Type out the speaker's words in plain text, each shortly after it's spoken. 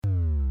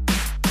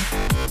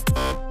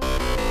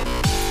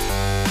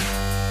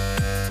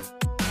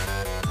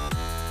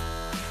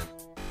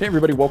Hey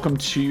everybody, welcome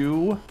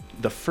to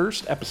the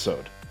first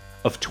episode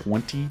of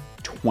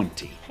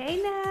 2020.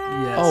 Hey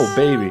now. Yes. Oh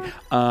baby,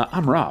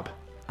 I'm Rob.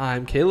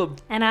 I'm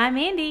Caleb. And I'm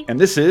Andy. And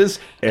this is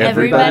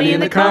Everybody in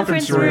the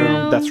Conference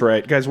Room. That's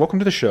right. Guys, welcome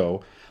to the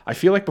show. I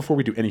feel like before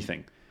we do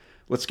anything,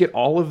 let's get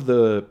all of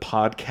the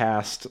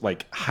podcast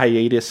like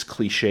hiatus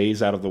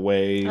cliches out of the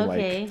way.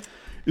 Okay. Like,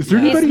 is there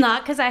anybody? It's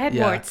not because I had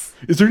warts.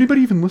 Is there anybody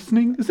even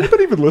listening? Is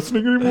anybody even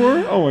listening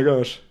anymore? Oh my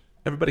gosh.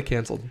 Everybody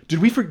canceled. Did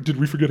we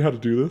forget how to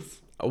do this?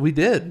 Oh, we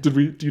did.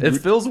 It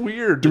feels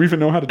weird. Do we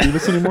even know how to do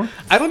this anymore?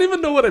 I don't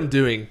even know what I'm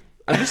doing.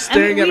 I'm just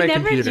staring at my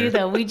computer. We never do,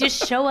 though. We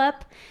just show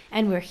up,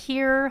 and we're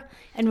here,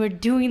 and we're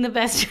doing the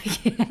best we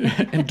can.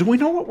 And do we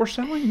know what we're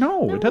selling?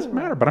 No, it doesn't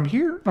matter. But I'm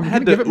here. I'm I going had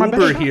to to give it my Uber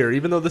best shot. here,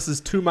 even though this is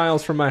 2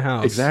 miles from my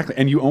house. Exactly.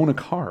 And you own a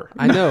car.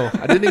 I know.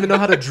 I didn't even know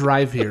how to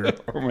drive here.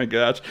 Oh my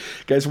gosh,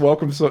 guys!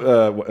 Welcome.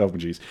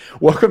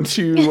 Welcome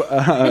to.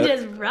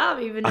 Does Rob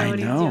even know I what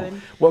know. he's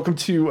doing? Welcome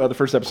to the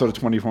first episode of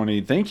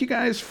 2020. Thank you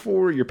guys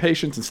for your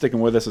patience and sticking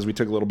with us as we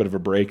took a little bit of a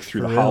break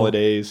through the real.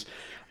 holidays.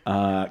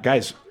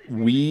 Guys,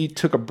 we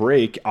took a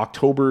break.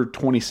 October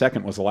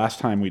 22nd was the last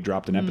time we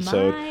dropped an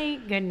episode. My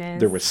goodness.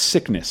 There was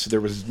sickness.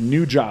 There was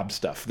new job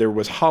stuff. There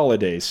was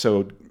holidays.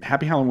 So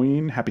happy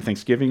Halloween, happy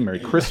Thanksgiving, Merry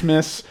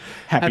Christmas,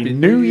 happy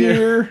New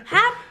Year,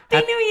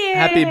 Happy New Year.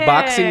 Happy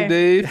Boxing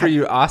Day for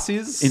you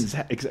Aussies.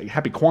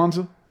 happy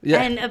Kwanzaa.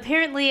 Yeah. And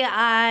apparently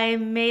I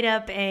made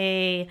up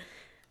a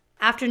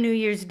after New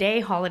Year's Day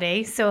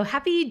holiday. So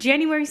happy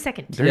January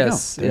 2nd. There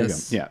Yes, you go. There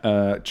yes. you go.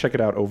 Yeah. Check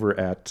it out over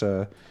at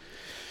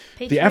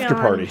the after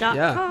party.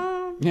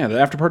 Patreon.com. the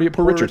after party at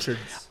Poor Richards.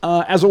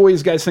 As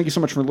always, guys, thank you so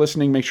much for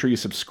listening. Make sure you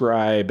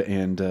subscribe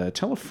and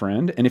tell a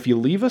friend. And if you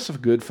leave us a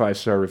good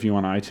 5-star review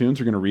on iTunes,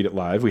 we're going to read it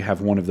live. We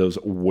have one of those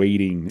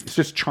waiting. It's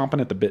just chomping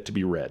at the bit to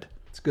be read.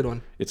 It's a good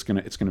one. It's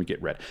gonna get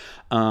read.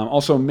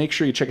 Also, make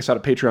sure you check us out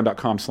at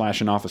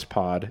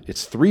patreon.com/anofficepod.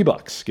 It's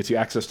 $3. Gets you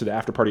access to the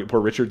after party at Poor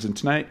Richards. And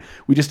tonight,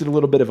 we just did a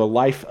little bit of a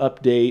life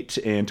update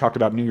and talked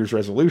about New Year's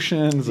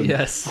resolutions and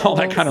Yes. all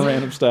that kind of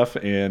random stuff.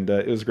 And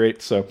it was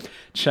great. So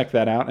check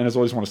that out. And as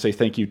always, I want to say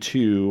thank you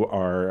to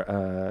our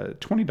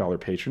 $20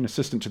 patron,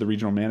 assistant to the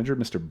regional manager,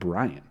 Mr.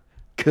 Brian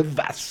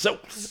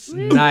Cavazos.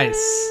 Nice.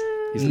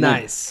 He's the man.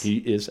 Nice. He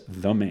is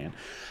the man.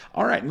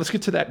 All right, let's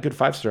get to that good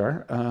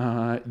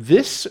 5-star.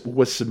 This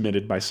was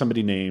submitted by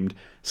somebody named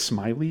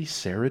Smiley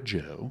Sarah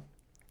Joe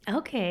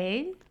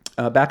Okay.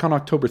 back on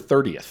October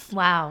 30th.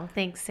 Wow.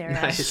 Thanks, Sarah.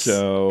 Nice.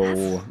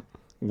 So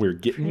we're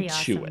getting pretty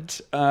to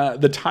awesome. it.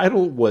 The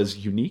title was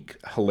unique,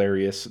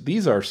 hilarious.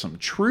 These are some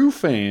true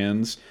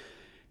fans.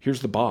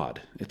 Here's the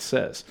bod. It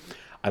says,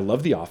 I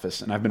love The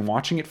Office, and I've been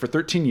watching it for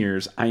 13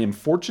 years. I am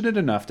fortunate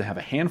enough to have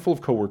a handful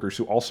of coworkers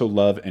who also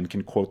love and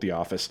can quote The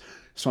Office,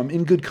 so I'm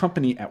in good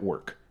company at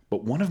work.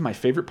 But one of my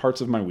favorite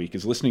parts of my week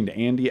is listening to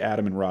Andy,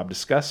 Adam, and Rob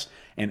discuss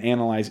and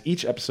analyze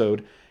each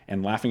episode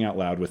and laughing out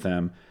loud with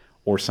them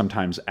or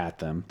sometimes at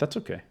them. That's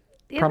okay.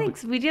 Yeah,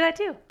 thanks. We do that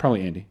too.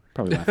 Probably Andy.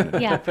 Probably laughing at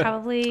them. Yeah,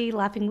 probably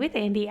laughing with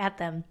Andy at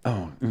them.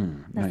 Oh,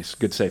 nice.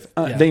 Good save.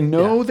 They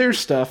know their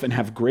stuff and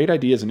have great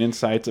ideas and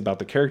insights about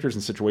the characters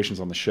and situations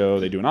on the show.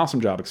 They do an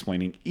awesome job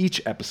explaining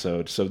each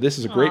episode. So this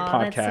is a great Aw,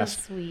 podcast that's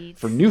so sweet.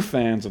 for new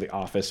fans of The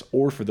Office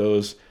or for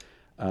those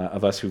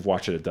of us who've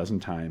watched it a dozen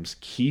times.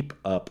 Keep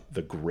up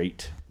the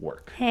great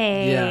work.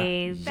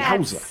 Hey, Yeah.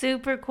 that's Yowza.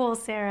 super cool,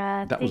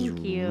 Sarah. That was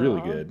Thank you.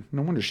 really good.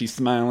 No wonder she's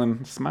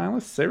smiling. Smiling,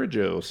 Sarah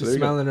Joe. So She's there you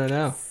go. smiling right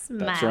now.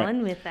 That's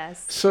Smiling with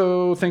us.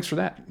 So thanks for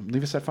that.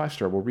 Leave us that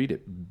 5-star. We'll read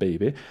it,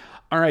 baby.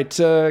 All right,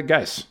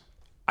 guys.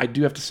 I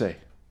do have to say,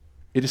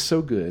 it is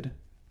so good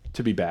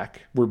to be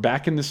back. We're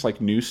back in this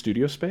like new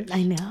studio space.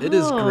 I know. It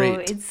is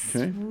great. It's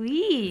Okay.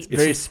 sweet.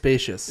 Very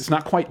spacious. It's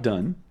not quite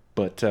done,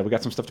 but we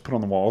got some stuff to put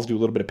on the walls. Do a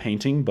little bit of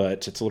painting,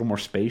 but it's a little more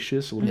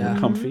spacious, a little more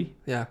comfy.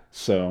 Yeah.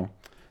 So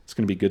it's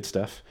going to be good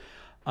stuff.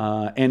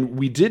 And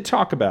we did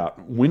talk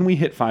about when we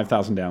hit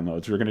 5,000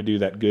 downloads, we're going to do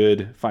that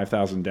good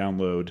 5,000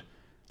 download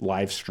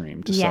live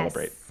stream to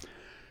celebrate.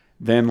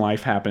 Then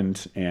life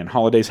happened and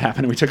holidays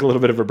happened and we took a little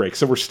bit of a break.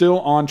 So we're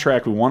still on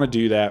track. We want to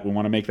do that. We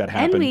want to make that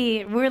happen.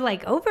 And we're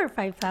like over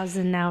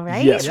 5,000 now,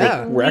 right? Yes,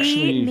 Yeah. we're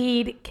actually We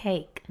need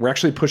cake. we're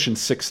actually pushing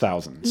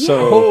 6,000.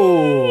 So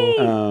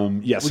Oh.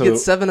 yeah, We so get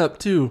 7-Up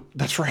too.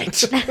 that's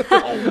right.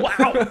 Oh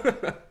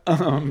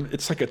wow.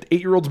 It's like an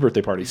 8-year-old's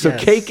birthday party. So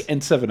Yes. cake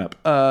and 7-Up.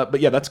 But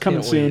yeah, that's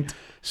coming Can't soon. wait.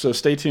 So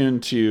stay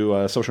tuned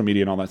to social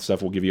media and all that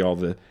stuff. We'll give you all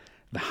the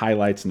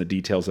highlights and the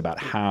details about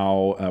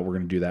how we're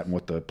going to do that and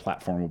what the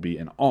platform will be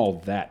and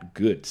all that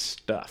good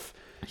stuff.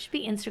 It should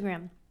be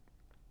Instagram.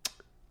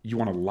 You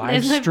want to live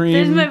There's my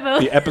stream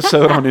vote. the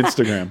episode on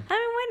Instagram? I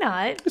mean, why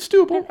not? It's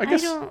doable. I I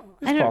guess don't-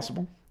 it's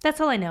possible.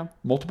 That's all I know.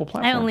 Multiple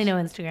platforms. I only know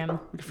Instagram.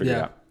 We can figure it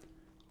Yeah. out.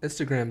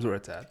 Instagram's where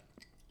it's at.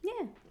 Yeah.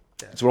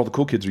 That's what all the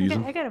cool kids are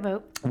using. I got a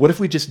vote. What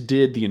if we just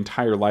did the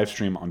entire live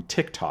stream on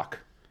TikTok?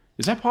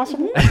 Is that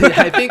possible?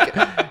 I think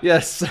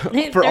yes.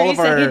 For all of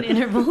our 30-second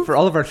intervals. for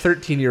all of our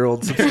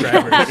 13-year-old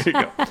subscribers. There you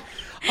go.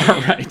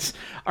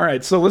 All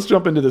right. So let's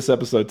jump into this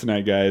episode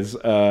tonight, guys.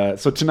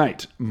 So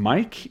tonight,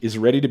 Mike is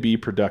ready to be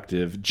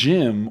productive.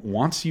 Jim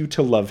wants you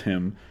to love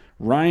him.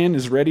 Ryan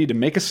is ready to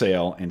make a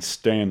sale, and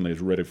Stanley is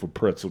ready for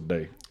pretzel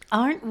day.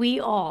 Aren't we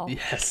all?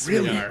 Yes,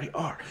 Really, we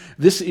are.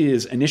 This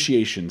is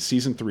Initiation,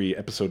 Season 3,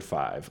 Episode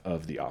 5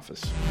 of The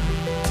Office.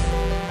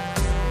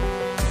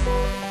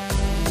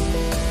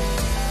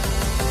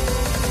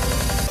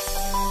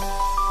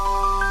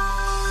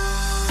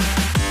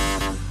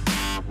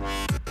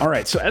 All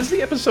right, so as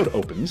the episode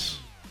opens,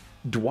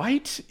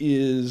 Dwight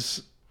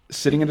is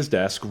sitting at his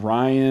desk.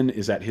 Ryan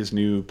is at his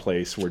new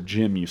place where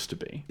Jim used to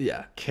be.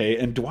 Yeah. Okay,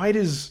 and Dwight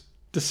is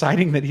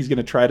deciding that he's going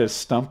to try to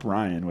stump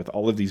Ryan with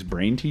all of these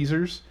brain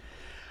teasers.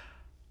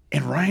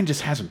 And Ryan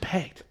just has him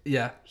pegged.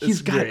 Yeah.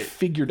 He's got it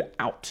figured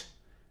out.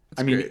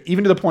 I mean, great.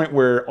 even to the point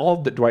where all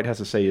that Dwight has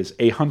to say is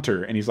a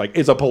hunter, and he's like,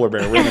 it's a polar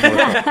bear. We're in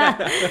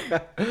the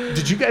North Pole.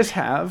 Did you guys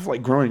have,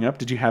 like, growing up,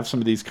 did you have some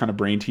of these kind of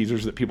brain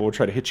teasers that people would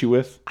try to hit you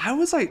with? I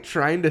was like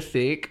trying to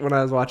think when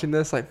I was watching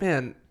this, like,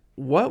 man,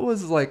 what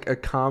was like a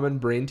common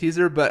brain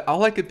teaser? But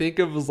all I could think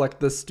of was like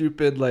the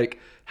stupid, like,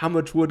 how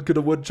much wood could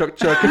a woodchuck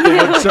chuck if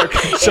a woodchuck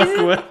could chuck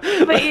wood?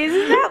 But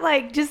isn't that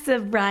like just a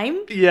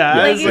rhyme? Yeah,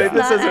 Like, it's like, it's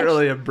this not isn't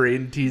really a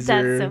brain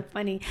teaser. That's so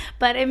funny.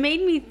 But it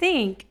made me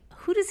think,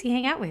 who does he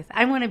hang out with?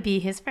 I want to be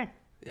his friend.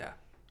 Yeah.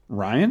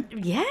 Ryan?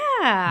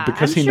 Yeah.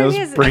 Because I'm he sure knows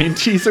has- brain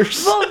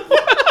teasers?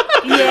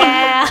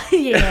 Yeah.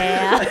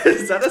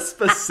 Is that a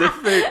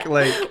specific,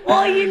 like...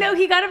 Well, you know,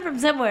 he got it from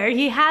somewhere.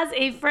 He has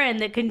a friend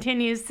that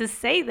continues to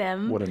say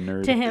them What a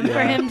nerd. to him for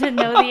him to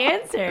know the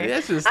answer.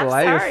 That's just I'm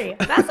life. sorry.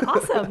 That's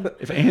awesome.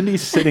 If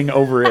Andy's sitting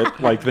over at,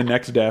 like, the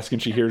next desk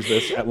and she hears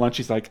this at lunch,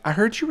 she's like, I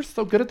heard you were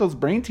so good at those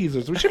brain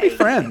teasers. We should be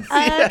friends.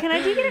 Can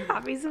I do get a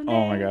copy someday?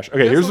 Oh, my gosh.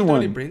 Okay, here's the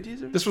one. Brain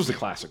teaser? This was the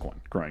classic one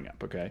growing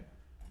up, okay?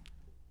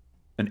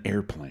 An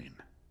airplane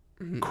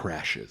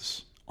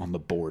crashes on the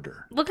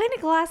border. What kind of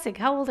classic?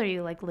 How old are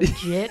you? Like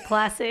legit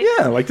classic?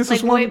 Yeah, like this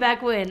is like one. way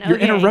back when. You're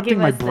Okay, interrupting give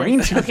my us this. brain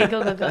teaser. Okay,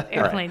 go.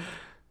 Airplane.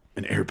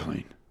 An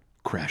airplane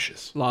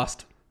crashes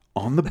Lost.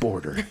 on the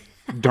border.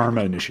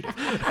 Dharma Initiative.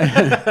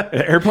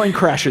 An airplane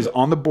crashes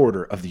on the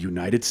border of the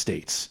United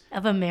States.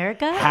 Of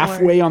America? or-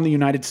 Halfway on the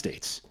United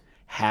States.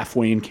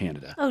 Halfway in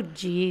Canada. Oh,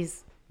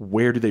 geez.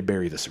 Where do they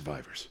bury the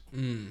survivors?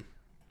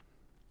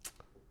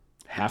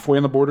 Halfway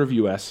on the border of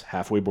U.S.,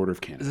 halfway border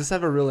of Does Canada. this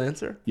have a real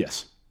answer?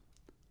 Yes.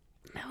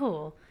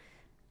 No.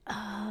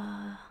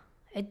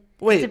 It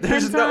Wait,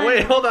 depends there's no... on-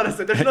 Wait, hold on a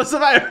second. There's no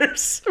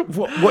survivors.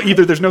 Well,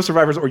 either there's no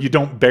survivors or you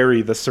don't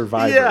bury the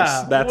survivors.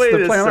 Yeah, That's wait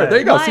the a plan. sec. There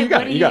you go. Why? So you got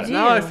What it. do You got you it. do?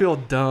 Now I feel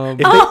dumb.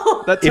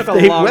 Oh, That took if a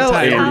they- long well,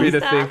 time for Andy- me to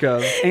Stop. think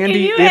of. Andy,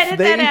 you if edit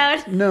they that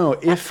out? no,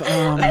 if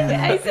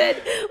I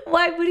said,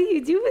 why? What do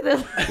you do with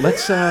them?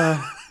 let's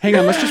hang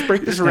on, let's just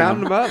break this Just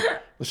round down. them up.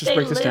 Let's just They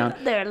break this down.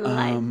 live their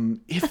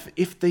life.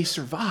 If they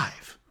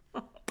survive,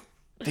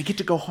 they get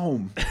to go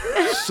home,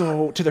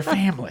 so to their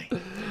family.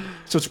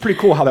 So it's pretty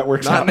cool how that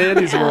works Not out. in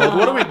Andy's world.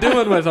 What are we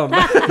doing with them?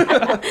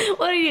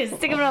 What do you do?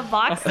 Stick them in a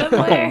box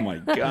somewhere? Oh my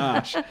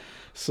gosh.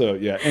 So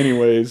yeah.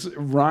 Anyways,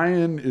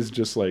 Ryan is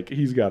just like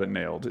he's got it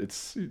nailed.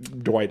 It's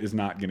Dwight is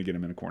not going to get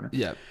him in a corner.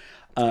 Yeah.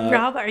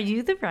 Rob, are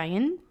you the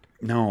Ryan?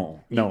 No,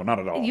 not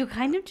at all. You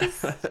kind of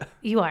just,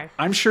 you are.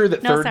 I'm sure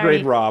that No, third sorry.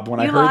 grade Rob, when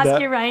I You heard lost that,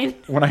 your Ryan.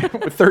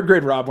 third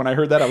grade Rob, when I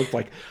heard that, I was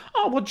like,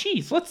 oh well,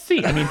 geez, let's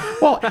see. I mean,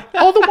 well,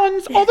 all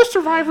the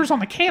survivors on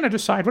the Canada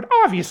side would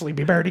obviously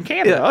be buried in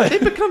Canada. Yeah. They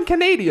become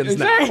Canadians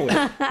now.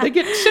 Exactly. They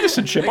get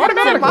citizenship All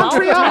automatically. the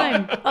Montreal.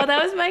 time. Oh,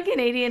 that was my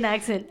Canadian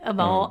accent. A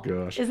ball.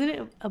 gosh. Isn't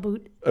it a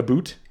boot? A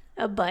boot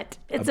A butt.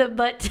 It's a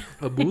butt.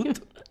 A boot?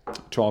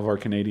 to all of our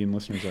Canadian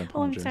listeners. I Oh, I'm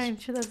apologize. sorry. I'm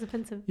sure that's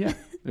offensive. Yeah,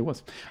 it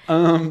was.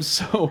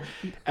 So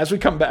as we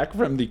come back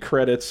from the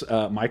credits,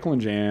 Michael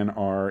and Jan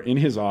are in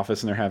his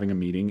office and they're having a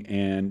meeting.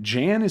 And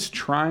Jan is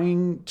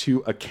trying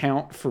to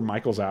account for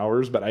Michael's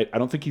hours, but I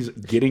don't think he's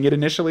getting it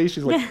initially.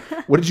 She's like,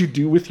 "What did you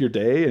do with your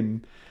day?"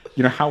 And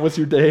how was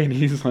your day? And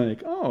he's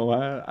like, "Oh,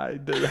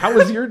 how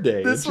was your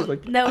day?" And she's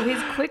like, No, his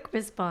quick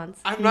response.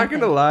 I'm not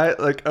gonna lie,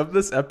 like of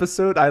this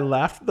episode, I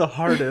laughed the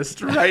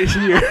hardest right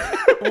here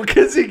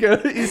because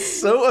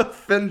he's so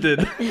offended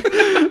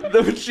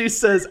that when she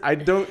says, "I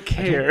don't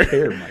care,"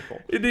 "Care, Michael."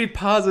 and he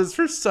pauses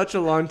for such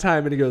a long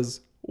time, and he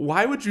goes,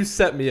 "Why would you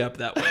set me up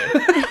that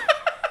way?"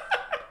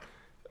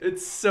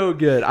 It's so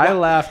good. I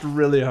laughed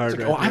really hard.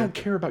 Like, right oh, I there. don't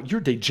care about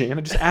your day, Jan.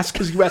 I just asked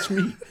because you asked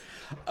me.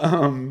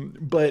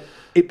 But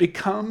it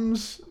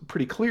becomes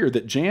pretty clear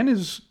that Jan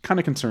is kind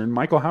of concerned.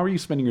 Michael, how are you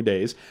spending your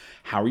days?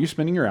 How are you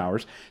spending your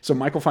hours? So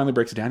Michael finally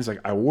breaks it down. He's like,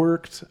 I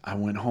worked. I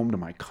went home to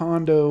my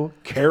condo.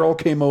 Carol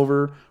came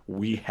over.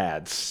 We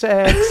had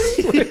sex.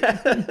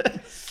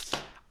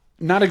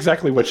 Not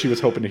exactly what she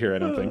was hoping to hear, I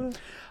don't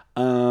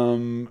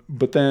think.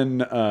 But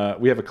then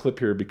we have a clip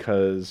here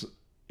because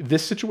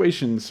this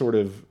situation sort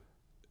of...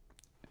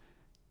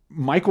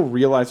 Michael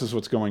realizes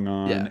what's going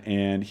on, Yeah.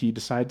 and he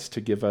decides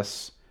to give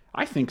us,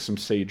 I think, some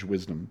sage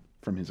wisdom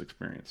from his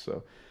experience.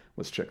 So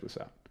let's check this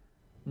out.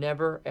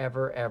 Never,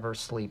 ever, ever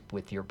sleep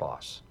with your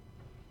boss.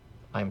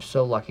 I'm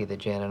so lucky that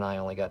Jan and I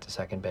only got to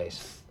second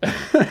base.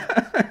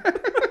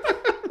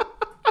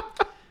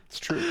 It's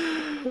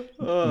true.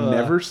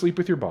 Never sleep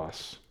with your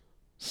boss.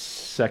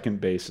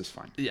 Second base is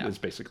fine. Yeah. Is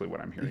basically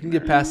what I'm hearing. You can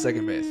get past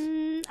second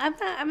base.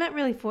 I'm not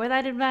really for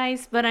that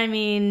advice, but I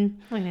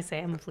mean, what can I say?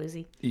 I'm a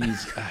floozy.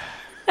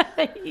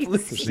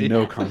 There's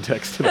no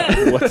context to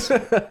that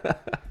whatsoever.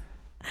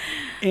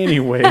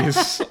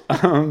 Anyways,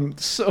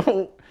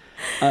 so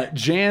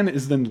Jan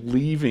is then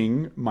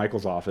leaving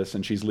Michael's office,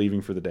 and she's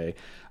leaving for the day.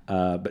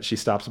 But she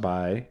stops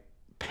by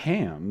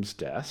Pam's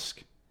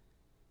desk,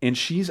 and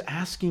she's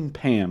asking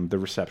Pam, the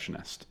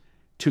receptionist,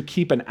 to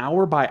keep an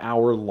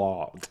hour-by-hour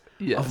log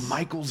of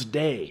Michael's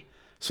day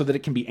so that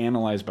it can be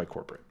analyzed by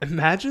corporate.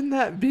 Imagine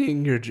that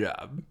being your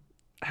job,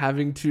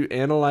 having to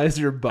analyze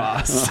your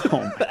boss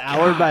Oh my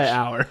hour by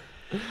hour.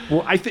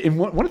 Well, and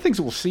one of the things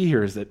that we'll see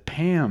here is that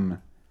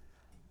Pam,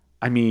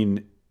 I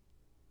mean,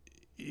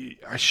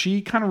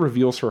 she kind of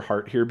reveals her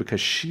heart here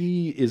because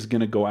she is going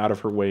to go out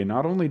of her way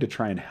not only to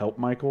try and help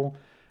Michael,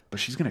 but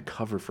she's going to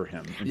cover for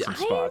him in some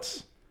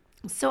spots.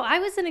 So I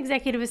was an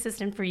executive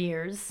assistant for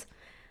years.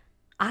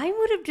 I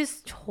would have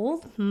just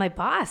told my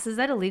boss, is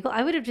that illegal?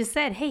 I would have just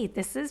said, hey,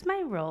 this is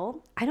my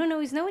role. I don't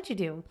always know what you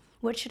do.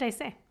 What should I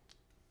say?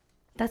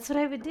 That's what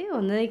I would do.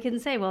 And they can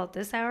say, well, at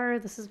this hour,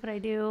 this is what I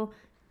do.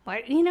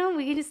 Why,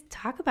 we can just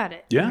talk about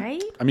it. Yeah.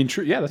 Right? I mean,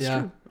 true. Yeah, that's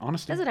true.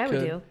 Honestly. That's what I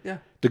would do. Yeah.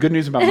 The good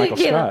news about Michael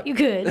Scott. You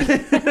could.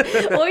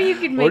 Or you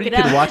could make it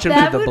up. Or you could watch him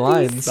That through the would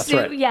be blinds. That's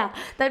right. Yeah.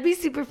 That'd be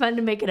super fun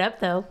to make it up,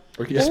 though.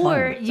 Or you could just smile.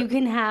 Or you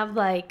can have,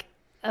 like,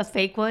 a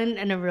fake one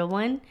and a real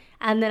one.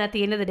 And then at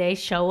the end of the day,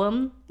 show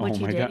them what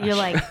you my did. gosh. You're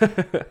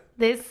like,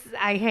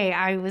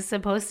 I was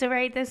supposed to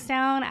write this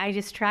down. I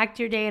just tracked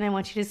your day and I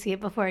want you to see it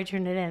before I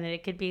turned it in. And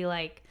it could be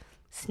like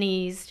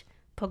sneezed,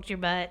 poked your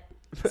butt,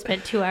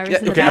 spent 2 hours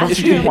in the Okay, I don't think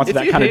bathroom. he wants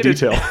that kind of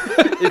detail.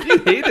 If you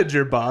hated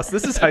your boss,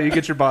 this is how you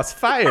get your boss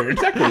fired.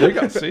 Exactly. There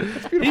you go. See?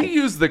 That's beautiful. He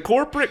used the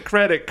corporate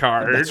credit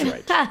card. That's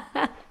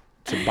right.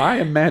 To buy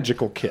a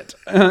magical kit.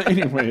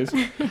 Anyways,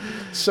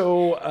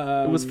 so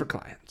It was for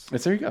clients.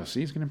 there you go.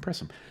 See, he's going to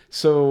impress him.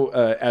 So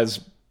as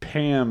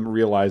Pam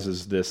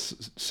realizes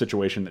this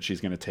situation that she's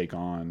going to take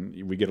on,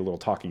 we get a little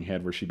talking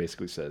head where she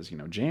basically says,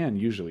 Jan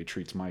usually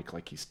treats Mike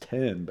like he's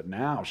 10, but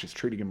now she's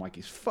treating him like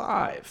he's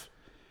 5.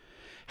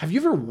 Have you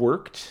ever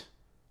worked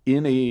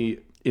in a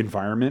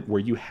environment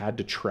where you had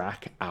to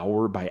track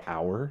hour by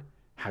hour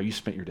how you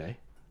spent your day?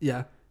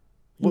 Yeah.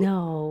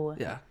 No.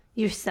 Yeah.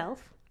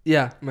 Yourself?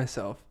 Yeah,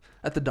 myself.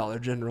 At the Dollar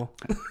General.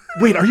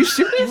 Wait, are you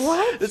serious?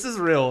 What? This is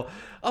real.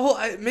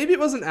 Oh, maybe it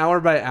wasn't hour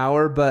by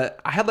hour, but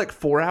I had like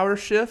 4-hour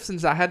shifts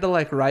since I had to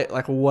like write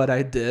like what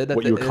I did. At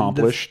What the you end of-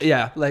 accomplished?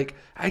 Yeah, like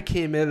I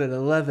came in at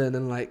 11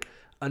 and like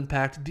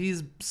unpacked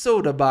these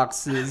soda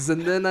boxes,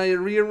 and then I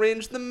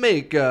rearranged the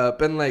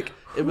makeup, and like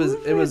it was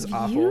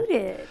awful. Reviewed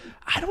it?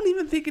 I don't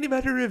even think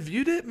anybody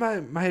reviewed it.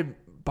 My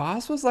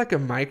boss was like a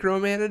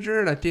micromanager,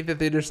 and I think that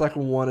they just like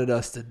wanted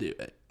us to do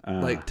it.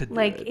 Like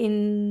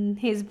in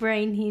his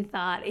brain, he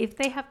thought if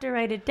they have to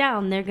write it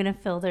down, they're gonna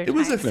fill their It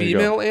was a time. you go.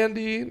 female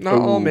Andy.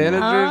 Not all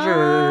managers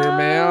are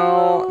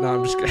male. No,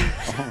 I'm just kidding.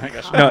 Oh my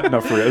gosh.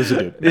 No, for real. It was a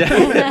dude.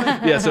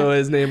 Yeah, so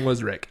his name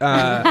was Rick.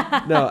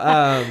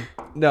 No,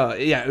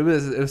 yeah, it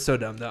was so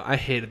dumb though. I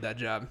hated that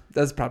job.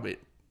 That's probably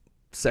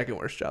second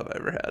worst job I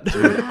ever had.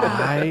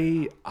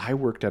 Dude, I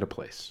worked at a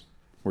place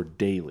where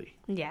daily,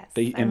 Yes.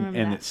 and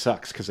that. it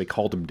sucks because they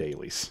called them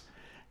dailies.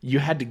 You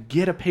had to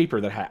get a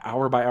paper that had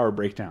hour by hour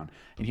breakdown,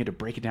 and you had to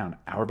break it down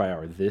hour by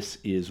hour. This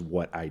is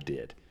what I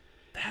did.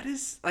 That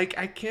is like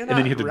I cannot. And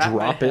then you had to wrap my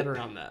drop head it.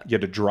 around that. You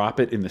had to drop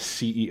it in the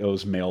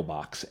CEO's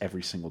mailbox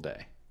every single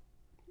day.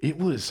 It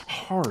was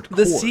hardcore.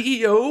 The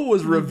CEO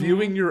was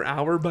reviewing your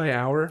hour by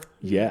hour.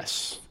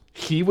 Yes.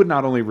 He would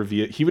not only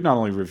review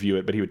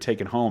it, but he would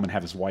take it home and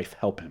have his wife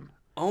help him.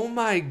 Oh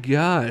my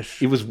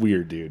gosh, It was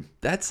weird, dude.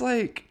 that's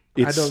like.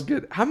 I It's- don't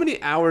get. How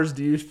many hours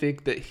do you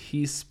think that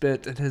he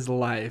spent in his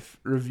life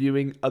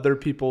reviewing other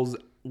people's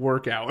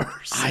work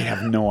hours? I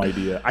have no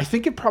idea. I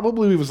think it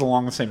probably was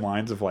along the same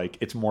lines of like,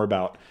 it's more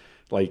about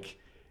like,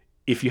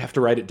 if you have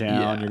to write it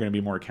down, Yeah. you're going to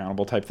be more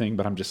accountable type thing.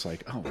 But I'm just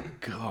like, oh my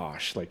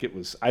gosh, like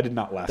I did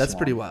not last That's long.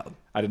 pretty wild.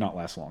 I did not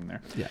last long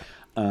there.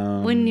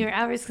 Yeah. When your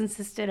hours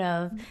consisted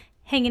of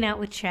hanging out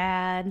with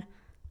Chad,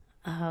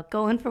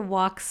 going for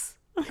walks.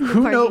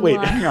 Who knows? Wait,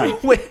 hang on.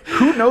 Wait.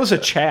 Who knows a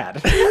Chad?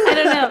 I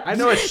don't know. I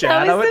know a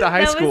Chad. I went to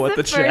high school with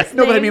the Chad.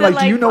 No, but I mean, like,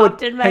 do you know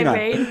what? In my Hang on.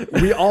 brain.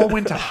 We all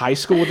went to high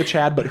school with a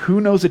Chad, but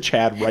who knows a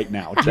Chad right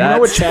now? Do you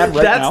know a Chad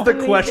right now? That's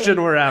the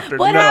question we're after.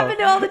 What No. happened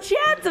to all the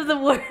Chads of the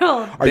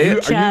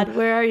world? Chad,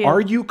 where are you?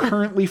 Are you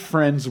currently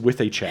friends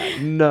with a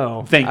Chad?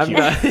 No. Thank I'm you.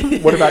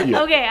 not- What about you?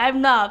 Okay,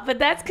 I'm not, but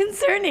that's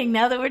concerning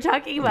now that we're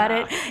talking about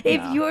it.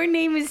 If your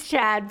name is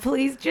Chad,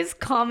 please just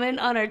comment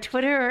on our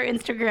Twitter or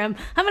Instagram.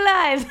 I'm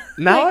alive.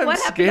 Now Like, I'm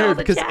what happened to all scared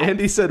the because Chads?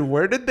 Andy said,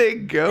 "Where did they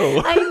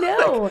go?" I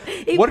know.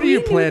 If what are you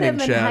we knew planning,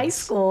 them in high Chads?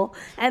 school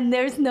and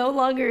there's no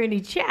longer any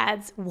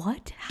Chads,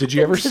 what? Did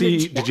you ever happened to the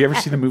see? Did you ever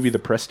see the Chads? movie The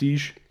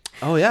Prestige?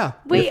 Oh yeah.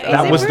 Wait, is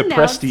That it was the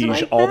pronounced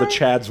Prestige. like All the that?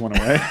 Chads went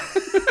away.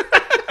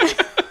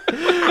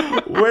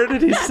 Where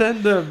did he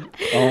send them?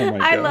 Oh my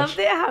gosh. I loved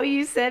it how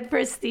you said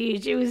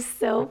prestige. It was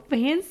so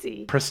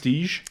fancy.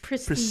 Prestige?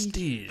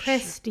 Prestige.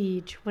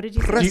 Prestige. What did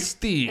you say?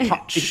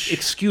 Prestige.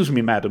 Excuse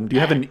me, madam. Do you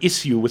have an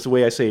issue with the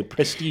way I say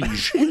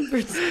prestige?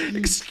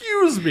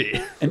 Excuse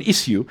me. An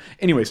issue.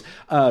 Anyways,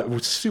 it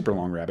was a super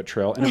long rabbit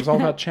trail, and it was all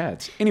about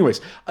Chads.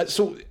 Anyways,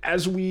 so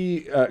as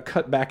we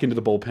cut back into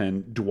the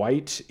bullpen,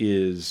 Dwight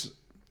is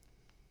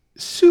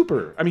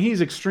super. I mean,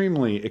 he's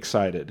extremely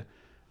excited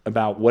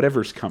about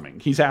whatever's coming.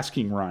 He's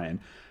asking Ryan,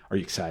 "Are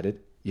you excited?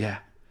 Yeah.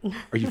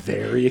 Are you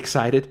very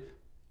excited?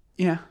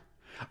 Yeah.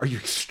 Are you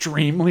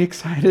extremely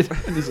excited?"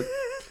 And he's like,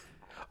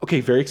 "Okay,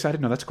 very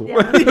excited. No, that's cool."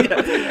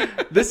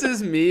 This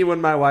is me when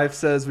my wife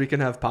says we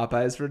can have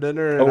Popeyes for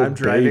dinner, and Oh, I'm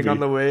driving baby. on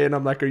the way, and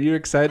I'm like, "Are you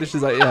excited?"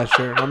 She's like, "Yeah,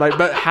 sure." I'm like,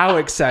 "But how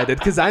excited?"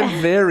 Because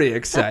I'm very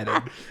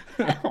excited.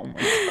 Oh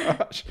my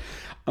gosh.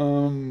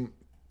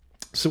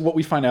 So what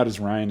we find out is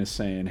Ryan is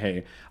saying,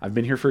 "Hey, I've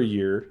been here for a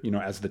year,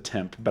 as the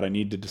temp, but I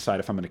need to decide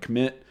if I'm going to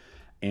commit."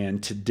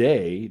 And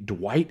today,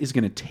 Dwight is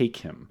going to take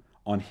him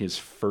on his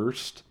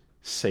first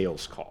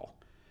sales call.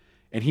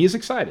 And he is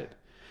excited.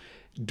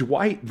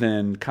 Dwight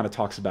then kind of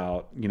talks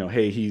about,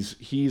 hey,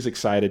 he's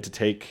excited to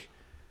take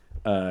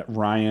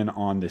Ryan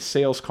on this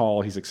sales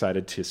call. He's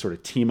excited to sort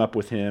of team up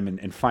with him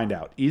and find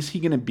out, is he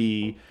going to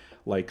be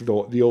like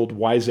the old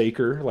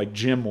wiseacre like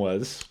Jim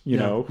was,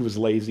 who was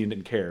lazy and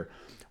didn't care?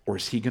 Or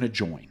is he going to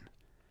join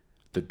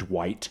the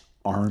Dwight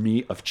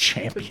Army of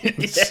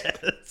Champions?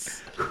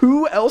 Yes.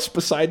 Who else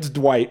besides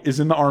Dwight is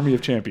in the Army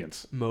of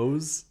Champions?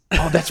 Mose.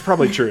 Oh, that's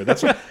probably true.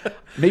 That's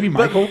maybe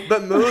Michael.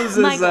 But Mose is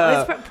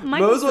Michael's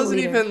Mose the wasn't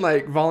leader. even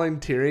like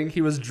volunteering.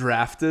 He was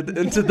drafted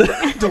into the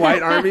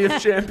Dwight Army of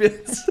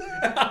Champions.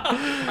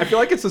 I feel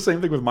like it's the same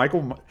thing with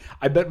Michael.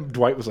 I bet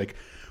Dwight was like,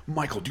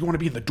 "Michael, do you want to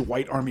be in the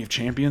Dwight Army of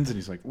Champions?" And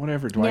he's like,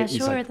 "Whatever, Dwight." Yeah, And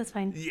he's sure, like, that's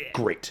fine.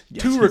 Great.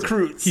 Yes, 2 he's in.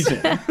 recruits. He's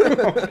in.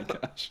 Oh my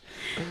gosh.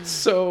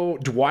 So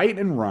Dwight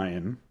and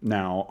Ryan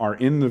now are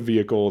in the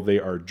vehicle. They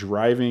are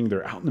driving.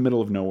 They're out in the middle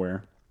of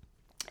nowhere.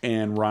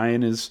 And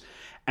Ryan is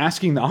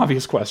asking the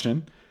obvious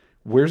question,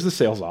 "Where's the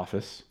sales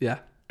office?" Yeah.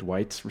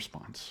 Dwight's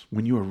response,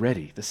 "When you are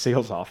ready, the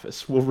sales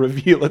office will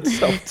reveal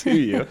itself to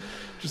you."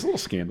 Which is a little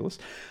scandalous.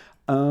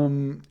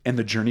 And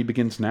the journey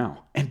begins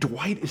now. And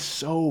Dwight is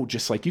so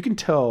just like, you can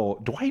tell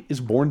Dwight is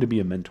born to be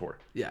a mentor.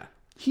 Yeah.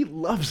 He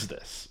loves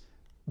this.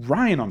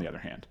 Ryan, on the other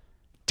hand,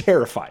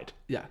 terrified.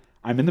 Yeah.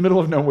 I'm in the middle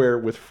of nowhere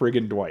with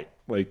friggin' Dwight.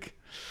 Like,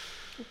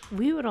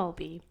 We would all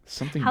be.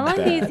 something How long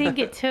bad. do you think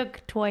it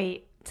took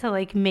Dwight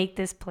to make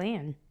this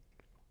plan?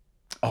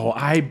 Oh,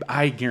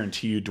 I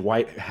guarantee you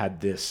Dwight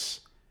had this,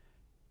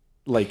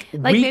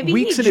 Maybe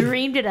weeks he in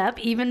dreamed it up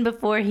even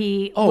before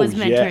he Oh, was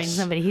mentoring yes.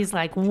 somebody. He's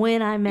like,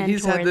 when I mentor,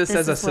 He's had this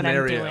as a is what I'm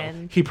scenario.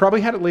 doing. He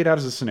probably had it laid out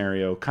as a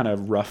scenario kind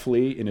of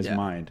roughly in his Yeah.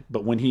 mind.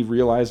 But when he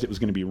realized it was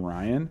going to be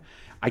Ryan,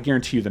 I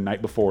guarantee you the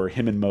night before,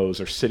 him and Mose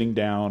are sitting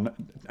down,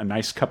 a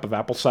nice cup of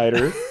apple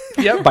cider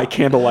by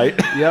candlelight.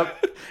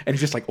 Yep. And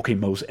he's just like, "Okay,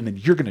 Mose, and then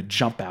you're going to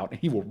jump out and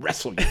he will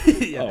wrestle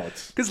you." Oh,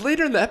 it's... Because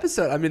later in the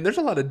episode, I mean, there's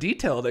a lot of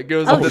detail that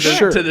goes Oh, into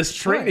sure. to this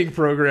training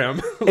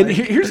program. And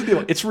here's the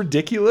deal. It's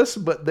ridiculous,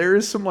 but there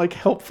is some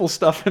helpful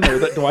stuff in there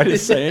that Dwight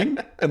is saying.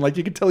 And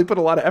you can tell he put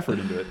a lot of effort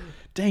into it.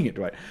 Dang it,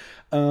 Dwight.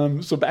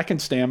 So back in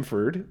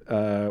Stamford,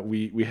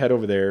 we head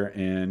over there,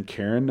 and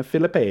Karen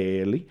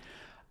Filippelli,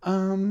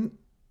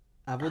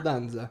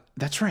 Abodanza.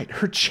 that's right,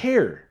 her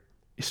chair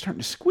is starting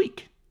to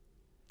squeak.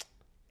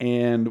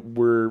 And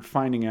we're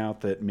finding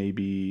out that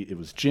maybe it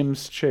was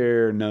Jim's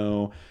chair.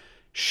 No,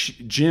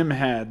 Jim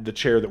had the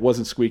chair that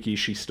wasn't squeaky.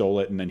 She stole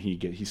it, and then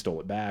he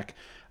stole it back.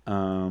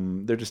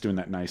 They're just doing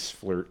that nice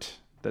flirt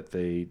that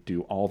they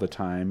do all the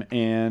time.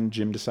 And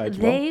Jim decides,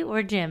 They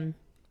or Jim?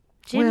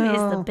 Jim is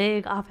the Well-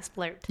 big office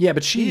flirt. yeah,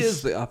 but He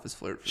is the office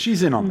flirt.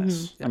 she's in on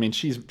this. I mean,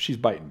 she's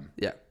biting.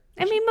 Yeah.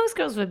 I mean, most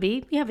girls would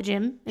be. You have a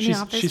Jim in the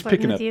office She's flirting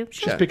picking with up. you.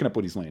 She's picking up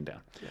what he's laying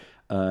down.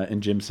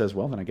 And Jim says,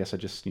 "Well, then I guess I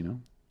just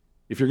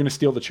if you're going to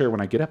steal the chair when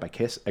I get up, I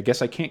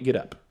guess I can't get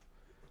up."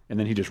 And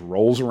then he just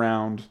rolls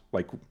around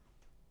like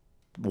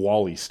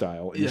Wall-E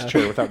style in his Yeah.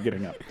 chair without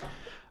getting up.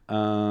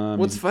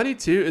 What's funny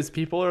too is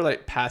people are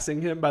passing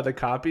him by the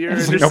copier.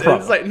 He's And like, "No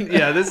problem."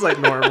 this is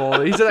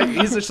normal. He's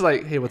just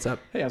like, "Hey, what's up?"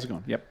 Hey, how's it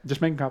going? Yep,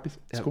 just making copies.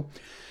 It's cool.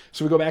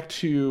 So we go back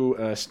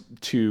to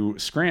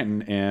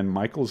Scranton, and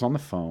Michael is on the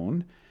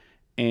phone,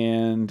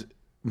 and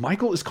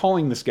Michael is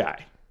calling this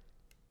guy,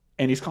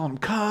 and he's calling him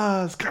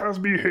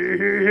Cosby,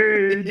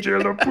 hey,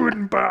 Jello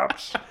pudding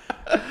pops,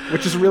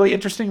 which is really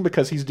interesting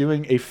because he's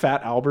doing a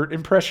Fat Albert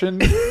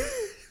impression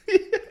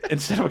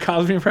instead of a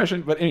Cosby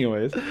impression. But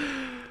anyways,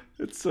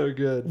 It's so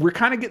good. we're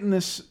kind of getting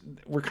this.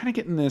 We're kind of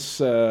getting this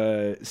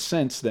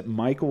sense that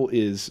Michael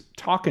is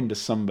talking to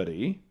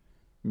somebody.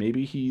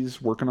 Maybe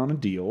he's working on a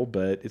deal,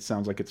 but it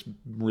sounds like it's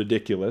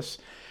ridiculous.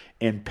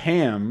 And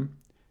Pam,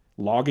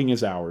 logging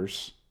his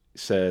hours,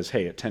 says,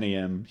 "Hey, at 10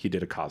 a.m. he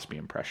did a Cosby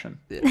impression."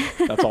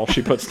 That's all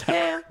she puts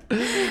down.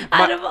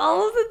 Out of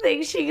all of the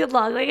things she could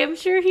log, I'm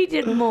sure he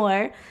did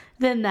more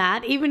than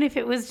that. Even if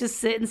it was just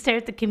sit and stare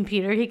at the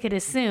computer, he could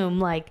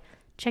assume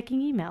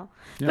checking email.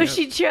 But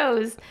she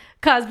chose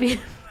Cosby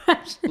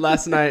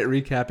Last night,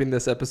 recapping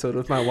this episode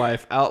with my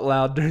wife out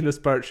loud during this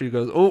part, she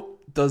goes, "Oh,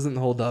 doesn't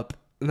hold up,"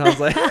 and I was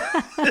like,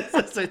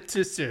 "That's like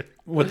too soon."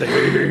 What the?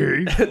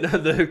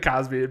 The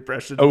Cosby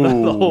impression. Oh,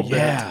 the whole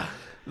yeah. bit.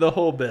 The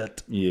whole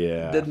bit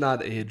Yeah. did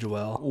not age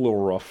well. A little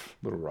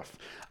rough.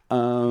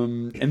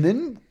 And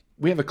then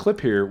we have a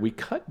clip here. We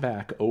cut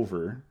back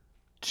over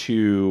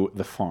to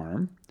the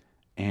farm,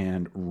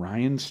 and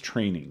Ryan's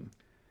training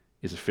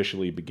is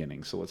officially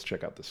beginning. So let's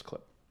check out this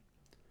clip.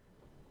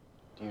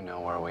 Do you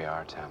know where we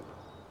are, Tim?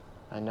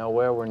 I know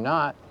where we're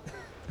not.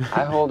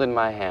 I hold in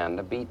my hand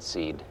a beet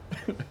seed.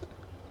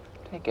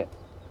 Take it.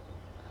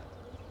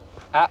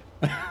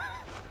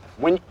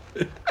 When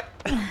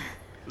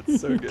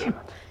It's so good.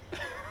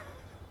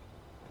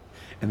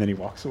 And then he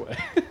walks away.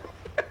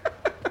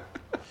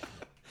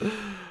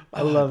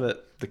 I love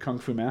it. The Kung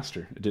Fu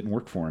Master. It didn't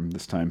work for him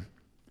this time.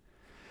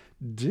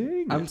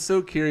 Dang. I'm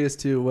so curious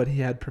too what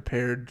he had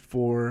prepared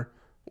for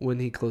when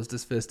he closed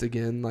his fist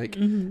again, like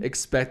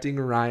expecting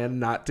Ryan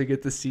not to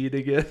get the seed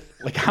again.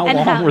 Like, how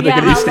long were they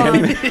going to be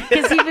standing there?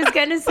 Because he was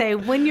going to say,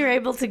 when you're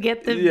able to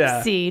get the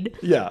Yeah. seed,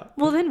 Yeah.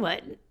 well, then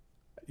what?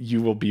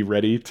 You will be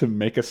ready to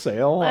make a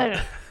sale.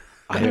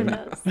 Who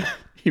knows?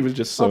 He was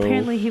just so... Well,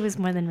 apparently he was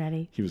more than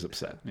ready. He was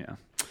upset, yeah.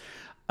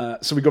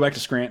 So we go back to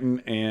Scranton,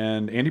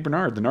 and Andy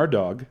Bernard, the Nard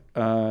Dog,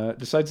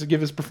 decides to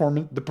give his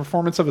the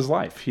performance of his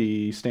life.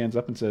 He stands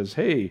up and says,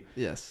 "Hey,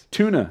 Yes.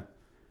 Tuna,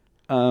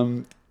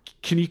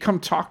 can you come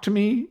talk to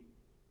me?"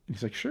 And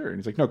he's like, "Sure." And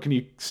he's like, "No, can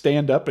you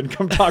stand up and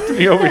come talk to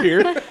me over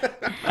here?"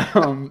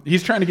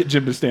 He's trying to get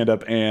Jim to stand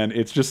up, and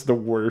it's just the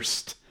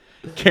worst.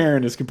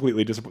 Karen is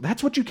completely disappointed.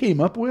 That's what you came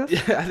up with?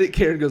 Yeah, I think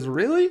Karen goes,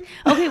 "Really?"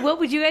 Okay, what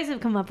would you guys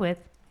have come up with?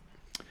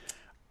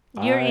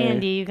 You're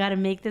Andy. You got to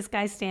make this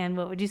guy stand.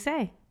 What would you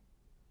say?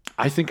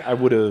 I think I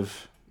would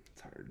have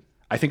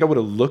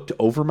looked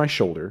over my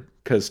shoulder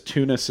because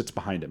Tuna sits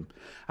behind him.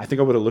 I think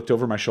I would have looked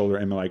over my shoulder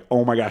and been like,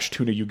 "Oh my gosh,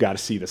 Tuna, you got to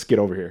see this. Get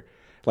over here."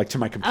 Like to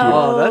my computer.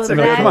 Oh, that's a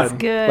that's good one.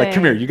 good. Like,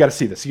 come here, you got to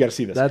see this. You got to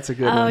see this. That's a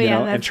good Oh, one. yeah.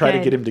 and that's try to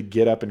good. get him to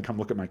get up and come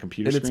look at my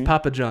computer And it's screen.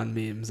 Papa John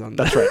memes on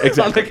That's right,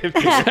 exactly. on the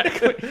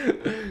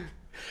computer.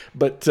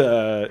 But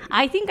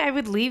I think I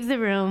would leave the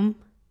room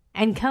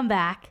and come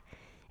back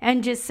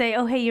and just say,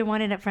 "Oh, hey, you're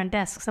wanted at front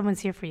desk. Someone's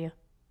here for you."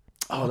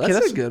 Oh,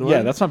 that's a good one.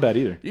 Yeah, that's not bad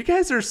either. You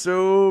guys are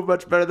so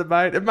much better than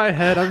mine. In my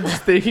head, I'm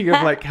just thinking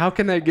of like, how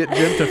can I get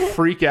Jim to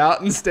freak out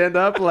and stand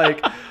up?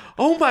 Like,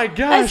 oh my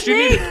gosh, you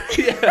need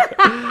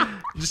yeah.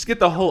 Just get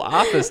the whole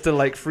office to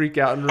like freak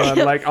out and run,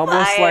 like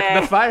almost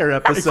like the fire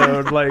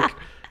episode. Like,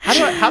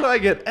 how do I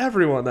get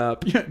everyone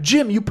up? Yeah,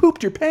 Jim, you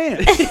pooped your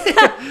pants.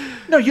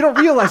 No, you don't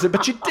realize it,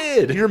 but you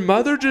did. Your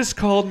mother just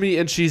called me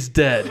and she's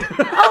dead.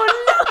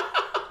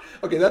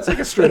 Okay, that's like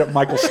a straight up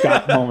Michael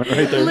Scott moment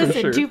right there. Listen, for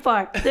sure. too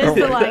far. There's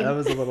the line. That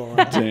was a little.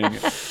 Dang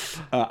it.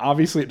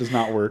 Obviously, it does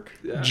not work.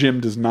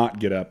 Jim does not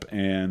get up,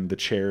 and the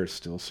chair is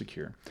still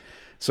secure.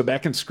 So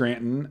back in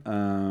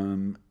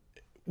Scranton,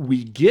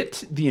 we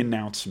get the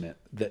announcement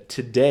that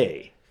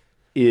today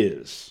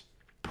is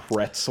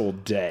Pretzel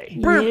Day.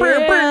 Yeah.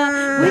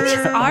 When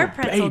is our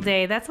pretzel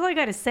day? That's all I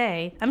got to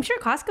say. I'm sure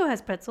Costco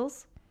has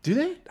pretzels. Do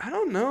they? I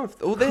don't know if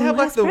they Who have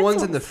like has the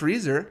ones in pretzels? the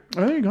freezer.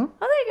 Oh, there you go.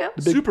 Oh, there you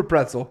go. Super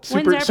pretzel.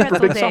 Super, our super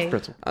pretzel big day? soft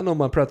pretzel. I know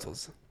my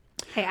pretzels.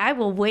 Hey, I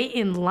will wait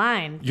in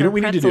line for You know what we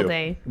need to pretzel do?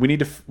 day. We need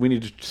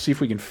to see if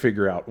we can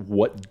figure out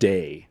what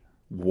day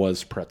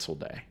was Pretzel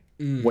Day.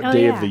 What Oh,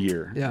 day yeah. of the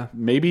year? Yeah.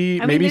 Maybe I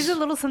mean, maybe there's a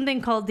little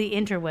something called the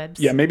interwebs.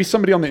 yeah, maybe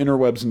somebody on the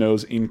interwebs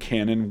knows in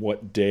canon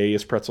what day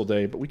is Pretzel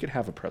Day, but we could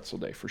have a Pretzel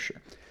Day for sure.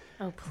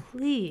 Oh,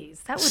 please.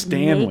 That would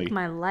Stanley. make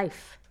my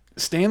life.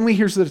 Stanley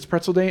hears that it's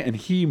Pretzel Day and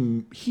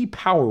he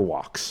power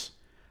walks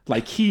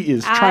like he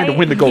is trying to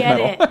win the gold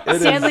get medal. It.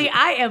 Stanley,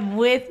 I am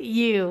with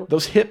you.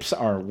 Those hips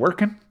are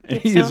working and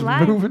Hips he don't is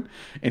lie. moving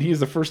and he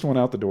is the first one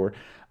out the door.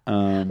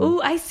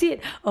 Ooh, I see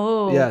it.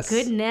 Oh, Yes.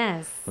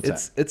 goodness.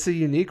 It's a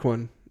unique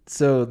one.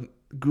 So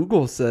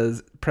Google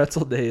says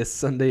Pretzel Day is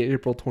Sunday,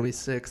 April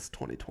 26th,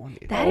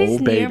 2020. That is Oh,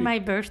 near baby. my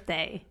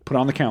birthday. Put it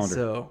on the calendar.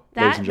 So ladies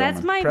That's and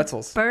gentlemen. my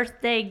Pretzels.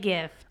 birthday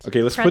gift.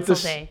 Okay, let's Pretzel put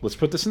this. Day. Let's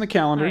put this in the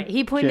calendar. All right,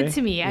 he pointed okay?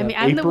 to me. I Yep. mean,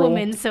 I'm the April-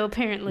 woman, so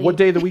apparently. What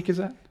day of the week is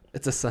that?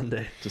 it's a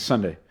Sunday, It's a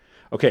Sunday.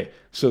 Okay,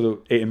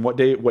 so and what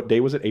day? What day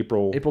was it?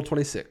 April. April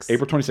 26th.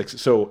 April 26th.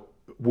 So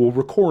we'll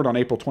record on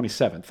April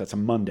 27th. That's a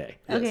Monday.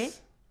 Okay.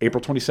 Yes.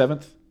 April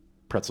 27th,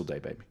 Pretzel Day,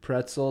 baby.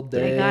 Pretzel I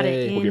Day. got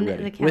it We'll in get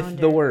ready. the calendar. With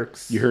the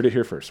works. You heard it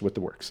here first with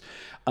the works.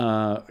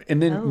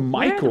 And then Oh,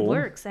 Michael. where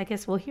are the works. I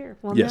guess we'll hear.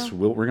 We'll Yes, know.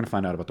 we're going to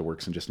find out about the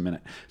works in just a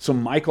minute. So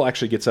Michael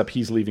actually gets up.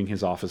 He's leaving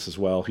his office as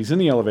well. He's in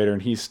the elevator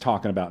and he's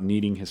talking about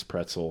needing his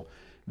pretzel.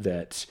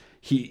 That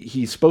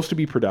he's supposed to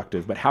be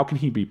productive, but how can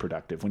he be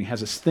productive when he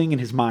has this thing in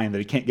his mind that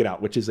he can't get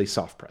out, which is a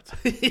soft pretzel?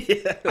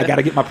 I got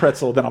to get my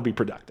pretzel, then I'll be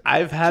productive.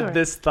 I've had Sure.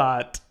 this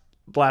thought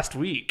last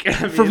week.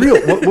 I For mean-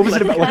 real, what was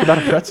it about? Like about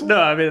a pretzel? No,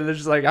 I mean, it's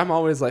just like, I'm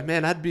always like,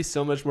 man, I'd be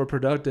so much more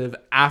productive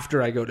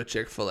after I go to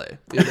Chick-fil-A.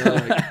 You know,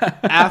 like,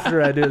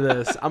 after I do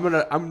this,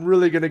 I'm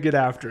really going to get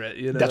after it.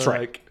 You know, That's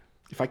right. Like,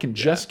 If I can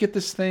just get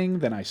this thing,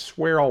 then I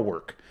swear I'll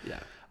work.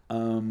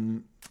 yeah.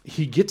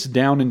 He gets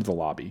down into the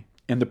lobby,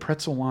 and the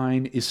pretzel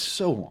line is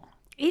so long.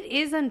 It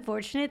is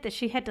unfortunate that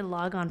she had to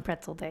log on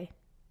Pretzel Day.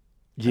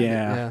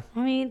 Yeah. I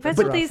mean,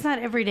 Pretzel Day is not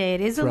every day.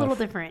 It is a little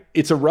different.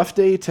 It's a rough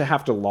day to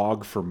have to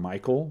log for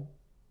Michael,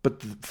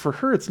 but for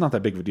her, it's not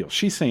that big of a deal.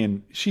 She's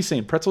saying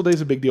Pretzel Day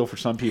is a big deal for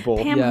some people,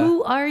 Pam, Yeah.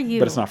 who are you?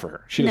 but it's not for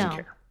her. She doesn't No.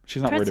 care.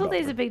 She's not Pretzel worried Day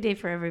about is a it. big day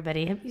for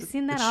everybody. Have you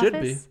seen that It office?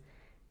 should be.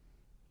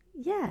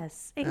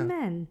 Yes.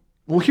 Amen.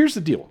 Well, here's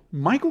the deal.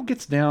 Michael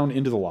gets down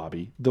into the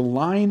lobby. The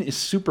line is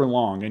super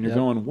long, and you're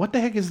going, what the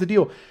heck is the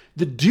deal?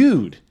 The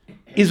dude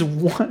is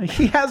one.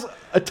 He has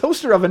a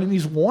toaster oven, and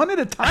he's one at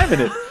a time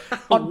in it.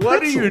 On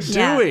What are you pretzels.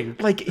 Yeah. doing?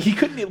 Like, he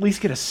couldn't at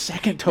least get a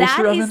second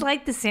toaster That oven? is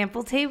like the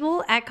sample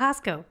table at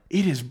Costco.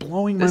 It is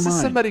blowing my This mind.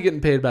 is somebody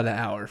getting paid by the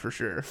hour for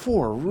sure.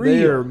 For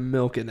They are real.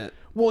 milking it.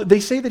 Well, they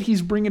say that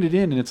he's bringing it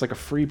in, and it's like a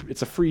free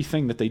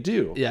thing that they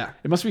do. Yeah.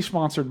 It must be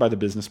sponsored by the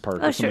business park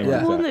Oh, or sure. something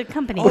like Well, that. the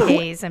company Oh,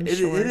 pays, I'm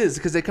sure. It is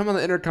because they come on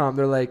the intercom.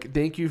 They're like,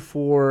 "Thank you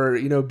for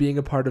being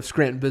a part of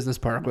Scranton Business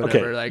Park,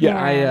 whatever." Okay, Like,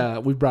 yeah.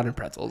 we brought in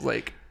pretzels.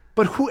 Like,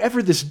 But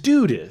whoever this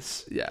dude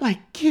is, Yeah.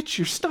 like, get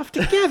your stuff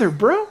together,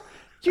 bro.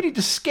 You need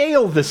to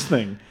scale this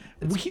thing.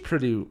 it's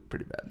pretty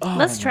bad. Oh,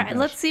 Let's my try. gosh.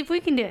 Let's see if we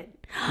can do it.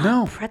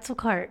 No, Pretzel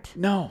cart.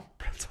 no,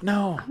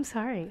 no. I'm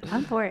sorry.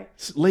 I'm for it.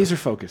 Laser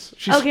focus.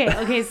 She's,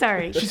 Okay,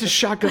 sorry. She's a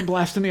shotgun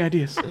blasting the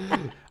ideas.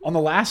 On the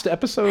last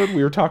episode,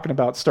 we were talking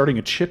about starting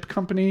a chip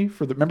company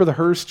remember the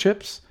Hers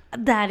chips?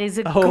 That is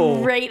a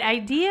Oh. great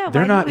idea.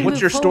 They're Why not- didn't we What's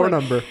move your store forward?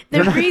 number?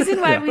 The reason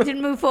why we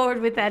didn't move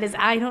forward with that is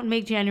I don't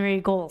make January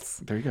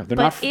goals. There you go. They're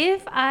But not.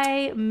 if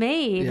I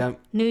made Yeah.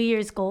 New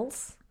Year's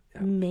goals,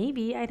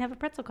 maybe I'd have a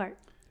pretzel cart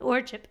or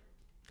a chip.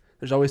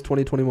 There's always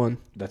 2021.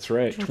 That's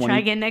right. We'll try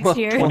again next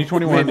year.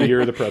 2021, the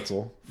year of the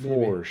pretzel,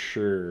 for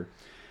sure.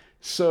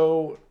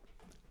 So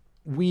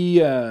we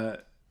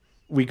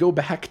go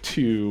back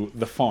to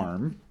the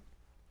farm,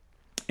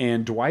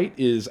 and Dwight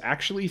is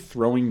actually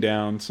throwing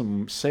down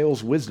some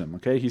sales wisdom.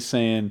 Okay, he's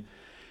saying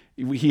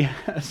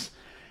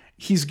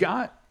he's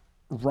got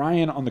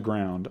Ryan on the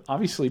ground,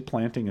 obviously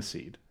planting a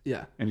seed,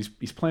 Yeah. and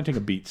he's planting a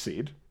beet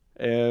seed,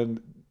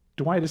 and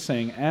Dwight is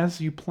saying, as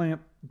you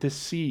plant this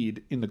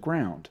seed in the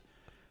ground,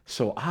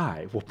 so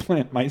I will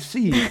plant my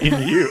seed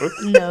in you.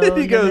 No,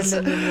 He goes,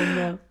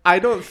 no. I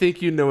don't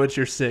think you know what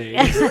you're saying.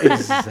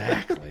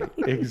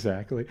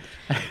 Exactly.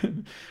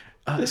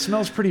 It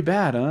smells pretty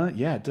bad, huh?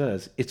 Yeah, it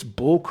does. It's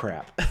bull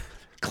crap.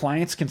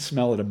 Clients can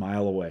smell it a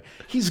mile away.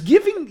 He's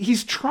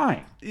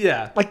trying.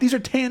 Yeah. Like, these are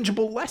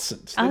tangible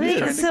lessons. that he's Okay,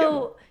 trying to give him.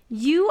 so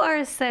you are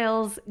a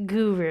sales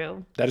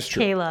guru. That is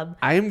true. Caleb.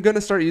 I'm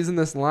gonna start using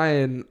this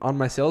line on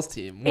my sales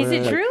team. Is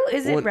it where- true?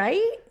 Is it when-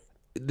 right?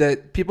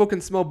 that people can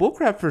smell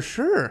bullcrap for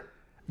sure?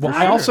 Well,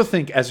 I also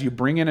think as you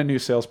bring in a new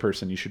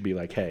salesperson, you should be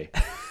like, hey,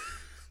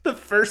 The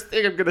first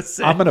thing I'm gonna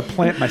say. I'm going to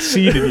plant my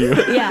seed in you.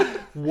 Yeah.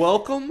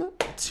 Welcome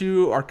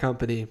to our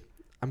company.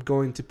 I'm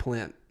going to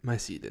plant my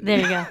seed in. There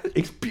you go.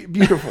 It's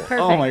beautiful.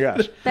 Oh my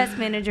gosh. Best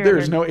manager There ever.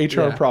 is no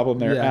HR Yeah. problem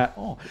there Yeah. at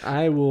all.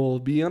 I will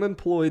be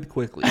unemployed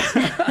quickly.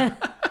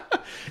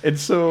 And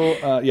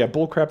so,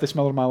 bull crap, they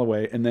smell it a mile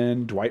away. And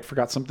then Dwight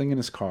forgot something in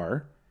his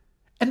car.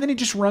 And then he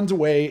just runs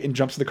away and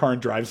jumps in the car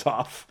and drives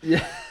off.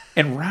 Yeah.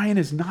 And Ryan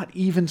is not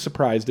even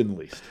surprised in the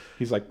least.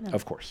 He's like,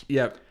 of course.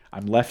 Yep.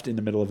 I'm left in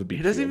the middle of a beach.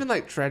 He doesn't field. even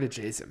like try to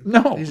chase him.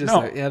 No, He's just no.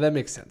 like, yeah, that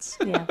makes sense.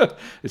 Yeah.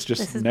 It's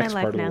just This the is my next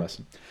life part of the now.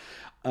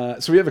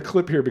 lesson. So we have a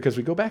clip here because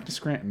we go back to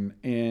Scranton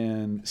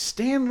and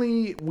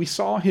Stanley, we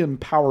saw him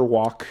power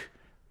walk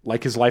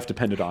like his life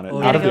depended on it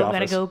out Gotta of the go,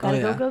 office. gotta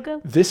Oh, yeah.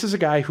 go. This is a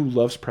guy who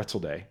loves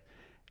Pretzel Day,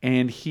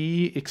 and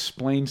he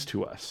explains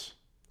to us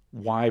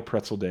why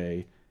Pretzel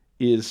Day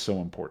is so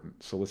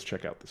important. So let's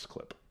check out this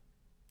clip.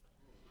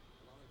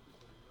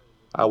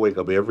 I wake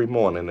up every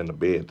morning in a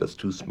bed that's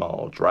too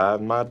small,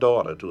 drive my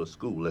daughter to a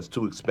school that's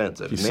too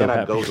expensive, He's and so then I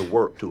happy. go to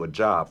work to a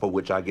job for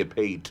which I get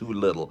paid too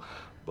little.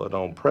 But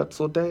on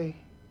Pretzel Day,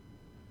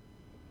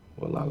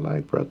 well, I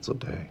like Pretzel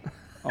Day.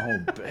 Oh,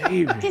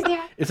 baby.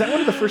 Is that one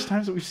of the first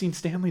times that we've seen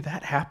Stanley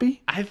that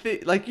happy? I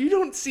think like you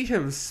don't see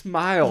him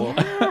smile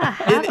Yeah,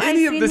 have in I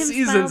any of seen the him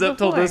seasons smile up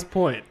till before? this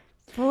point.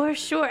 For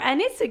sure. And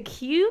it's a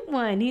cute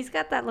one. He's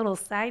got that little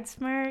side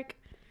smirk.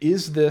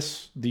 Is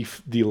this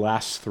the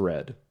last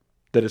thread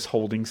that is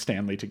holding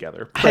Stanley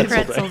together?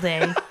 Pretzel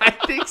Day. I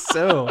think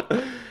so.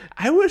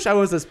 I wish I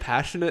was as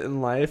passionate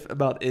in life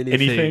about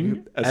anything,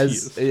 Anything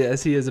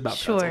as he is about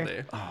Sure. Pretzel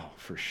Day. Oh,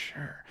 for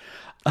sure.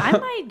 I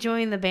might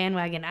join the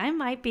bandwagon. I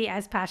might be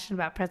as passionate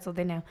about Pretzel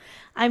Day now.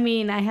 I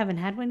mean, I haven't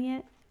had one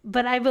yet,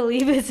 but I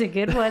believe it's a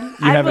good one. You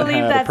I haven't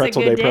believe had a that's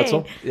Pretzel a good Day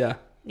pretzel? Yeah,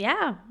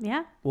 Yeah,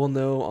 yeah. we'll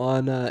know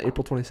on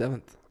April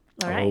 27th.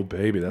 All right. Oh,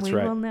 baby, that's We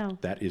right. will know.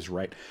 That is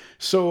right.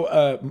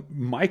 So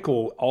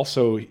Michael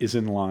also is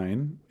in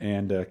line,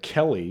 and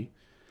Kelly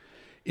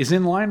is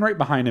in line right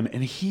behind him,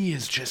 and he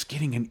is just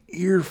getting an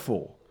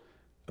earful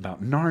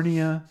about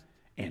Narnia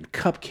and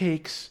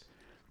cupcakes.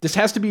 This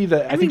has to be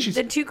I think she's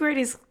the two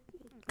greatest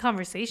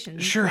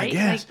conversations. sure, right? I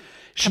guess.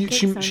 Like,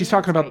 cupcakes She's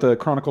on talking about right. the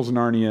Chronicles of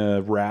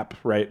Narnia rap,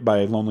 right,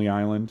 by Lonely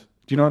Island.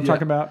 Do you know what I'm Yeah.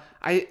 talking about?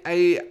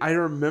 I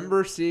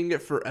remember seeing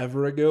it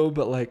forever ago,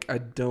 but like I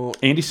don't.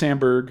 Andy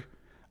Samberg,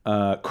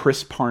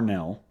 Chris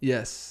Parnell.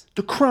 Yes.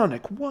 The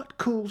Chronic, What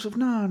Calls of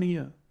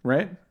Narnia,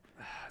 right?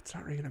 It's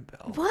not ringing a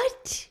bell.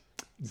 What?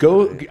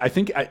 I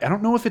think I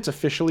don't know if it's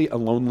officially a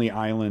Lonely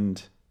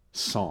Island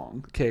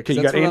song. Okay, you that's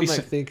got what Andy. I'm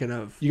like thinking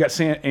of. You got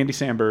Andy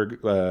Samberg,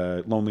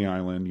 Lonely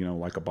Island,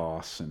 Like a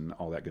Boss, and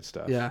all that good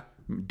stuff. Yeah.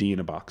 D in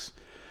a box,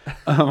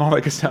 all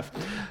that good stuff.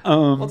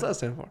 What's that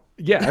stand for?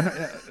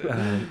 Yeah,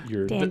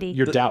 your Dandy.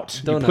 your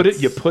doubt.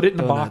 Donuts. You put it in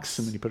a Donuts. box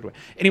and then you put it away.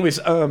 Anyways,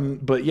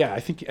 but yeah, I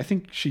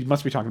think she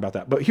must be talking about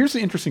that. But here's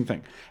the interesting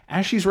thing: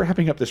 as she's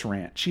wrapping up this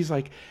rant, she's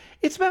like,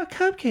 "It's about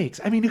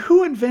cupcakes. I mean,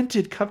 who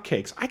invented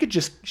cupcakes?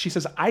 She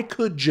says, I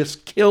could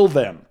just kill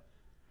them."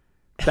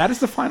 That is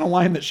the final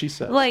line that she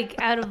says. Like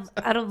out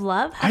of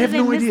love? How I have did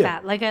I no miss idea.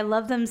 that? Like I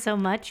love them so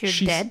much, you're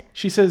dead.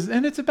 She says,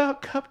 and it's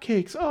about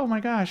cupcakes. Oh my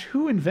gosh,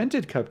 who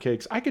invented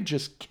cupcakes? I could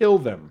just kill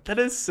them. That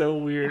is so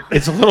weird.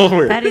 It's a little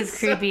weird. That is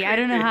creepy. I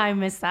don't know how I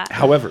missed that.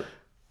 However,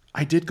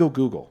 I did go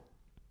Google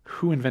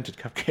who invented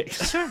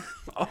cupcakes.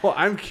 Oh,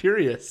 I'm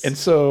curious. And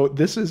so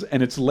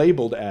it's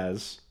labeled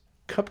as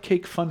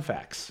Cupcake Fun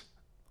Facts.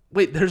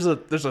 Wait, there's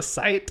a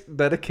site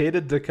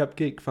dedicated to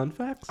cupcake fun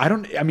facts?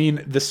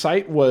 The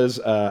site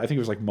was, I think it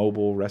was like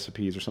mobile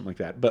recipes or something like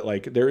that. But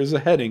like there is a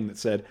heading that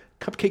said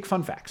Cupcake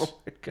Fun Facts. Oh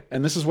my God.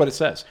 And this is what it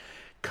says.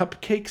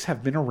 Cupcakes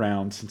have been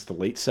around since the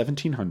late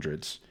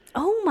 1700s.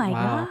 Oh my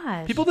Wow.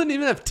 gosh. People didn't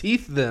even have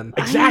teeth then.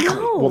 Exactly.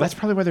 know. Well, that's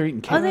probably why they're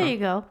eating cake. Oh, there you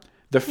go.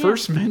 The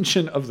first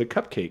mention of the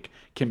cupcake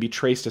can be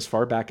traced as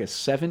far back as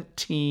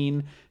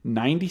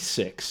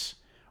 1796,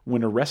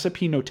 when a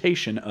recipe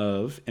notation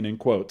of, and in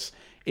quotes,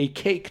 a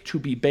cake to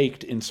be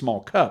baked in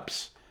small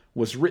cups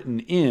was written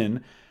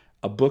in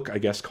a book, I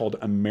guess, called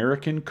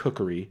American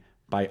Cookery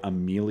by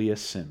Amelia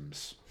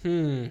Sims.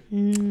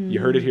 You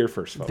heard it here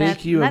first, folks.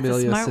 Thank you, That's a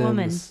Amelia smart Sims.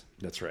 woman.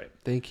 That's right.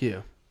 Thank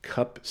you.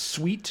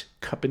 Sweet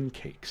cuppin'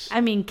 cakes.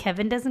 I mean,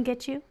 Kevin doesn't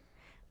get you,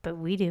 but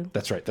we do.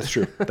 That's right. That's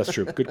true. That's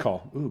true. Good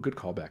call. Ooh, good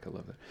callback. I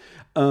love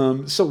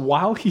that. So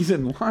while he's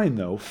in line,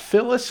 though,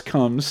 Phyllis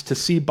comes to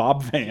see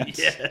Bob Vance.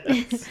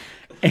 Yes.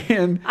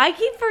 And I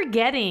keep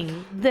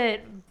forgetting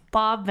that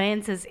Bob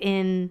Vance is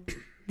in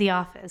the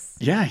office.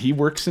 yeah, he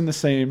works in the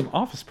same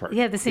office part.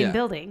 Yeah, the same Yeah.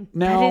 building.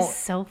 Now- that is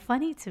so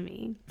funny to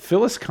me.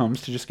 Phyllis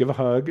comes to just give a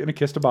hug and a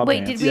kiss to Bob Wait,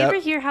 Vance. did we Yep. ever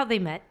hear how they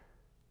met?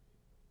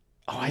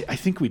 Oh, I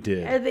think we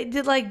did.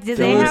 Did they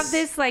Phyllis- have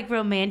this like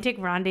romantic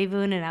rendezvous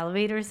in an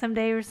elevator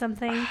someday or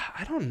something?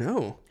 I don't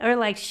know. Or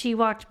like she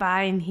walked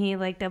by and he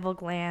like double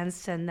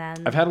glanced and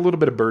then I've had a little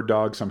bit of bird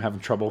dog, so I'm having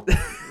trouble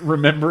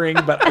remembering.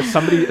 But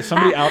somebody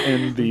out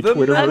in the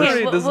Twitterverse, memory-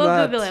 okay, does we'll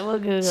not- Google it. We'll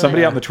Google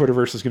somebody it. out in the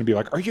Twitterverse is going to be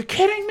like, "Are you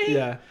kidding me?"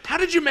 Yeah. How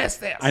did you miss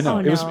this? I know. Oh,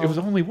 It was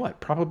no. only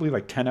what, probably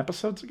like 10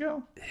 episodes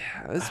ago.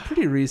 It's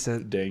pretty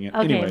recent. Dang it.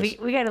 Okay, Anyways,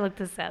 we got to look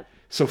this up.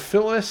 so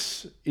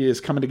Phyllis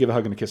is coming to give a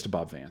hug and a kiss to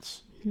Bob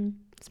Vance.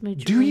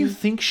 Smooch Do you ring.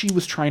 think she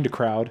was trying to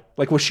crowd?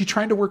 Like, was she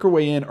trying to work her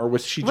way in, or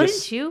was she Wouldn't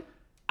just? you?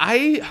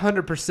 I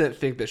 100%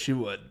 think that she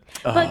would.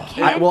 But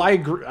Ken, I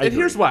agree. And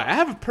here's why. I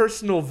have a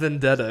personal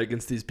vendetta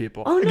against these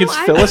people. oh no, against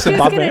I Phyllis was and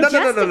just Bob gonna Vance?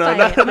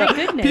 justify it. My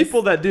goodness.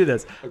 People that do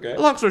this. Okay.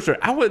 Long story short,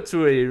 I went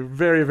to a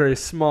very, very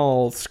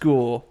small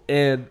school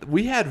and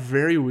we had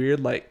very weird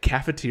like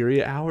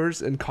cafeteria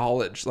hours in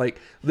college. Like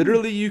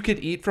literally you could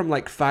eat from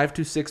like 5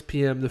 to 6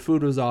 p.m. The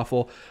food was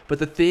awful. But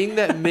the thing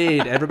that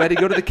made everybody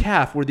go to the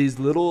caf were these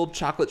little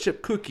chocolate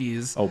chip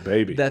cookies Oh,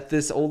 baby. that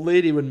this old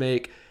lady would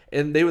make.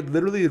 And they would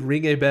literally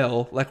ring a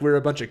bell like we're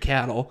a bunch of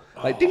cattle.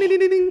 Like ding, ding, ding,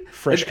 ding, ding.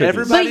 Fresh And cookies.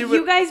 everybody But would,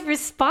 you guys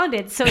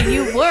responded, so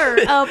you were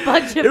a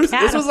bunch of this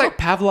cattle. was like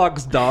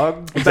Pavlov's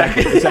dog.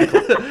 Exactly.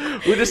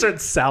 We just started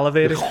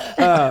salivating.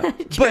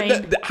 But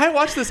Trained. I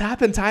watched this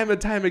happen time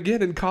and time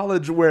again in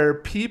college where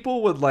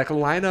people would like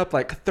line up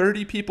like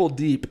 30 people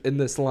deep in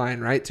this line,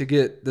 right, to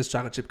get this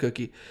chocolate chip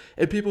cookie.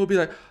 And people would be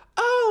like,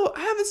 "Oh, I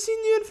haven't seen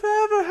you in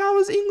forever. How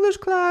was English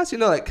class?" You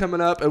know, like coming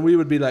up, and we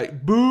would be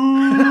like, "Boo!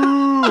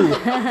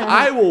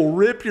 I will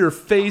rip your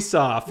face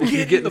off if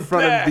you get in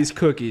front of these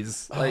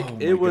cookies." Like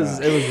it was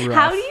rough.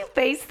 How do you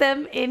face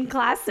them in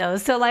class though?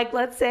 So like,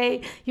 let's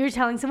say you're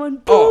telling someone,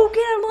 "Boo, Oh, get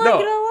online, no.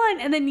 get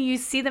online," and then you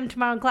see them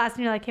tomorrow in class,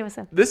 and you're like, "Hey, what's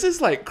up?" This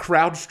is like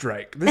crowd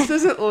strike. This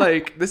isn't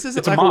like this isn't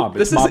It's a like mob.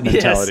 This It's mob isn't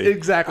mentality. Yes,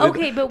 exactly.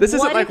 Okay, but this isn't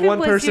what like if it one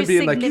was person your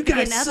being like, "You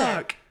guys significant other?"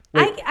 suck."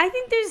 I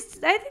think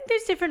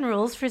there's different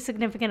rules for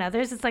significant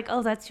others. It's like,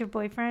 oh, that's your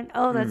boyfriend.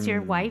 Oh, that's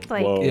your wife.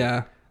 Like, Whoa.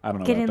 Yeah, I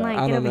don't know. get about in that. line,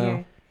 I get don't over know.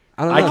 here.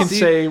 I don't I know. can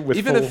say with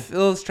even full- if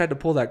Phyllis tried to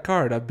pull that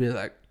card, I'd be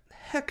like,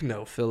 "Heck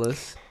no,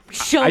 Phyllis."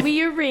 Show me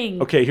your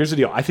ring. Okay, here's the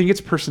deal. I think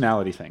it's a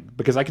personality thing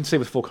because I can say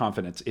with full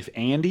confidence, if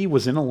Andy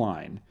was in a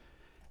line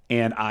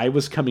and I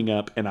was coming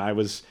up and I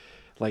was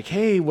like,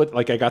 "Hey, what?"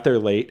 Like I got there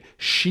late,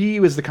 she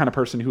was the kind of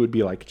person who would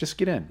be like, "Just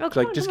get in." Oh, It's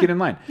come like, on, just come get on. in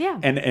line. Yeah.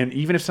 And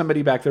even if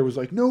somebody back there was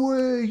like, "No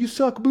way, you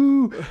suck,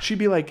 boo," she'd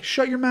be like,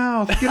 "Shut your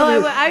mouth." Get Oh,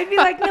 over here." I'd be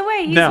like, no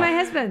way, he's No. my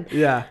husband.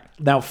 Yeah,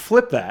 Now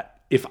flip that.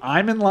 If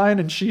I'm in line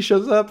and she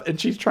shows up and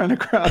she's trying to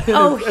crowd in,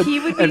 Oh, and, he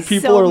would be and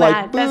people so are mad.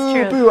 like, "Boo,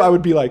 That's true. boo," I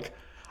would be like,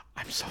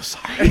 I'm so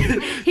sorry.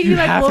 He'd be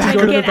like, have to woman,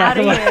 go to the get back out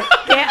of of here.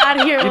 Get out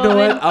of here, You woman. know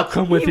what? I'll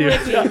come with He you.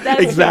 would be.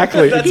 That's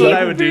Exactly. That's he what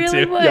I would do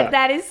really too. would. Yeah.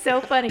 That is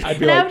so funny. I'd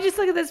be And I like- would just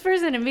look at this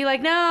person and be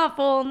like, "No,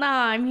 fool, nah,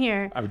 I'm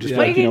here. I would just Yeah.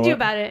 What are like, you know gonna do what?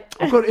 about it?"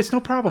 I'll go. It's no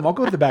problem. I'll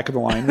go to the back of the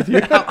line with you.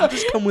 I'll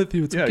just come with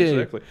you. It's Yeah, okay.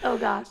 exactly. Oh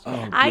gosh.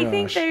 Oh, I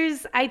think gosh.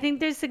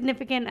 there's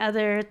significant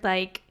other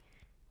like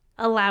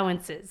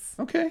allowances.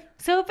 Okay.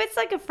 So if it's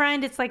like a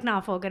friend, it's like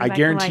nah, fool, go I back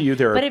guarantee in line. you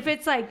there are- But if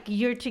it's like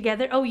you're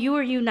together, oh, you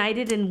are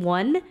united in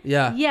one.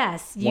 Yeah.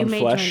 Yes, you One may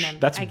flesh. join them.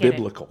 That's I get it.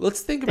 biblical.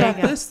 Let's think There you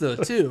about go. this though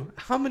too.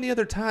 How many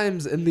other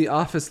times in the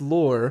Office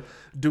lore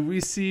do we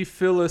see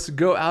Phyllis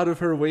go out of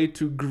her way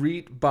to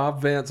greet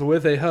Bob Vance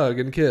with a hug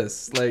and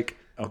kiss? Like,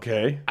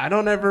 Okay. I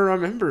don't ever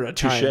remember a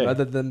time Touche.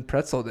 other than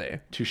Pretzel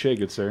Day. Touche,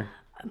 good sir.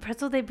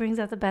 Pretzel Day brings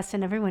out the best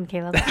in everyone,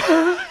 Caleb.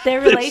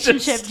 Their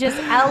relationship just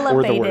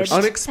elevated. worst.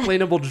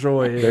 Unexplainable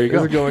joy There you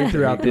go. is going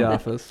throughout the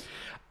Office.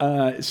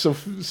 So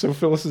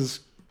Phyllis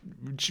is,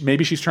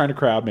 maybe she's trying to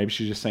crowd, maybe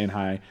she's just saying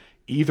hi.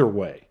 Either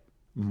way,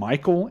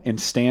 Michael and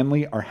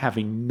Stanley are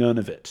having none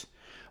of it.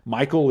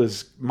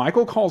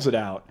 Michael calls it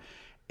out,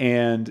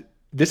 and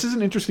this is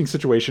an interesting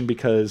situation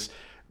because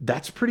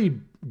that's pretty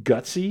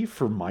gutsy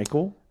for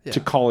Michael to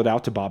call it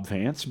out to Bob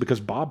Vance, because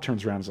Bob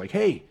turns around and is like,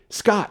 "Hey,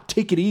 Scott,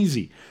 take it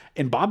easy."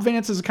 And Bob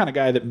Vance is the kind of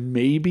guy that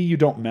maybe you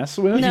don't mess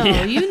with. No,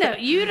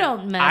 you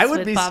don't mess I would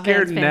with be Bob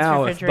scared Vance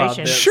now Vance if Bob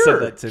refrigeration. Vance Sure.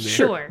 said that to me.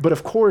 Sure. But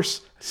of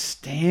course,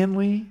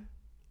 Stanley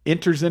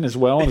enters in as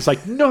well, and it's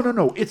like,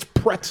 no, it's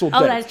Pretzel Day.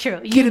 Oh, that's true.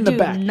 Get You in the do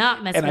back.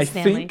 not mess and with I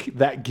Stanley. think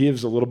that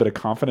gives a little bit of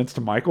confidence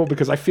to Michael,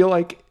 because I feel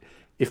like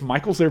if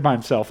Michael's there by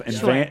himself and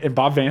Sure. and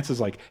Bob Vance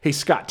is like, "Hey,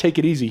 Scott, take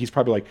it easy," he's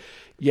probably like,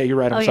 "Yeah, you're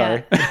right. I'm Oh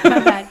sorry."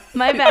 yeah,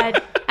 my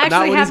bad. Actually,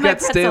 Not when have he's my got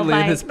pretzel Stanley in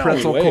bite. his No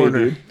pretzel way, corner.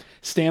 dude.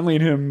 Stanley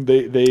and him,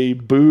 they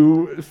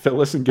boo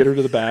Phyllis and get her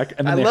to the back,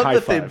 and then I they love high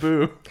that they five.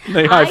 boo.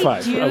 They high I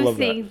five. do I love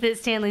think that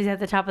Stanley's at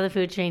the top of the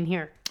food chain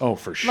here. that. Oh,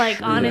 for sure. Like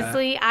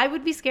honestly, I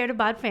would be scared of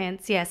Bob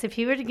Vance. Yes, if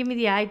he were to give me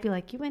the eye, I'd be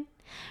like, "You win."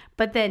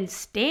 But then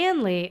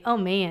Stanley, oh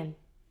man,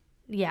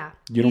 yeah,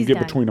 you don't he's get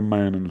done. between a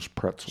man and his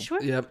pretzel.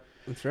 Sure. Yep,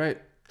 that's right.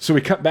 So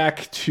we cut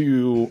back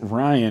to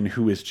Ryan,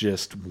 who is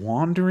just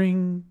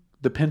wandering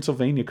the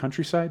Pennsylvania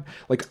countryside.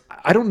 Like,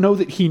 I don't know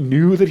that he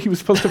knew that he was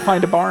supposed to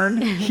find a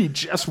barn. He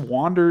just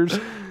wanders,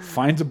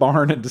 finds a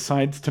barn, and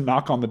decides to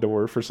knock on the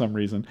door for some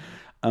reason.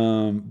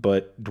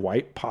 But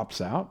Dwight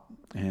pops out,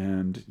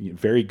 and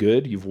very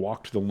good. You've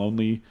walked the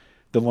lonely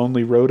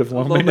road of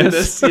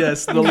loneliness.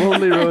 Yes, the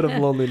lonely road of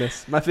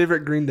loneliness. My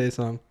favorite Green Day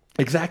song.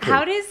 Exactly.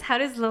 How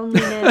does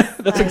loneliness?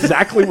 That's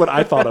exactly what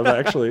I thought of,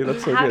 actually.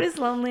 That's so How good. does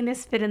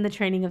loneliness fit in the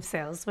training of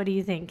sales? What do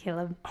you think,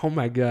 Caleb? Oh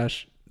my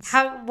gosh.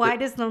 Why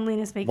does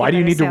loneliness make? Why you do a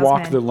you need better to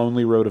walk salesman? the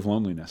lonely road of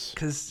loneliness?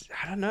 Because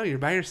I don't know, you're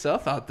by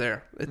yourself out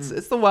there.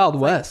 It's the Wild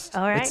West.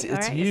 All right, it's all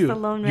right. you. It's the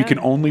lone You road. can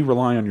only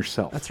rely on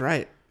yourself. That's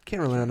right.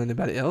 Can't rely on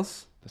anybody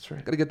else. That's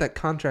right. Got to get that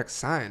contract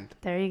signed.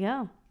 There you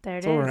go. There it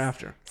is. That's what we're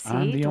after. See,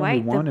 I'm the Dwight,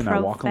 only one, the and I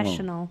walk alone.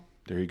 professional.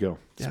 There you go.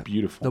 It's Yeah.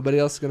 beautiful. Nobody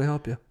else is gonna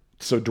help you.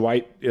 So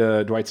Dwight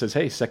says,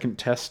 "Hey, second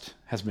test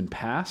has been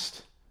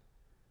passed,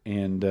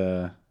 and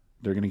they're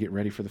going to get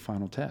ready for the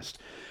final test."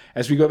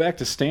 As we go back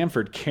to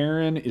Stanford,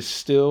 Karen is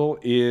still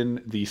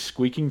in the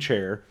squeaking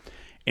chair,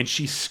 and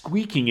she's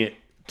squeaking it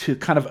to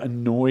kind of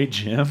annoy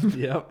Jim.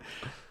 Yep.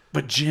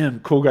 But Jim,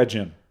 cool guy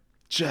Jim,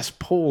 just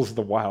pulls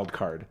the wild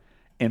card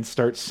and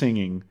starts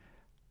singing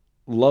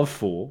 "Love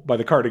Fool" by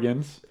the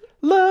Cardigans.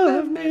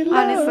 Love me,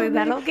 love Honestly, me,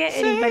 that'll get say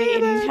anybody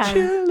that anytime.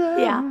 you love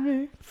Yeah.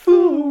 me,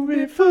 fool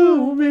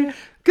me,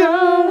 go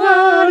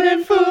on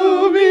and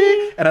fool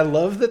me. And I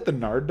love that the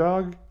Nard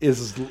dog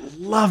is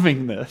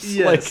loving this.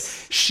 Yes.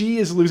 Like, she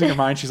is losing her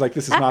mind. She's like,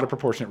 "This is not a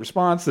proportionate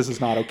response. This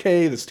is not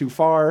okay. This is too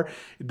far.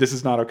 This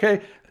is not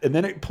okay." And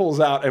then it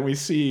pulls out, and we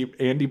see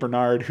Andy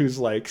Bernard, who's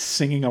like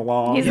singing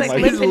along. He's and, like,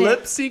 He's Lipping it.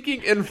 lip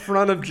syncing in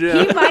front of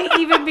Jim. He might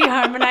even be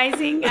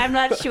harmonizing. I'm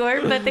not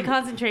sure, but the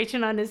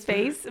concentration on his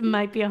face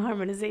might be a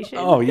harmonization.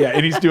 Oh yeah,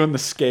 and he's doing the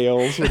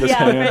scales with his Yeah,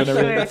 hand for and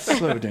everything. sure. That's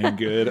so dang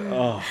good.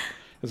 Oh,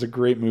 that's a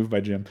great move by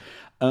Jim.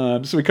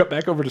 So we cut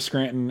back over to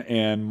Scranton,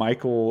 and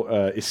Michael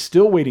is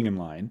still waiting in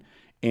line,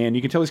 and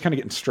you can tell he's kind of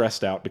getting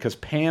stressed out because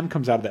Pam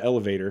comes out of the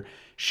elevator.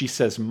 She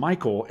says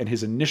Michael, and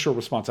his initial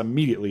response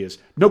immediately is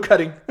 "No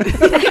cutting."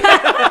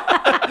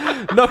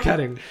 No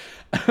cutting.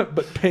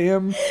 But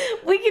Pam,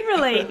 We can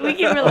relate. We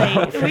get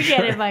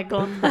it,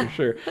 Michael. for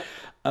sure.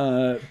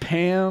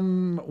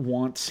 Pam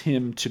wants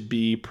him to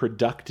be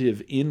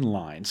productive in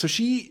line. So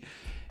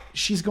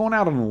she's going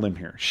out on a limb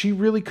here. She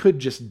really could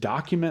just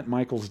document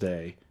Michael's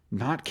day,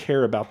 not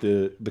care about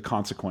the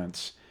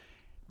consequence,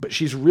 but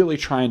she's really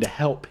trying to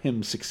help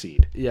him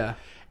succeed. Yeah.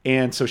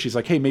 And so she's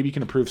like, "Hey, maybe you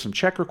can approve some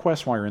check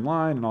requests while you're in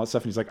line and all that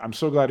stuff." And he's like, "I'm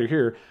so glad you're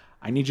here.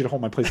 I need you to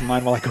hold my place in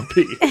line while I go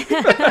pee."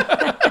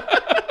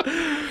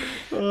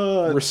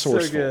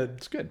 Resourceful. so good.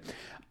 It's good.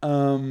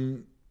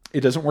 It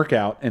doesn't work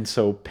out, and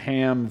so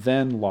Pam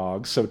then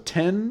logs. So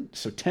 10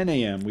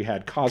 a.m. we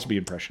had Cosby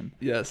impression.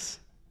 Yes.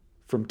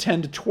 From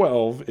 10 to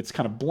 12, it's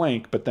kind of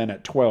blank, but then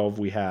at 12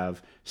 we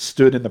have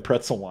stood in the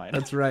pretzel line.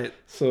 That's right.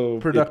 So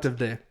Productive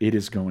day. It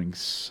is going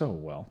so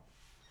well.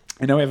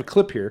 And now we have a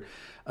clip here.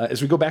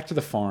 As we go back to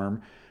the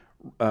farm,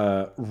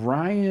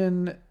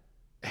 Ryan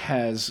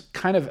has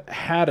kind of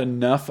had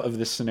enough of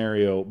this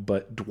scenario,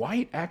 but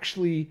Dwight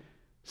actually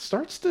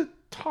starts to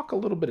talk a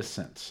little bit of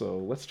sense. So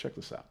let's check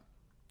this out.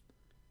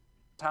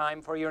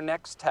 Time for your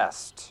next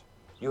test.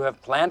 You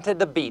have planted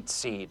the beet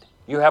seed.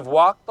 You have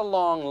walked the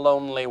long,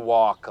 lonely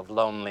walk of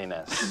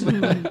loneliness.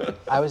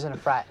 I was in a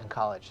frat in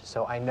college,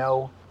 so I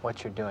know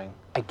what you're doing.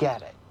 I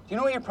get it. Do you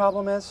know what your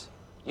problem is?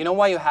 You know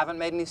why you haven't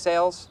made any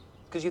sales?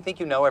 Because you think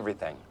you know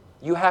everything.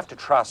 You have to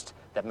trust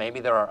that maybe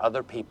there are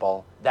other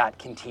people that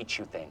can teach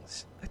you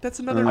things. Like, that's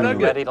another Are you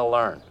nugget. ready to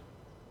learn?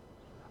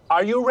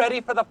 Are you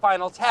ready for the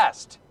final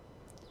test?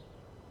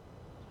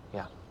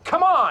 Yeah.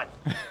 Come on!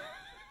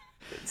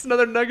 It's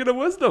another nugget of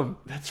wisdom.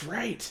 That's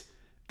right.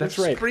 That's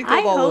right. Sprinkled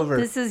I all hope over.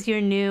 this is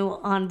your new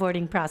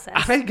onboarding process.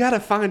 I gotta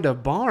find a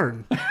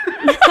barn.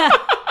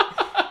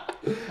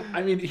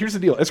 I mean, here's the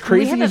deal. As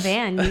crazy We have a as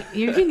van.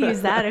 You can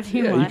use that if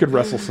you yeah, want. you could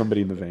wrestle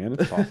somebody in the van.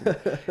 It's possible.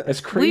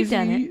 As crazy, We've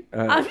done it.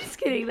 I'm just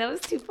kidding. That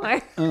was too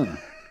far.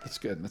 That's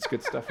good. That's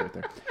good stuff right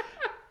there.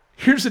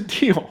 Here's the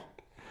deal.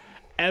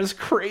 As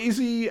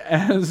crazy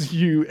as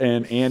you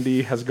and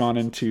Andy has gone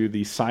into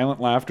the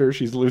silent laughter,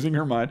 she's losing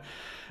her mind.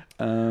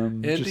 Just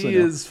Andy so you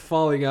know. is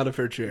falling out of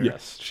her chair.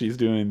 Yes, she's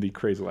doing the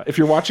crazy laugh. If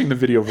you're watching the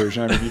video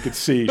version, I mean, you could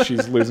see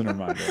she's losing her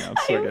mind right now.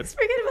 It's I so good. always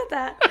forget about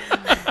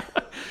that.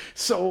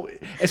 So,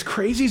 as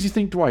crazy as you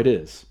think Dwight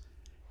is,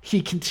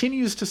 he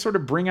continues to sort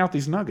of bring out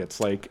these nuggets.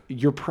 Like,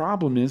 your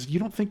problem is you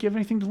don't think you have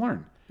anything to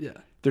learn. Yeah.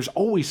 There's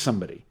always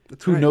somebody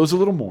who right. knows a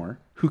little more,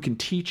 who can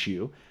teach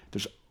you.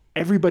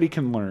 Everybody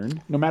can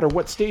learn, no matter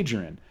what stage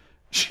you're in.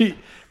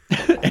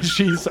 And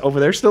she's over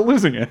there still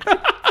losing it.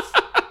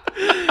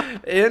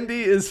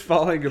 Andy is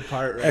falling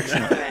apart right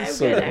now. I'm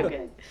So good. good. I'm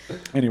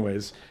good.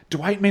 Anyways,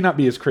 Dwight may not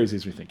be as crazy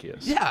as we think he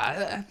is.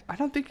 Yeah, I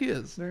don't think he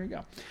is. There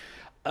you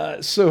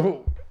go.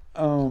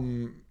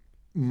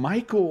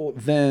 Michael,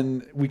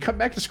 then we cut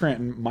back to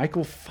Scranton.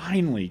 Michael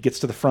finally gets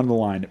to the front of the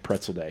line at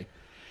Pretzel Day.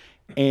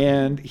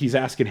 And he's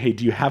asking, hey,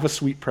 do you have a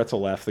sweet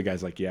pretzel left? The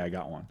guy's like, yeah, I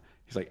got one.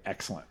 He's like,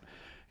 excellent.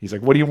 He's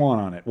like, what do you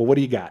want on it? Well, what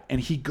do you got? And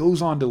he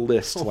goes on to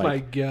list Oh my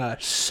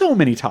gosh. so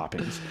many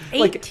toppings.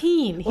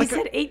 18. He like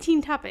said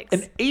 18 topics.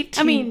 An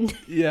 18 I mean,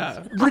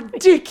 Yeah.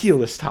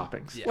 ridiculous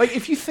toppings. Like,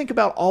 if you think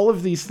about all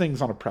of these things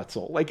on a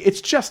pretzel, like,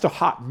 it's just a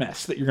hot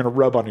mess that you're going to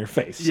rub on your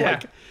face. Yeah.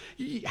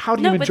 Like, how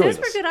do you no, but enjoy those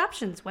this? were good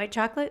options. White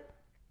chocolate.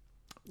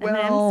 M&Ms.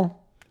 Well,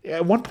 yeah,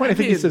 at one point I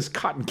think mean- it says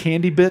cotton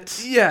candy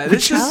bits. Yeah,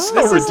 which this is is, so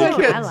this is ridiculous.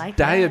 like a I like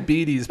that.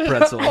 diabetes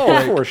pretzel. Oh,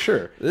 Like, for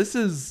sure. this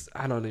is,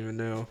 I don't even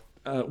know.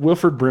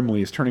 Wilford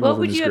Brimley is turning What over in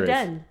would his you have grave.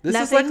 done? This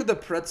Nothing? is like the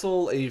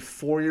pretzel a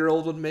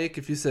 4-year-old would make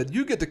if you said,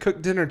 you get to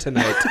cook dinner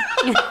tonight.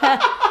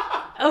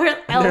 Or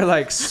And they're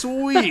like,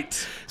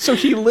 sweet. So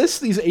he lists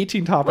these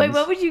 18 toppings. wait,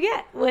 what would you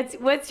get?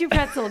 What's your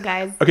pretzel,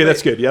 guys? Okay,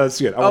 that's good. Yeah, that's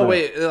good. I Oh, wanna know.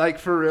 wait, like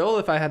for real,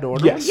 if I had to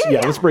order Yes. one? Yeah,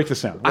 let's break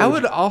this down. I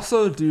would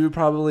also do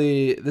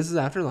probably, this is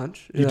after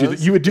lunch. You do the-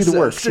 you would do the It's,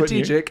 works, wouldn't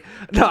you? Strategic.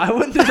 No, I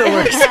wouldn't do the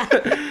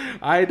works.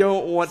 I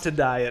don't want to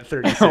die at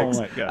 36. Oh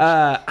my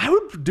gosh. I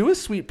would do a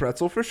sweet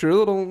pretzel for sure.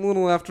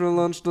 Little after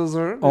lunch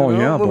dessert. Oh,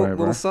 yeah, little, boy, boy.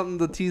 little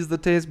something to tease the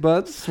taste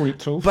buds. Sweet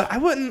tooth. But I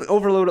wouldn't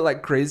overload it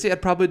like crazy.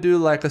 I'd probably do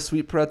like a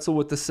sweet pretzel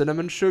with the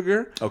cinnamon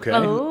sugar. Okay.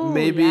 Oh,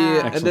 Maybe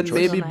yeah. and then Excellent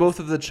maybe choice. both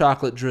of the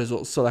chocolate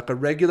drizzles. So like a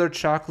regular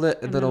chocolate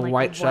and then a then, like,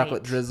 white the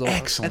chocolate white. drizzle.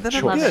 Excellent And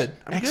then choice. I'm good.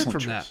 I'm Excellent good from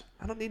choice. that.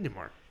 I don't need any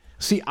more.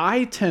 See,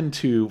 I tend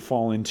to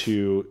fall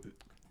into,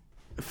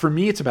 for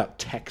me, it's about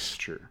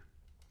texture.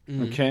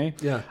 Okay?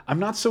 Yeah. I'm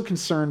not so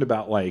concerned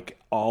about like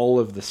all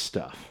of the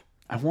stuff.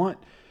 I want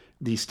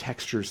these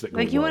textures that go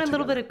Like you well want a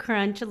little together. bit of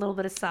crunch, a little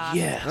bit of sauce.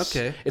 Yes.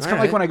 Okay. It's All kind of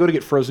like right. when I go to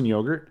get frozen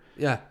yogurt.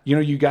 Yeah. You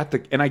know, you got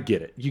the, and I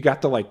get it. You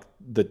got the like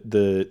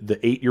the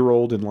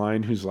 8-year-old in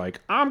line who's like,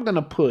 I'm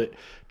gonna put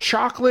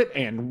chocolate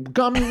and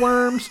gummy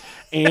worms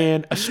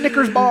and a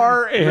Snickers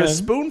bar And and a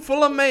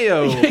spoonful of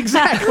mayo.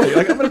 exactly.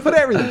 Like I'm gonna put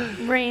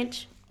everything.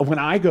 Ranch. When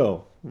I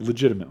go,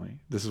 legitimately,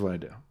 this is what I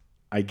do.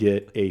 I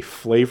get a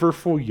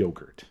flavorful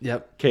yogurt.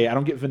 Yep. Okay, I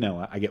don't get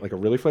vanilla. I get like a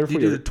really Do flavorful you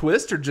do the yogurt.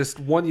 twist or just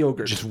one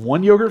yogurt? Just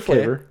one yogurt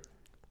flavor,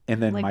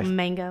 and then Like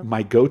mango.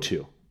 my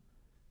go-to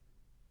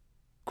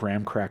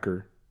graham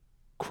cracker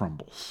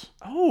crumbles.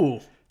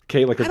 oh.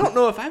 Okay, like I don't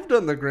know if I've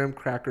done the graham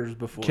crackers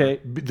before. Okay,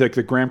 like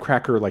the graham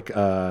cracker, like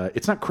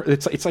it's not.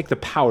 It's like the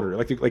powder.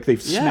 Like they've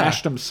Yeah.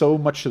 smashed them so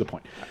much to the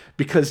point,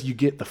 because you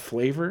get the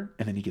flavor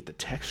and then you get the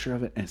texture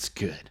of it, and it's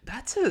good.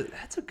 That's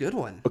a good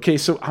one. Okay,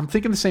 so I'm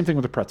thinking the same thing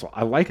with the pretzel.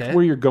 I like Okay.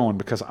 where you're going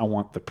because I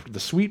want the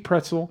sweet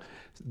pretzel.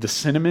 The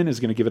cinnamon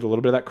is going to give it a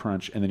little bit of that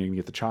crunch, and then you can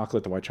get the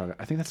chocolate, the white chocolate.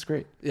 I think that's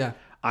great. Yeah.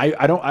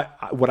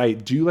 What I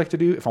do like to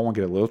do if I want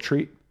to get a little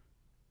treat,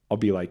 I'll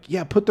be like,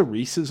 yeah, put the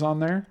Reese's on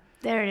there.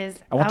 There it is.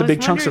 I want the was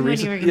big chunks of wondering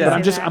Reese's, when you were but gonna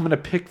I'm say that. going to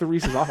pick the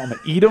Reese's off. I'm going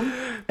to eat them,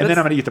 and then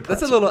I'm going to eat the pretzel.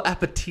 That's a little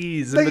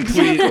appetize in Exactly.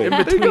 between, in There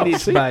you between go. each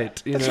See?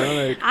 bite. You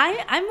know, like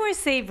I'm more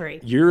savory.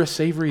 You're a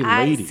savory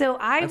lady. So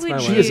I That's would my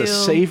do. She is a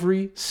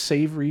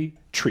savory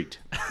treat.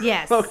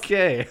 Yes.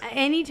 okay.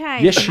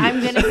 Anytime Yes, she I'm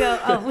is. gonna go.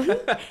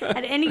 Oh,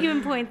 at any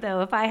given point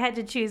though, if I had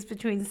to choose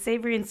between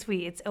savory and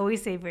sweet, it's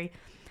always savory.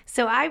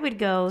 So I would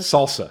go.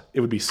 Salsa. It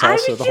would be salsa. I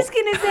was the whole- just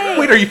gonna say.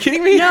 Wait, are you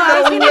kidding me? No,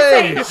 I was No gonna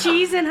way. say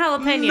cheese and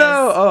jalapenos.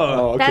 No. Oh,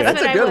 Oh, okay. That's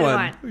That's what a good I would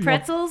one. want.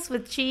 Pretzels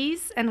with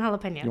cheese and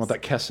jalapenos. You want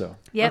that queso?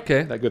 Yep.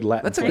 okay. That good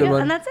Latin. That's a There good you go.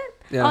 one. And that's it.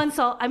 Yeah. On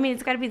salt. I mean,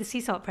 it's got to be the sea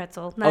salt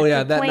pretzel. Not Oh yeah,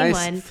 the that plain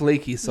nice one.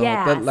 flaky salt.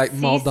 Yeah, That like sea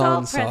Maldon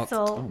salt salt.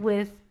 pretzel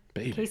with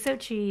baby. queso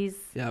cheese,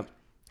 Yep.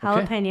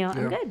 jalapeno.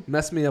 I'm Yeah. good.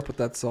 Mess me up with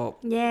that salt.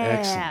 Yeah.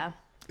 Excellent.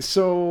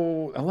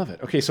 So I love it.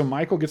 Okay, so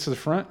Michael gets to the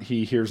front.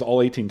 He hears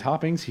all 18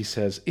 toppings. He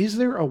says, "Is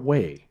there a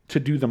way to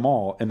do them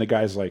all?" And the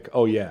guy's like,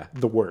 "Oh yeah,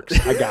 the works.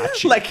 I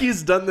got you." Like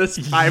he's done this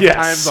 5 Yes.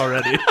 times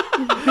already.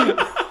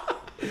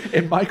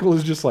 And Michael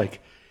is just like,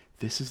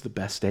 "This is the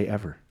best day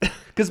ever."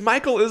 Because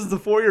Michael is the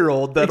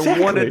 4-year-old that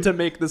Exactly. wanted to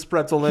make this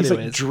pretzel He's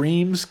anyways. like,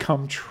 dreams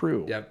come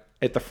true. Yep.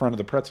 At the front of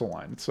the pretzel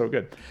line. It's so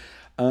good.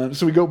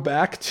 So we go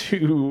back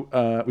to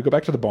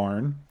the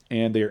barn,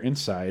 and they are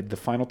inside. The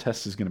final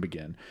test is going to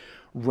begin.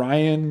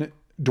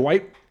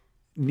 Dwight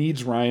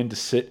needs Ryan to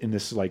sit in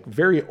this like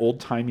very old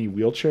timey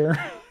wheelchair,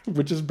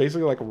 which is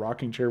basically like a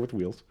rocking chair with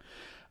wheels.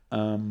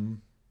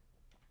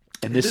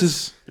 And this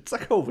is it's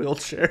like a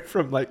wheelchair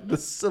from like the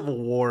Civil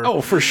War.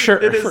 oh for sure.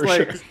 it is for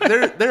like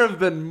sure. there have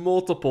been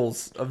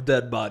multiples of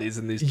dead bodies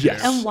in these chairs.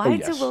 Yes. And why Oh,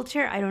 it's yes. a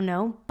wheelchair, I don't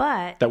know.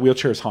 But That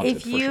wheelchair is haunted.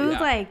 if for you sure.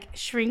 like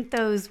shrink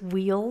those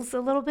wheels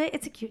a little bit,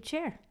 it's a cute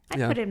chair. I'd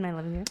Yeah. put it in my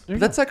living room.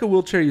 That's like a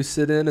wheelchair you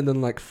sit in and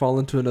then like fall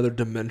into another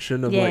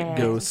dimension of like Yes.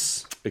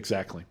 ghosts.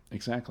 Exactly.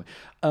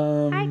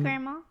 Hi,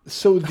 Grandma.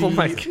 So the, Oh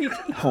my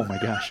oh my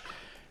gosh.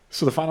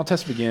 So the final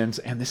test begins,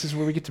 and this is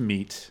where we get to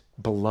meet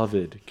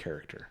beloved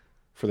character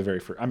for the very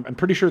first. I'm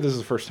pretty sure this is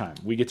the first time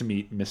we get to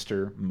meet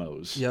Mr.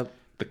 Mose. Yep.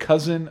 The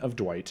cousin of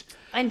Dwight.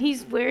 And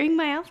he's wearing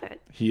my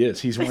outfit. He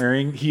is. He is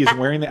wearing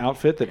the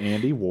outfit that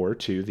Andy wore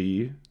to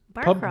the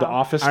Bar pub, crawl. the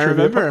office I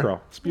trivia remember. pub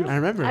crawl. It's beautiful. I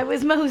remember. I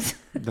was Mose.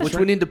 Which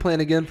we need to plan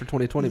again for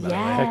 2020, by the way.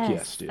 Heck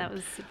yes, dude. That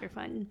was super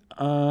fun.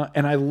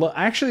 And I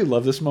actually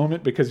love this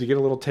moment because you get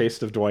a little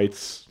taste of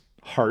Dwight's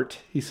heart.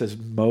 He says,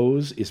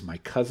 "Mose is my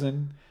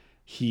cousin.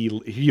 He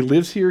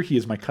lives here. He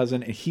is my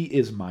cousin, and he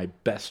is my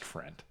best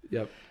friend.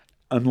 Yep.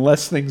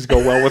 Unless things go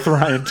well with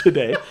Ryan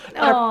today,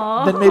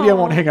 Aw. then maybe I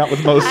won't hang out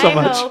with Mose so I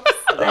much." hope.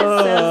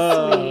 That's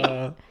so sweet.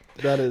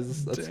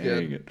 That's Dang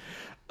good. it.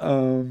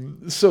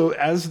 So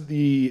as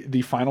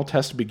the final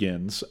test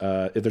begins,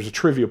 there's a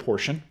trivia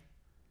portion.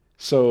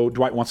 So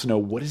Dwight wants to know,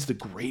 what is the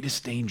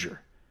greatest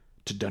danger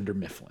to Dunder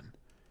Mifflin?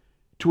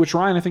 To which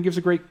Ryan, I think, gives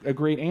a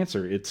great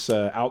answer. It's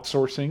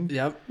outsourcing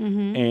Yep.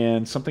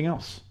 and something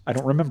else. I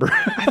don't remember.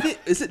 I think,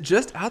 is it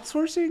just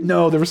outsourcing?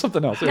 No, there was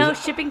something else. There No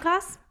was shipping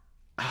costs?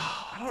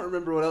 I don't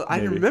remember what else. I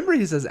Maybe. remember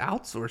he says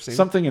outsourcing.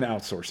 something in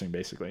outsourcing,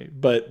 basically.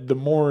 But the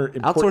more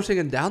important, Outsourcing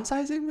and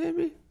downsizing,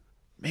 maybe?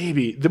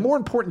 maybe the more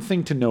important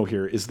thing to know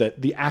here is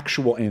that the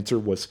actual answer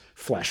was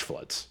flash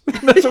floods.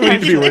 That's what we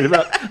need to be worried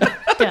about.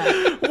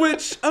 Duh.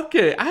 Which,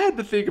 okay, I had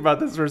to think about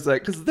this for a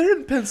sec because they're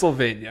in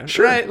Pennsylvania,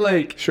 right?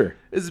 Like, Sure.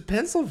 is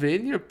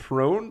Pennsylvania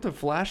prone to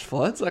flash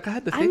floods? Like, I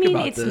had to I think mean,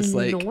 about it's this.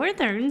 Like,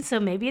 northern, so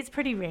maybe it's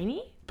pretty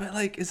rainy. but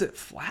like, is it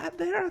flat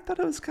there? I thought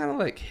it was kind of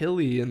like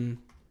hilly and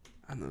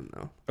I don't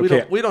know.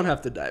 Okay. We don't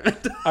have to dive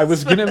into. I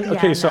was gonna.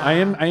 Okay, Yeah, so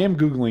no. I am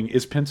googling,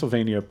 is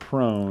Pennsylvania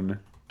prone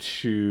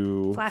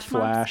to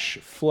Flash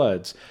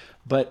floods?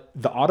 But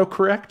the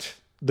autocorrect,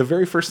 the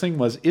very first thing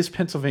was, is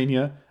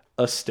Pennsylvania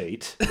a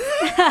state?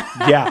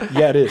 yeah,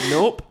 it is.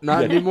 Nope, not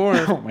Yeah. anymore.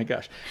 Oh my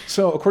gosh.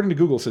 So according to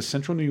Google, it says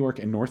central New York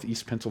and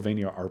northeast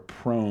Pennsylvania are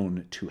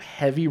prone to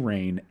heavy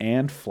rain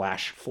and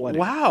flash flooding.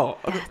 Wow.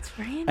 That's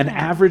random. An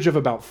average of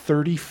about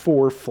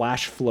 34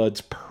 flash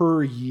floods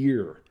per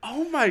year.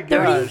 Oh my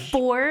gosh.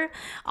 34.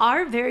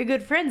 Our very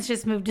good friends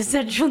just moved to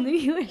central New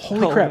York.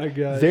 Holy Oh crap. my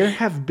gosh. There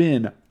have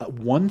been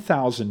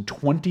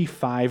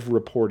 1,025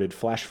 reported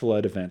flash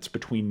flood events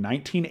between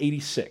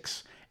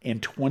 1986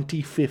 and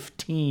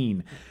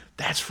 2015.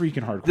 That's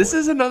freaking hardcore. This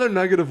is another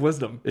nugget of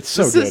wisdom. It's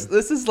so this good. Is,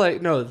 this is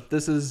like, no,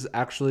 this is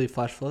actually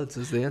flash floods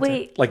is the answer.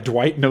 Wait, like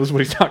Dwight knows what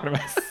he's talking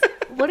about.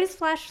 what does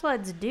flash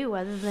floods do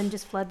other than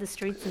just flood the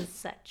streets and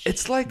such?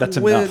 It's like That's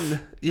when...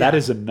 enough. Yeah. That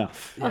is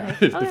enough.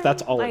 Okay. if Okay.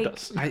 that's all it Like-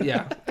 does.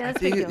 Yeah. I that's a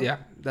think big it- deal.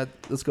 yeah.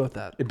 Let's go with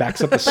that. It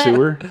backs up the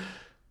sewer.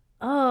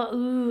 Oh,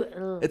 ooh,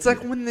 ugh. It's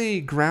like when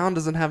the ground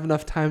doesn't have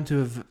enough time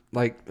to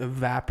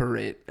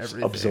evaporate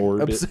everything.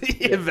 absorb it.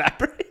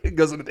 Evaporate. It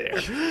goes into the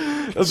air.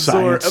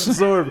 Science.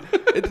 Absorb.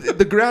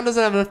 The ground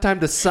doesn't have enough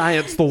time to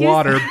science the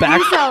water back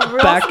you sound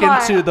real back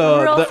smart. into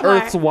Real the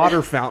smart. Earth's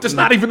water fountain. There's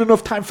not even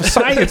enough time for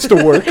science to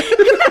work.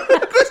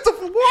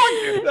 Christopher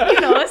Walken.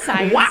 You know, it's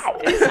science. Wow.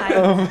 It's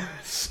science.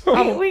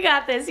 So We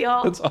got this,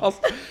 y'all. that's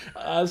awesome.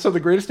 So the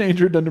greatest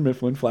danger of Dunder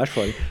Mifflin, flash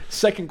flooding.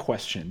 Second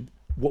question.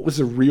 What was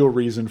the real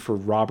reason for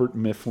Robert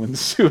Mifflin's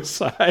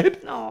suicide?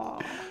 Aw.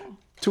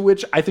 To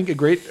which I think a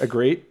great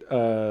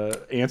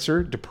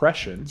answer,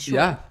 depression.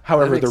 Yeah.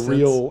 However, that the makes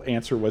real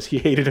answer was he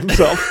hated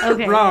himself.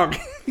 Okay. Wrong.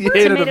 He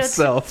hated Tomato,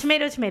 himself.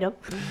 Tomato.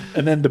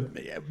 And then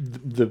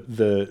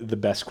the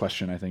best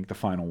question, I think, the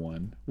final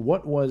one.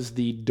 What was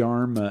the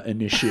Dharma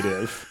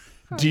Initiative?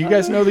 Do you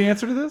guys know the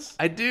answer to this?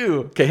 I do.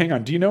 Okay, hang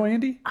on. Do you know,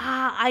 Andy?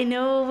 I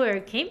know where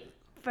it came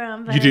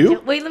from You do?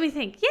 Wait, let me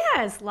think.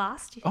 Yes,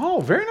 Lost. Oh,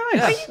 very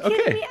nice. Are you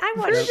kidding Okay. me? I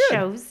watch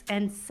shows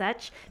and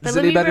such. But Does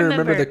let me anybody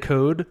remember the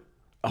code?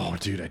 Oh,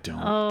 dude, I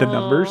don't. The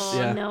numbers?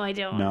 Yeah. No, I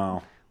don't.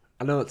 No.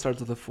 I know it starts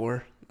with a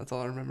 4. That's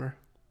all I remember.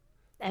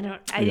 I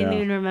didn't Yeah.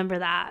 even remember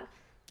that.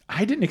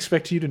 I didn't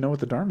expect you to know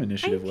what the Dharma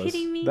Initiative was.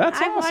 kidding me? That's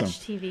I awesome. watch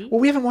TV. Well,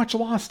 we haven't watched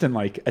Lost in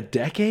like a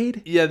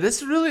decade. Yeah,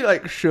 this really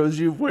like shows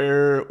you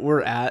where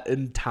we're at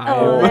in time.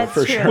 Oh, that's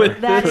for true. sure.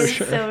 That For is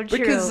sure. so true.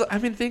 Because I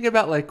mean, think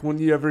about like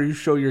whenever you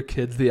show your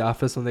kids The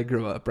Office when they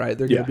grow up, right?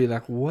 They're Yeah. gonna be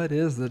like, "What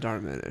is the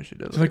Dharma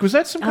Initiative?" It's like, was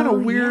that some kind Oh,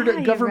 of weird yeah,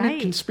 you're government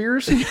right.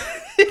 conspiracy?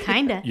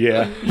 Kinda.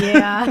 Yeah.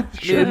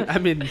 Yeah. I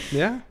mean,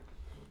 yeah.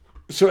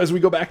 So as we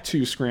go back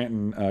to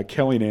Scranton,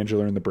 Kelly and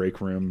Angela are in the break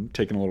room,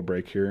 taking a little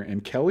break here,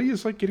 and Kelly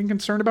is like getting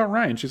concerned about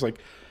Ryan. She's like,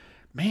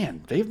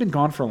 "Man, they've been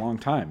gone for a long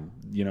time.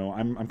 You know,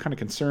 I'm kind of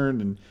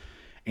concerned." And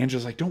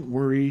Angela's like, "Don't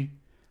worry,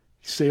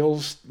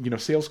 sales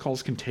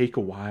calls can take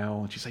a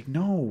while." And she's like,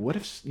 "No, what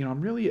if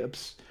I'm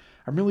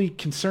really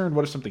concerned.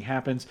 What if something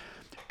happens?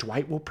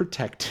 Dwight will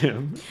protect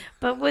him."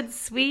 But what's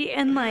sweet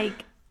and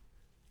like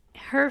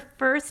her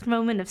first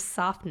moment of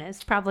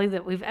softness, probably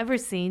that we've ever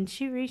seen,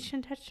 she reached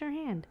and touched her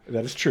hand.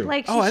 That is true.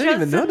 Like she Oh, I didn't showed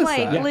even some notice like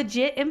that. Yeah.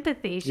 legit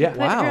empathy. She Yeah. put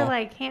Wow. her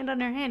like hand on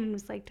her hand and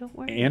was like, "Don't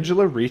worry."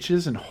 Angela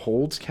reaches and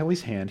holds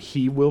Kelly's hand.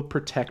 He will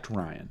protect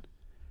Ryan.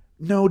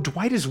 No,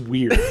 Dwight is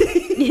weird.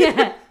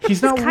 Yeah.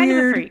 He's not kind of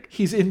a weird. freak.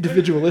 He's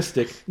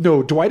individualistic.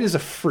 No, Dwight is a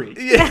freak.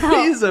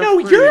 Yeah, he's a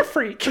freak. You're a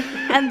freak.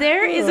 And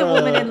there is a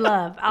woman in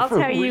love. I'll For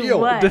tell you real.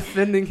 what.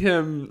 defending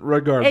him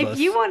regardless. If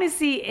you want to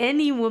see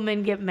any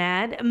woman get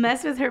mad,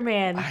 mess with her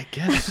man. I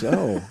guess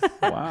so.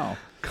 Wow.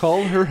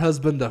 call her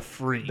husband a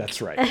freak.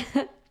 That's right.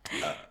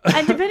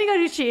 And depending on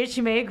who she is,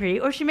 she may agree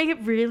or she may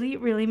get really,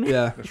 really mad.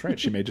 yeah. That's right.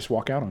 She may just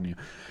walk out on you.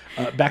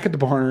 Back at the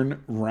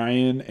barn,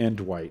 Ryan and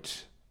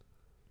Dwight,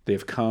 they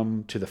have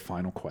come to the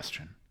final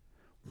question.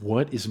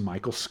 What is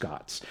Michael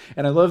Scott's?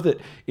 And I love that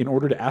in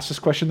order to ask this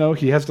question, though,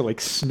 he has to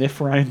like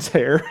sniff Ryan's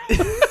hair.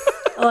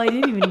 Oh, I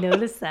didn't even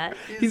notice that.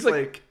 He's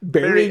like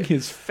burying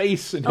his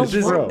face in his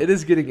fro. It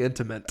is getting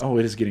intimate. Oh,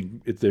 it is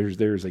getting.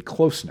 There's a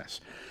closeness.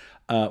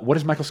 What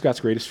is Michael Scott's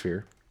greatest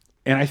fear?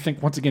 And I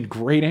think once again,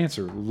 great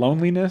answer: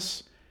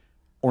 loneliness,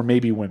 or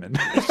maybe women.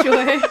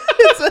 Sure.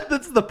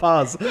 That's the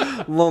pause.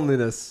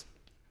 Loneliness.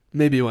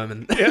 Maybe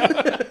women.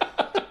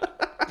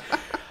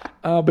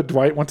 But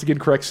Dwight once again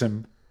corrects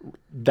him.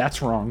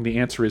 That's wrong. The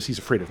answer is he's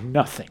afraid of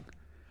nothing.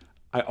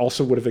 I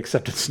also would have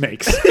accepted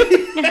snakes.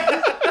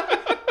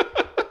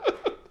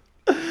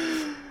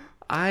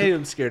 I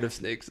am scared of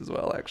snakes as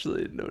well,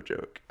 actually. No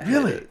joke.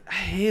 Really? I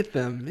hate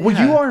them. Well,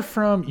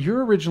 Yeah.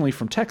 you're originally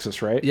from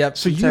Texas, right? Yep,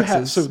 So from you have,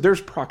 Texas. so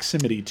there's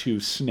proximity to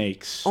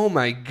snakes. Oh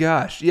my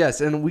gosh, yes.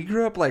 And we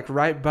grew up like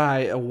right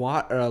by a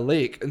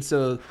lake. And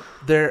so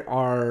there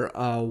are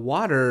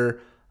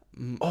water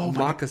Oh my God.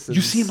 moccasins.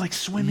 You see him like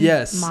swimming?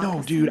 Yes.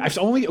 No, dude. I've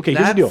only, okay, here's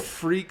the That deal.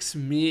 freaks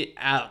me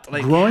out.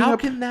 Like, Growing how up-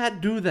 can that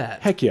do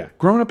that? Heck yeah.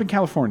 Growing up in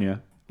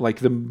California, like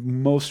the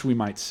most we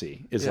might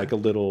see is like a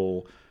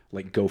little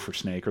like gopher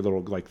snake or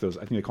little like those, I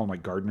think they call them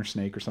like gardener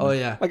snake or something. Oh,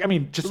 yeah. Like, I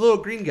mean, The just little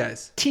green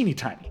guys. teeny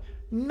tiny.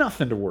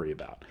 Nothing to worry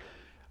about.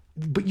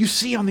 But you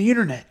see on the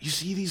internet, you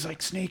see these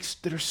like snakes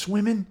that are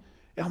swimming.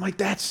 And I'm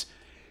like,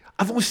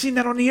 I've only seen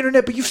that on the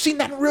internet, but you've seen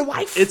that in real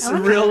life. It's Oh,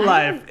 real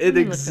I- life. let It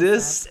me look this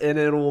exists, and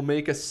it will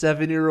make a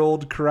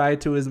 7-year-old cry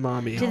to his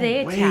mommy. Do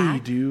they way,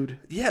 attack? dude.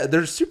 Yeah,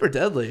 they're super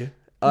deadly.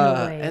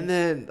 way. And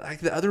then like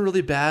the other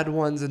really bad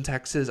ones in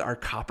Texas are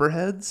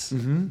copperheads.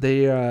 Mm-hmm.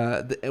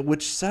 They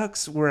which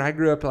sucks where I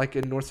grew up like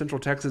in North Central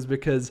Texas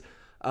because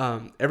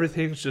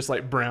everything's just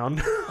like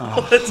brown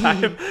all the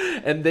time,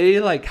 and they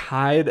like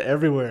hide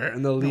everywhere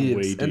in the leaves.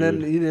 way, and then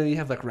dude. you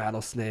have like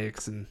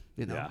rattlesnakes and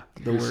Yeah.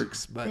 the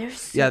works. But They're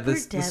yeah, super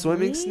the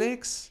swimming deadly?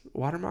 snakes,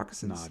 water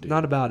moccasins, Nah, dude.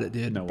 not about it,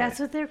 dude. No way. That's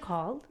what they're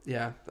called.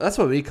 Yeah, that's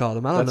what we call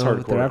them. I don't That's know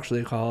what they're hardcore.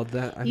 actually called.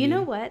 That I You know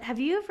mean, what? Have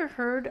you ever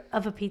heard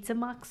of a pizza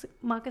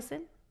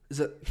moccasin? is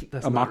it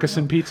that's A not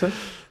moccasin real. pizza?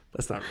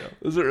 That's not real.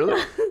 Is it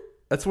really?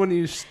 That's when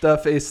you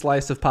stuff a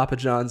slice of Papa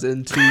John's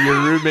into your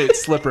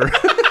roommate's slipper.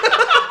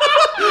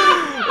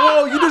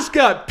 Oh, you just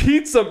got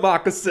pizza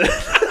moccasin.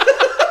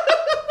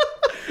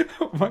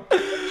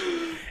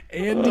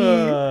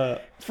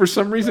 Andy, for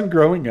some reason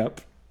growing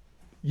up,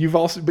 you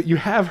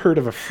have heard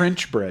of a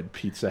French bread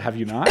pizza, have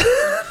you not?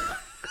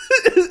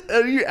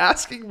 Are you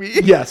asking me?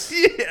 Yes.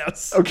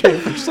 Yes. Okay,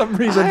 for some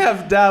reason. I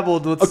have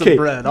dabbled with Okay, some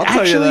bread. I'll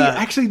tell you that.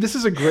 Actually, this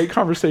is a great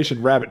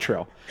conversation, rabbit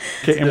trail.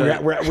 Okay, and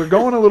do we're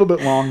going a little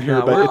bit long here,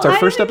 No, but we're- it's our I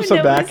first don't even episode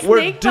know back. what a We're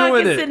snake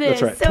doing it. moccasin That's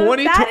is. right. So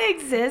 20 if that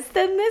exists,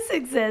 then this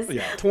exists.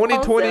 Yeah.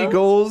 2020 Also,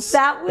 goals.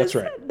 That was That's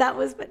right. That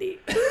was funny.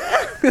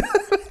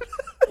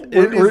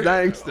 Andy's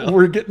dying still.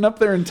 We're getting up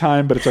there in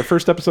time, but it's our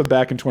first episode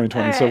back in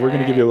 2020, so we're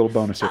going to give you a little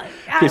bonus here.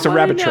 Okay, so I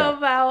rabbit know trail.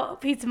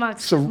 about pizza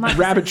So moccasins.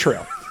 rabbit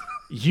trail.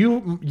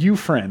 You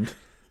friend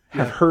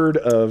have heard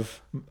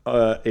of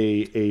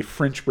a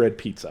French bread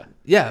pizza?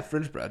 Yeah,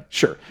 French bread.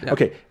 Sure.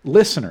 Okay,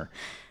 listener,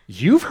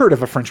 You've heard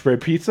of a French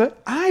bread pizza.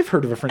 I've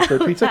heard of a French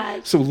bread pizza.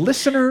 gosh. So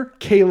listener,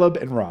 Caleb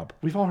and Rob,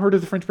 we've all heard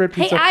of the French bread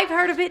Hey, pizza. I've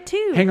heard of it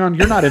too. Hang on,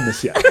 you're not in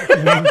this yet.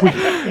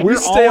 We're You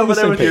all stay on over the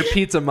there same with your page.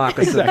 pizza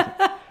moccasin.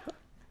 Exactly.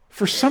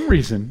 For some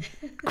reason,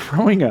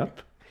 growing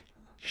up,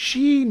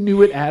 she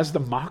knew it as the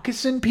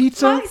moccasin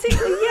pizza Moccasin,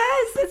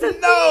 yes, it's a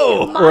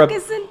No! thing. Or a-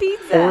 Moccasin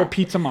pizza. or a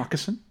pizza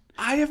moccasin.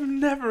 I have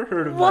never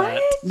heard of What?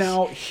 that.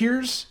 Now,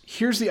 here's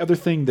the other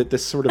thing that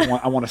this sort of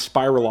I want to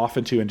spiral off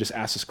into and just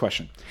ask this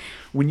question.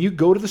 When you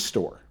go to the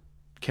store,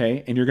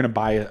 okay, and you're going to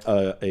buy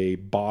a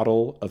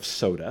bottle of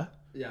soda,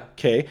 Yeah.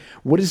 okay,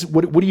 what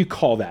do you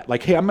call that?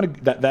 Like, hey, I'm gonna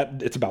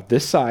that it's about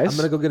this size. I'm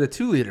gonna go get a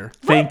 2-liter.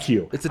 Thank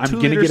you. It's a I'm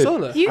 2-liter gonna get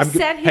soda. You I'm go-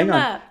 set him hang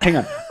on, up. Hang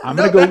on. I'm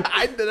No, gonna go.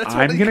 that's what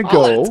I'm they gonna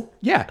call go. it.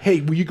 Yeah.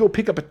 Hey, will you go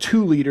pick up a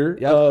 2-liter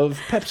Yep. of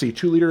Pepsi,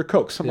 2-liter of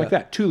Coke, something like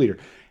Yep. that. 2-liter.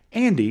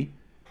 Andy,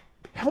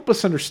 help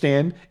us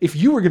understand. If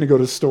you were gonna go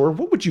to the store,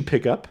 what would you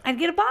pick up? I'd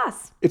get a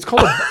boss. It's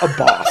called a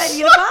boss. I'd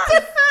get a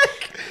boss.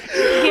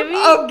 give me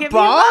A a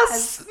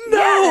boss? boss. No.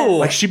 Yes.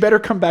 Like she better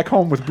come back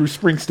home with Bruce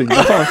Springsteen.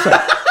 That's all I'm saying.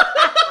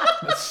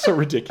 That's so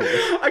ridiculous.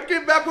 I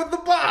came back with the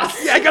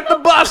boss. Yeah, I got the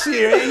boss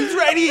here. He's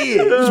right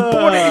here. He's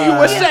born in Get a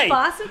USA.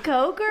 boss of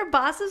Coke or a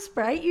boss of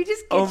Sprite. You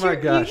just get Oh my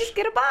gosh. You just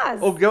get a boss.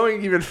 Well,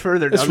 going even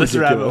further It's down this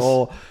rabbit ridiculous.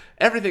 hole,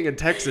 everything in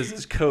Texas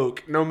is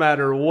Coke, no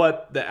matter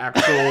what the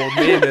actual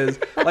name is.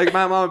 Like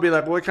my mom would be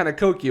like, "What kind of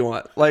Coke you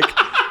want?" Like,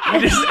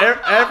 you just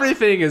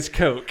everything is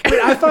Coke. Wait,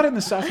 I thought in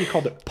the South you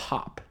called it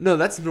pop. No,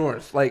 that's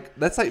North. Like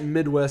that's like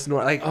Midwest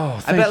North. Like Oh, I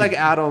thank bet you. like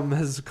Adam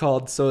has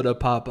called soda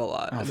pop a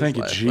lot. in his thank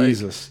you, life.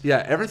 Jesus. Like,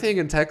 yeah, everything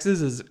in Texas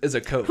is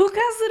a Coke. Who calls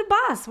it a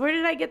boss? Where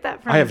did I get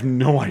that from? I have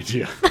no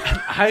idea.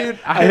 I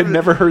I had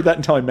never heard that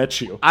until I met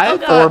you. I or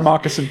thought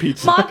moccasin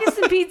pizza.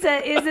 Moccasin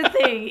pizza is a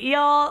thing,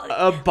 y'all.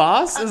 a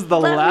boss is the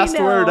Let me last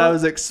word know. I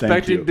was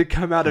expecting you. to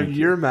come out of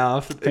your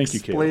mouth. Thank you,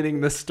 Caleb.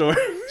 explaining the story.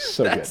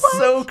 So That's good.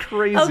 so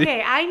crazy.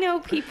 Okay, I know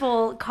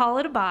people call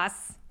it a boss,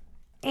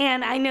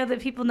 and I know that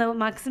people know what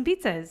moccasin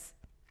pizza is.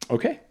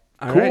 Okay.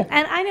 All Cool. right.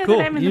 And I know Cool.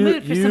 that I'm in the You-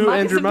 mood for you some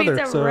and your moccasin mother,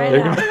 pizza so right there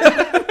you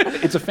now.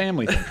 It's a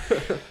family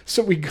thing.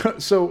 So we go.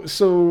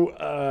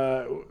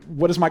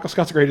 What is Michael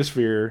Scott's greatest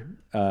fear?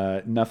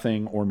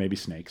 Nothing, or maybe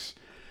snakes.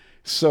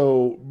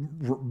 So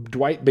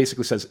Dwight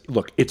basically says,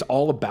 "Look, it's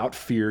all about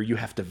fear. You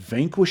have to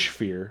vanquish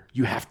fear.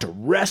 You have to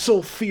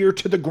wrestle fear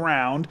to the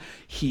ground."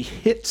 He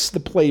hits the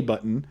play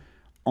button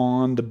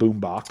on the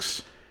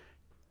boombox.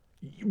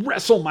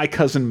 Wrestle my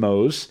cousin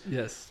Mose.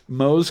 Yes.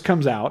 Mose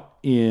comes out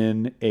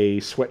in a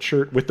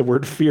sweatshirt with the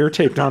word fear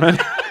taped on it.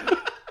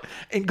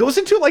 And goes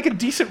into like a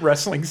decent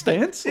wrestling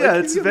stance. Yeah,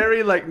 Like, it's you know,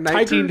 very like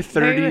Very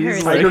 1930s.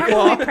 rehearsed. Like, They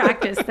probably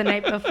practiced the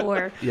night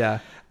before. yeah.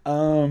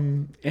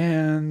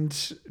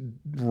 And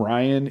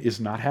Ryan is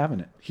not having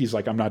it. He's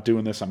like, "I'm not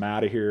doing this. I'm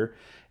out of here."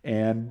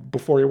 And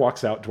before he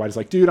walks out, Dwight is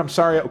like, "Dude, I'm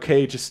sorry.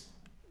 Okay, just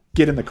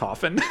get in the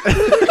coffin."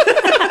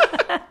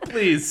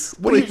 Please.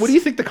 What do you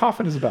think the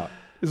coffin is about?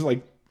 Is it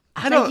like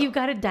I don't. Like you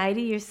gotta die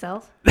to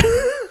yourself.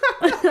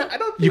 I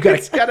don't think You gotta-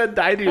 it's gotta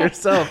die to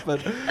yourself.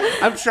 But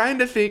I'm trying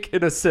to think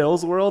in a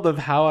sales world of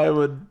how I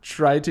would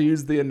try to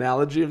use the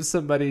analogy of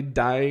somebody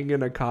dying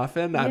in a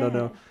coffin. I don't Yeah.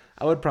 know.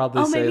 I would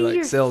probably Oh, say maybe like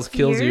your sales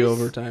kills you fears?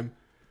 over time.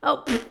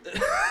 Oh,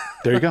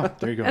 there you go.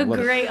 There you go. a Love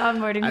it. great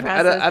onboarding I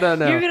process. don't- I don't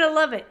know. You're gonna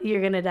love it.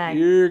 You're gonna die.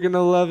 You're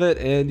gonna love it,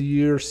 and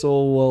your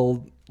soul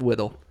will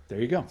whittle. There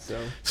you go.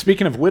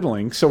 Speaking of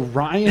whittling, so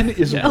Ryan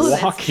is Yes. Oh,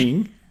 that's-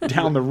 walking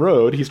down the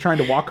road. He's trying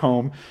to walk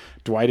home.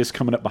 Dwight is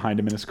coming up behind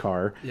him in his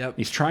car. Yep.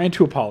 He's trying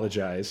to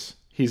apologize.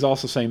 He's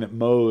also saying that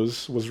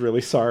Mose was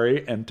really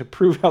sorry, and to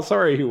prove how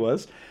sorry he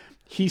was,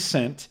 he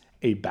sent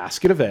a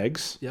basket of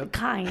eggs,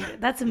 Kind.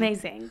 That's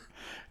amazing.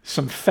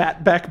 some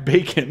fatback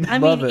bacon, I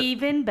Love mean, it.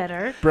 even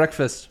better.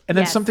 Breakfast. and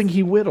then Yes. something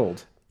he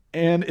whittled.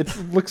 And it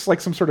looks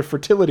like some sort of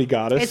fertility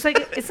goddess.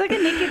 It's like a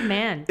naked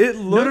man. It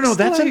looks no,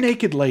 that's like, a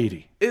naked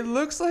lady. It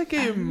looks like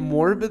a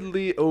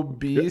morbidly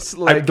obese,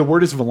 like The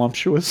word is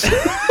voluptuous.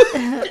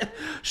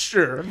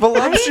 sure, I mean,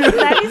 voluptuous.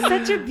 that is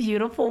such a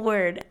beautiful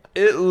word.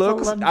 It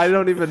looks. I Voluptuous.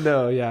 don't even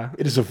know. Yeah,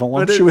 It is a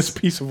voluptuous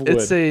piece of wood.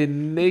 It's a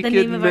naked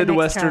name of our next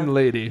Midwestern child.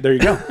 lady. There you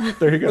go.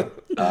 There you go.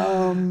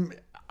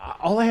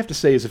 All I have to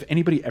say is if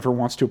anybody ever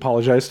wants to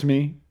apologize to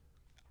me,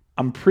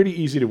 I'm pretty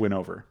easy to win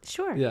over.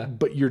 Sure. Yeah.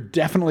 But you're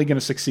definitely going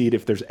to succeed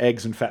if there's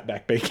eggs and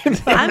fatback bacon.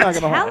 I'm not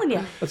gonna lie. telling you,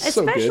 That's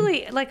so good.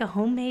 especially like a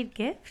homemade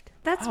gift.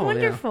 That's Oh, yeah.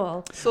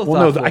 wonderful. So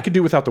Well, no, thoughtful. I could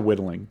do without the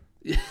whittling.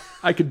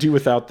 I could do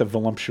without the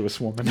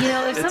voluptuous woman. You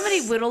know, if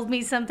somebody whittled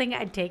me something,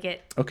 I'd take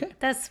it. Okay.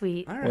 That's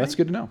sweet. All Well, that's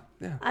good to know.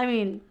 I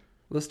mean,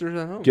 Listeners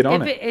at home. Get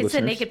on if it. it's a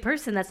listeners. naked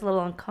person, that's a little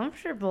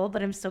uncomfortable,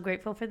 but I'm still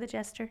grateful for the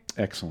gesture.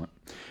 Excellent.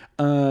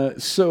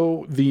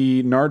 So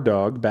the Nard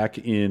dog back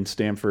in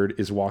Stamford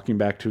is walking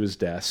back to his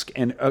desk,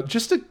 and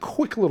just a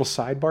quick little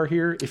sidebar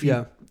here. If you,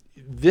 Yeah.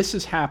 this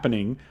is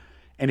happening,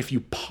 and if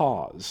you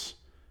pause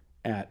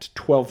at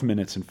 12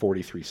 minutes and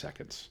 43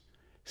 seconds,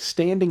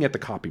 standing at the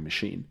copy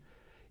machine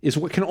is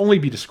what can only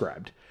be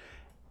described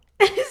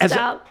as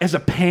Stop. a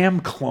Pam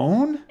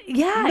clone.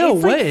 Yeah, No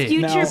it's way. like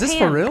future Now- Is this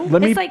Pam. for real?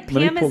 Let me- it's like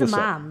let me Pam pull as a this up.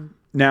 mom.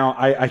 Now,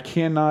 I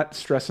cannot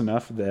stress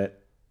enough that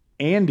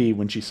Andy,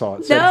 when she saw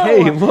it, said, No.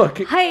 "Hey, look."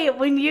 Hey,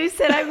 when you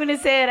said I'm going to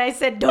say it, I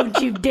said, don't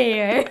you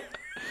dare.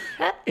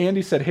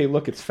 Andy said, "Hey,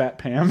 look, it's Fat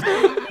Pam."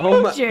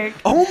 Oh my, Jerk.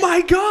 oh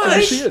my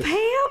gosh. She is.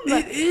 Pam.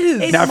 It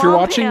is. It's Now, if you're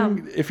Mom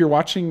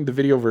watching, Pam. the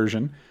video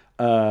version,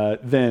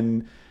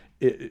 then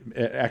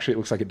actually it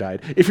looks like it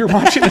died. If you're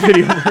watching the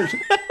video version,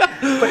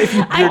 but if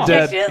you I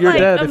dead. pitched it You're like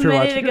dead a if you're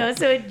minute watching ago,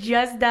 so it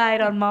just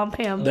died on Mom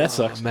Pam. that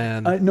sucks,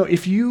 man. No,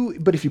 if you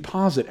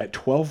pause it at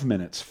 12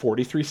 minutes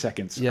 43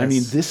 seconds, I Yes.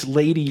 mean, this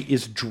lady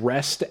is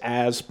dressed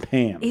as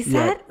Pam. Is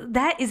that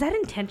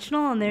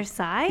intentional on their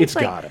side? It's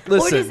gotta be. Or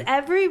Listen. does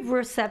every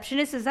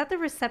receptionist, is that the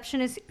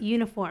receptionist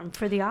uniform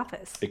for the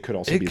office? It could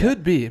also It be.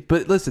 could be.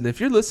 But listen, if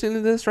you're listening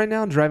to this right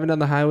now, driving down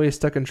the highway,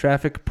 stuck in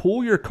traffic,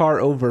 pull your car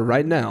over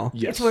right now.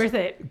 Yes. It's worth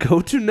it. Go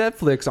to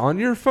Netflix on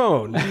your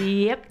phone.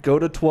 Yep. Go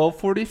to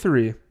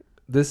 1243.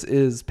 This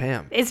is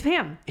Pam. It's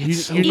Pam. You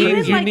Even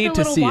need, like the to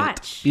little see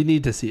watch. it. You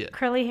need to see it.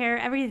 Curly hair,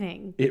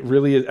 everything. It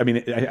really is. I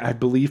mean, I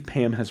believe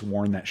Pam has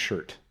worn that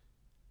shirt.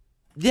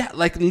 Yeah,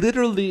 like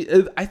literally,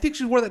 I think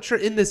she wore that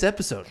shirt in this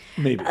episode.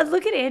 Maybe.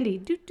 Look at Andy.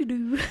 Doo, doo,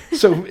 doo.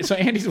 So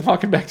Andy's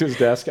walking back to his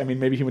desk. I mean,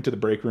 maybe he went to the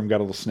break room, got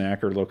a little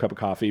snack or a little cup of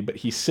coffee, but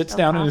he sits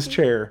down in his coffee?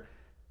 chair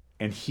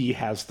and he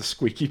has the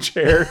squeaky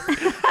chair.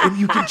 And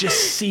you can just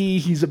see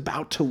he's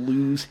about to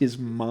lose his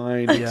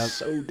mind. It's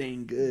so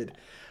dang good.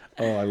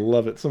 Oh, I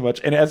love it so much.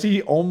 And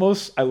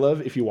I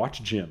love if you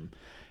watch Jim,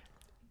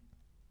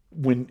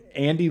 when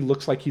Andy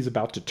looks like he's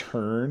about to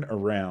turn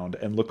around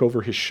and look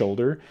over his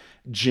shoulder,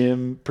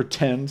 Jim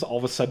pretends all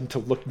of a sudden to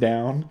look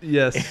down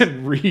Yes.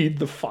 and read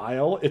the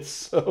file. It's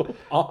so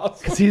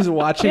awesome. Because he's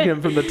watching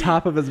him from the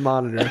top of his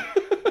monitor.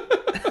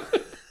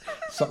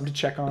 Something to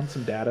check on,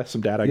 some data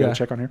I Yeah. gotta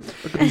check on here.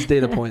 Look at these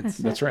data points.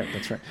 That's right.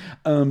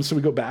 So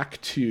we go back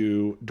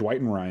to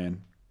Dwight and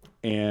Ryan,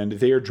 and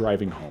they are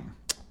driving home.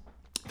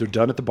 They're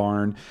done at the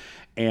barn,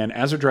 and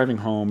as they're driving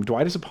home,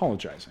 Dwight is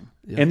apologizing.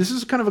 And this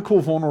is kind of a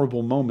cool,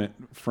 vulnerable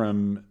moment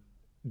from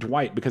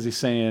Dwight, because he's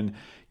saying,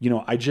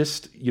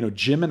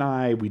 Jim and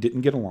I, we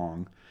didn't get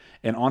along.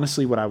 And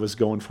honestly, what I was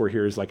going for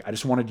here is like, I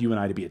just wanted you and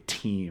I to be a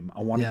team.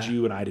 I wanted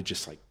you and I to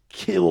just like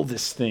kill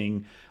this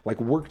thing, like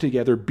work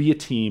together, be a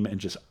team, and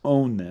just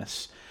own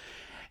this.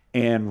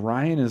 And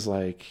Ryan is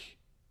like,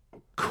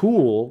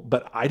 cool,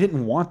 but I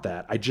didn't want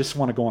that. I just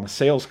want to go on a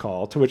sales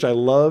call. To which I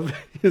love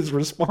his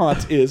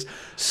response is,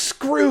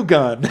 screw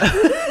gun,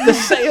 the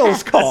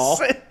sales call.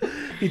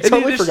 He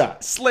totally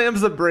forgot.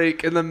 Slams the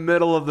brake in the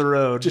middle of the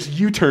road. Just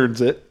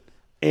U-turns it,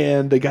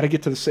 and they got to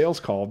get to the sales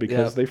call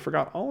because they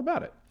forgot all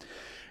about it.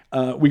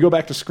 We go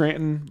back to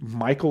Scranton.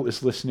 Michael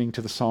is listening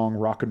to the song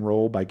Rock and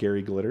Roll by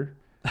Gary Glitter,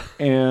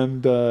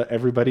 and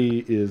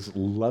everybody is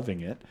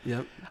loving it.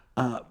 Yep.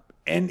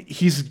 And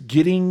he's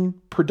getting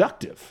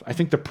productive. I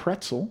think the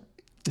pretzel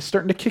is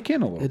starting to kick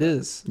in a little It bit.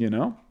 is.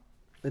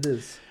 It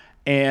is.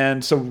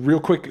 And so real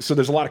quick, so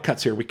there's a lot of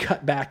cuts here. We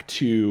cut back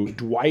to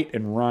Dwight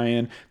and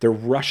Ryan. They're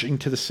rushing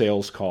to the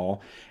sales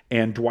call,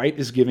 and Dwight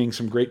is giving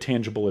some great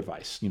tangible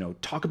advice.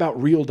 Talk about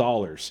real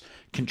dollars,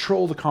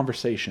 control the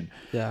conversation.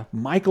 Yeah.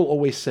 Michael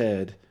always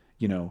said,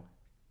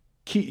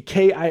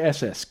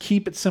 KISS,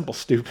 keep it simple,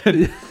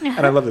 stupid.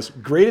 And I love this.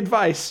 Great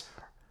advice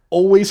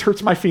always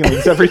hurts my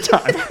feelings every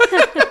time.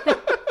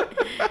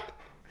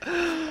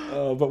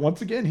 But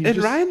once again, he's And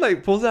just...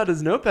 Ryan pulls out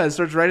his notepad and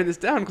starts writing this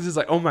down because he's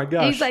like, oh my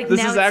gosh, He's like, this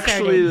now is it's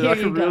actually started. Here like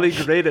you go." really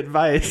great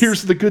advice.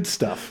 Here's the good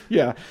stuff.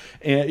 Yeah.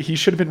 And he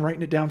should have been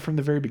writing it down from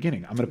the very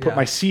beginning. I'm going to put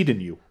my seed in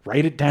you.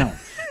 Write it down.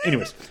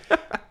 Anyways.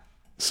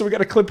 So we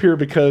got a clip here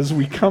because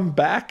we come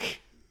back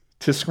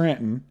to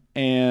Scranton,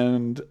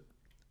 and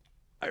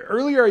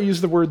earlier I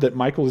used the word that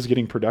Michael is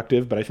getting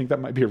productive, but I think that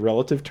might be a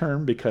relative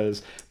term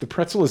because the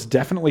pretzel is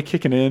definitely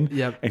kicking in.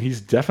 Yep. And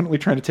he's definitely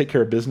trying to take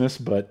care of business,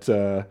 but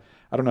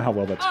I don't know how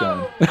well that's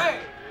going.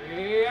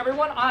 Hey,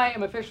 everyone, I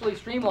am officially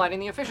streamlining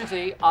the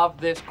efficiency of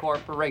this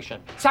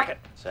corporation. Second,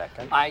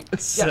 Second.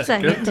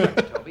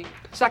 Toby.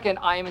 Second,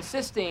 I am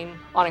insisting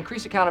on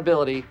increased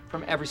accountability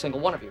from every single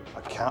one of you.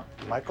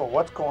 Michael,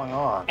 what's going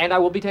on? And I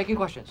will be taking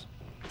questions.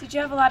 Did you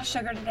have a lot of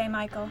sugar today,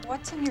 Michael?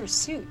 What's in your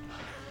suit?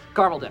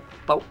 Caramel dip,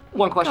 but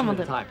one question Caramel at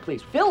a dip. time,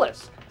 please.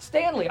 Phyllis,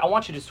 Stanley, I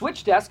want you to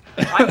switch desks.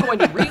 I'm going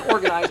to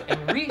reorganize and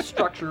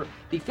restructure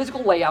the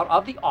physical layout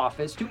of the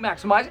office to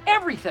maximize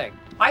everything.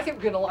 I think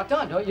we're getting a lot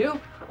done, don't you?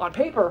 On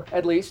paper,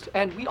 at least.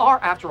 And we are,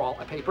 after all,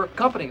 a paper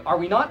company. Are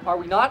we not? Are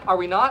we not? Are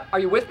we not? Are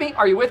you with me?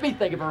 Are you with me?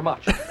 Thank you very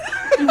much.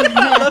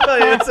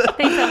 Thanks,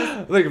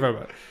 Elvis. Thank you very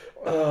much.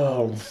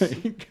 Oh, my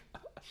God.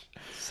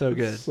 So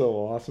good. So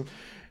awesome.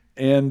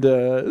 And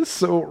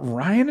so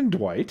Ryan and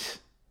Dwight,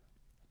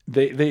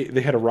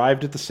 they had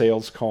arrived at the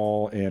sales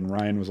call, and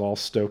Ryan was all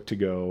stoked to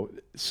go.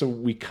 So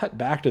we cut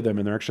back to them,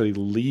 and they're actually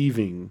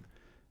leaving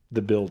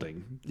the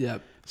building.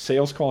 Yep.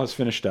 Sales call has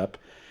finished up,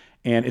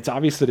 and it's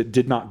obvious that it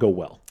did not go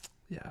well.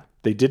 Yeah.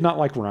 They did not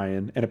like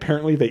Ryan, and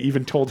apparently they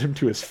even told him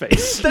to his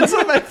face. That's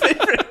one of my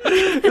favorite.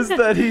 Is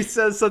that he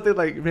says something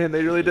like, man,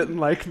 they really didn't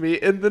like me.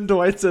 And then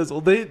Dwight says, well,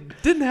 they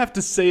didn't have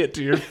to say it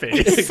to your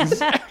face.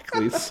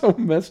 Exactly. So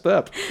messed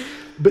up.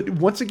 But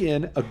once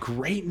again, a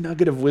great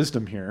nugget of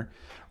wisdom here.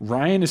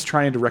 Ryan is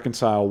trying to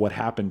reconcile what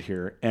happened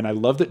here, and I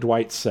love that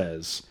Dwight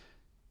says,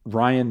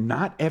 Ryan,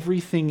 not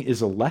everything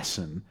is a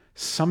lesson.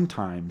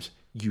 Sometimes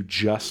you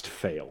just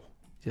fail.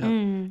 Yeah.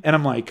 And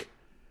I'm like,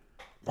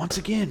 once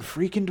again,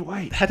 freaking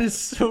Dwight. That is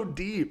so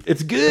deep.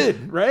 It's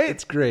good, right?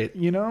 It's great.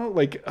 You know,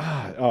 like,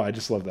 I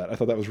just love that. I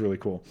thought that was really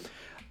cool.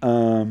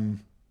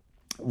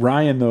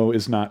 Ryan, though,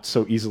 is not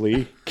so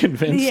easily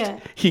convinced. Yeah.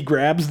 He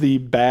grabs the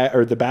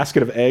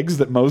basket of eggs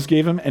that Mose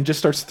gave him and just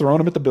starts throwing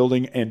them at the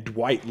building, and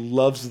Dwight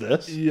loves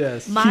this.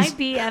 Yes. My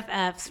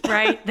BFFs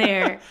right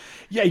there.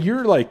 Yeah,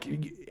 you're like,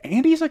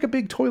 Andy's like a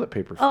big toilet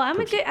paper. Oh, I'm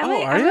person.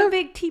 I'm a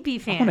big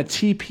TP fan. I'm a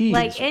TP.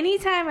 Like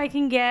anytime I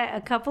can get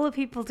a couple of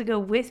people to go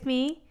with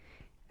me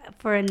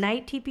for a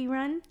night TP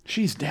run,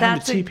 She's down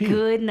that's to a TP.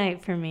 good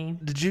night for me.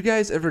 Did you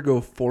guys ever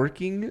go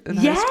forking in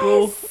high Yes!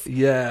 school?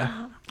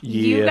 Yeah.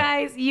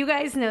 Yeah. You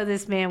guys know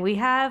this man. We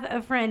have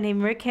a friend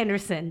named Rick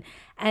Henderson,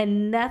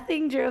 and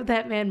nothing drove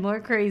that man more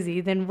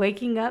crazy than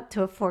waking up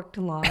to a forked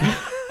lawn.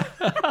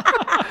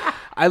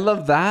 I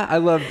love that.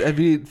 have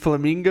you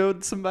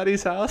flamingoed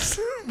somebody's house?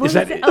 Is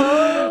that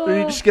Where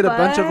you just get a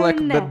bunch of like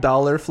the fun.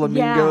 dollar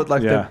flamingo, Yeah.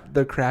 like Yeah.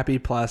 the crappy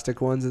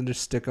plastic ones, and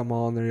just stick them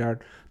all in their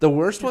yard. The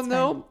worst one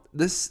though,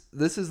 this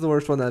is the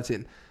worst one that I've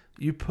seen.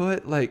 You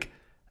put like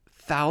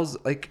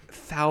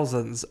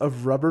thousands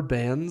of rubber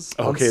bands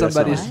on Okay, that's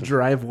somebody's awesome.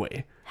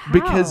 driveway How?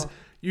 because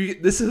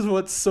this is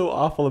what's so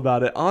awful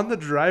about it. On the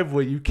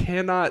driveway, you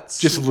cannot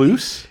just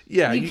loose?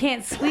 Yeah, You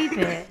can't sweep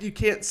it. you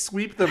can't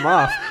sweep them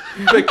off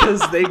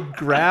because they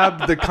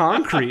grab the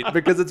concrete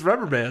because it's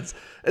rubber bands.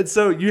 And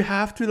so you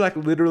have to like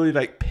literally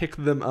like pick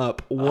them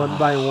up one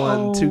by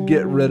one to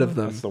get rid of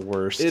them. That's the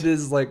worst. It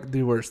is like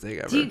the worst thing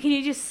ever. Can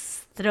you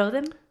just throw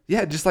them?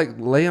 Yeah, just like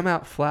lay them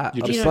out flat,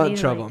 You a just- bunch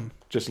You don't of need to, them.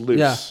 Just loose.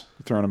 Yeah.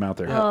 Throwing them out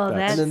there. Oh, That's-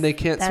 that's And then they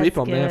can't that's sweep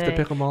 'em. They have to good.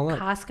 pick 'em all up.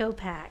 Costco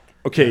pack.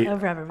 Okay,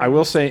 of rubber I will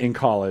bands. say in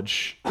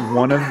college,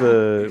 one of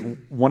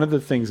the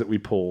things that we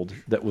pulled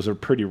that was a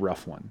pretty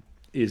rough one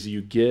is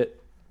you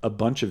get a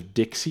bunch of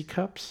Dixie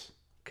cups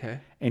Okay.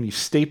 and you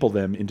staple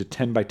them into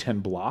 10 by 10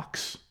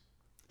 blocks.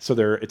 So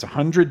it's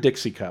 100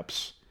 Dixie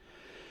cups.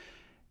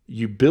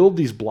 You build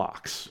these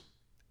blocks,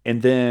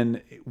 and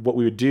then what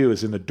we would do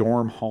is in the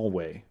dorm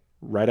hallway,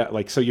 right out,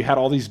 like, so you had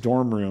all these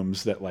dorm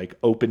rooms that like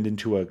opened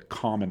into a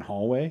common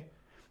hallway.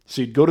 So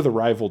you'd go to the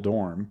rival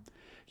dorm,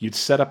 you'd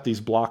set up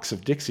these blocks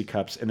of Dixie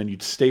cups, and then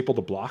you'd staple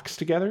the blocks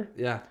together,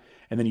 Yeah.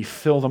 and then you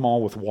fill them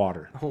all with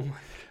water. Oh my.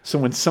 So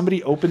when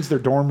somebody opens their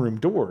dorm room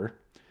door,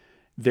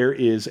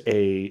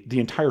 the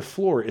entire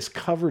floor is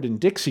covered in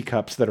Dixie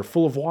cups that are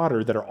full of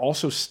water that are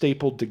also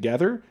stapled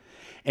together.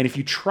 And if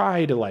you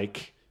tried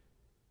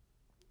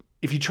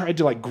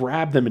to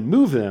grab them and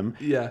move them,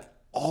 Yeah.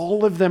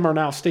 all of them are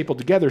now stapled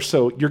together.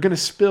 So you're going to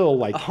spill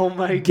like Oh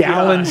my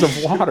gallons gosh.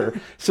 of water.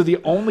 So the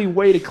only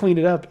way to clean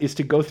it up is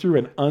to go through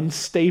and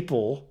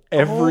unstaple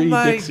every Oh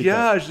my Dixie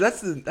cup. gosh,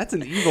 that's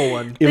an evil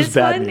one. It was This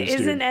bad one news,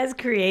 isn't dude. as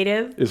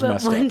creative, It's but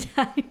messed one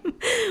up. time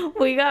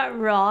we got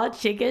raw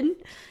chicken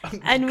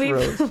and we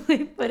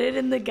put it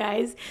in the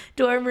guy's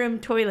dorm room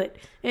toilet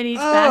in each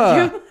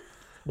bathroom.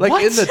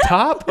 Like in the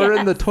top or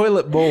in the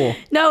toilet bowl?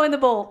 No, in the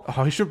bowl.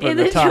 Oh, you should put In in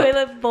the the top.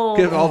 toilet bowl.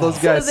 Give all those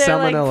guys so they're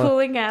salmonella. like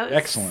pulling out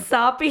Excellent.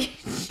 soppy.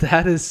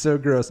 That is so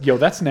gross. Yo,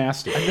 that's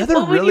nasty. Another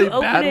But when really you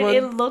open bad it, one.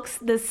 it looks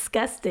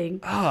disgusting.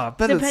 Ah,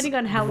 but Depending it's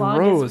on how long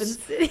gross. it's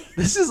been sitting.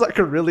 This is like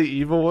a really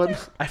evil one.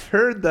 I've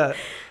heard that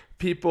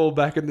people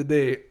back in the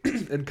day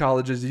in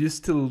colleges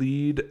used to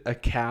lead a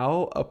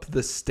cow up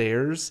the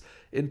stairs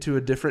into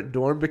a different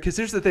dorm because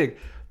here's the thing.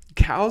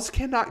 Cows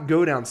cannot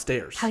go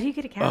downstairs. How do you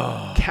get a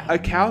cow? A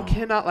cow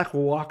cannot like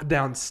walk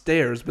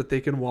downstairs, but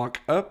they can walk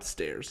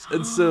upstairs.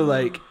 And so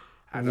like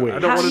I don't Wait.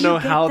 want How to do know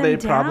you get how they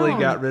them probably down?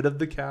 got rid of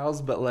the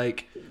cows, but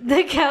like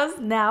The cows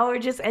now are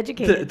just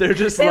educated. They're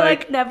just they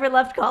like- never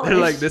left college. they're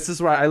like, this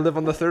is why I live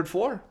on the third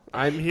floor.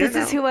 I'm here This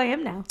now. is who I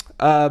am now.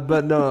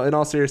 But no, in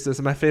all seriousness,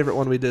 my favorite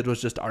one we did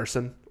was just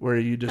arson, where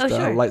you just Oh,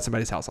 sure. light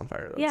somebody's house on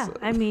fire. Yeah,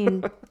 I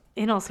mean,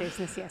 in all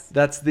seriousness, yes.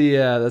 That's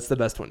the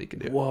best one you can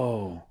do.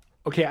 Whoa.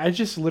 Okay, I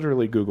just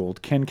literally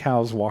Googled, can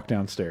cows walk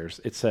downstairs?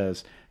 It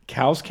says,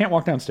 cows can't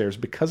walk downstairs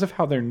because of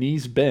how their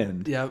knees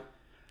bend. Yep,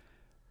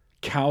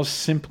 Cows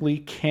simply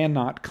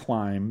cannot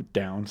climb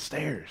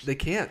downstairs. they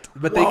can't,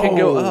 but they can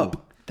go Whoa.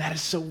 up. That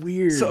is so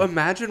weird. So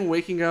imagine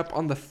waking up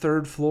on the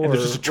third floor And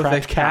there's just a with a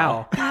trapped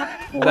cow.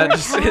 Poor That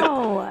just-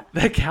 cow.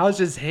 That cow's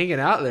just hanging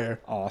out there.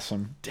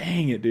 Awesome.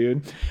 Dang it,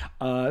 dude.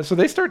 So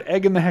they start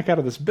egging the heck out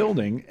of this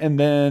building. And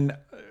then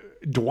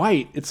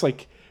Dwight, it's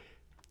like,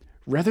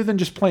 rather than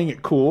just playing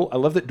it cool, I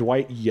love that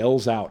Dwight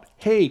yells out,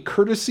 hey,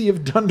 courtesy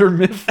of Dunder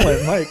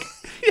Mifflin. Like,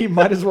 he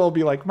might as well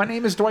be like, my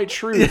name is Dwight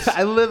Schrute.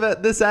 I live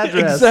at this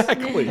address.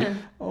 Exactly.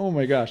 Oh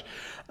my gosh.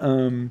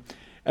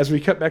 As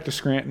we cut back to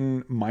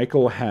Scranton,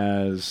 Michael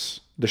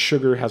the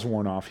sugar has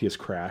worn off. He has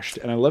crashed.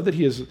 And I love that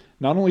he has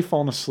not only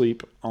fallen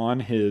asleep on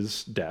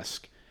his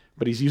desk,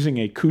 but he's using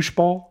a koosh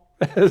ball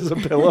as a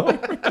pillow.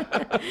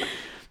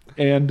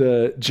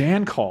 And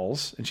Jan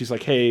calls and she's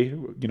like, hey,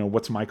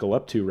 what's Michael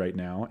up to right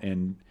now?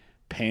 And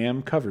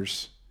Pam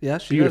covers Yeah,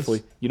 she beautifully.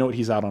 does. You know what?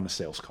 He's out on a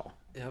sales call.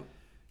 Yep.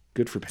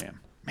 Good for Pam.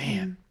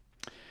 Man,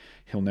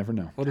 he'll never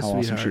know What a how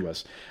awesome she sweetheart.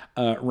 was.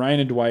 Ryan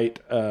and Dwight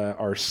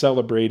are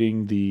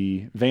celebrating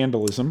the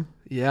vandalism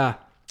Yeah.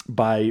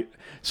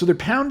 so they're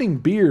pounding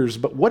beers,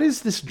 but what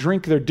is this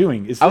drink they're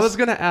doing? Is this, I was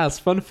going to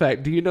ask, fun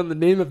fact, do you know the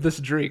name of this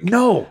drink?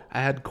 No.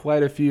 I had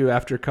quite a few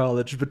after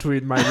college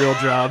between my real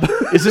job.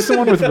 Is this the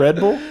one with Red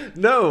Bull?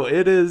 No,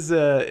 it is.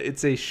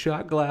 It's a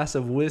shot glass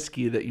of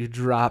whiskey that you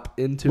drop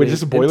into. Wait, is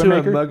this a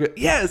Boilermaker? mug.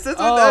 Yes, that is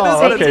Oh,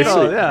 what okay, it's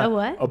called. sweet. Yeah, A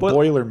what? A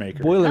Boilermaker.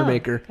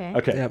 Boilermaker. okay.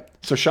 Okay. Yep.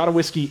 So shot of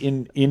whiskey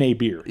in a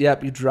beer.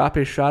 Yep, you drop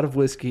a shot of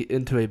whiskey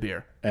into a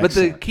beer. But the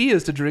Excellent. key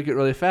is to drink it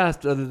really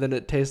fast, other than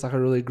it tastes like a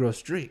really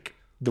gross drink.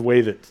 The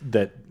way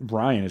that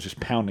Ryan is just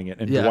pounding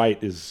it and Yeah.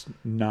 Dwight is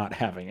not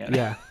having it.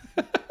 Yeah,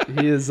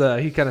 he is.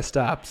 He kind of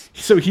stops.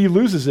 So he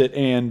loses it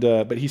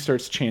but he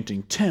starts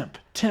chanting temp,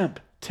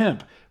 temp,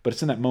 temp. But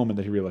it's in that moment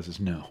that he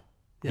realizes no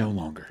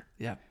longer.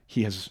 Yeah.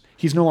 He's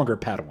no longer a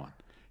Padawan.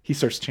 He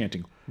starts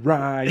chanting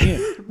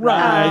Ryan,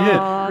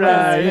 Ryan,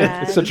 Ryan.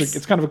 that's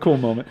It's kind of a cool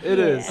moment. It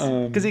is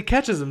because he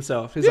catches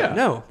himself. He's Yeah. like,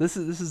 "No, this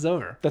is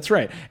over." That's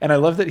right. And I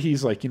love that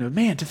he's like,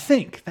 man, to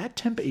think that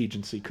temp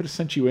agency could have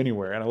sent you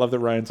anywhere. And I love that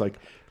Ryan's like,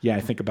 yeah, I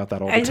think about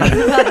that all the I time.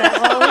 think about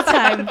that all the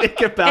time.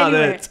 Think about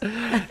Anywhere.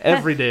 it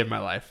every day of my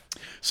life.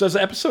 So as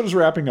the episode is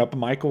wrapping up,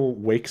 Michael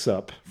wakes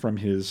up from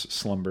his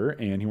slumber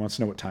and he wants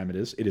to know what time it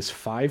is. It is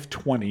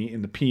 5:20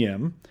 in the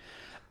PM.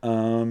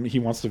 He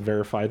wants to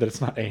verify that it's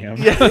not AM.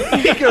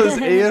 He goes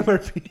AM or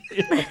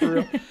PM. For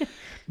real.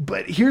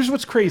 But here's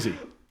what's crazy.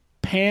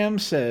 Pam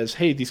says,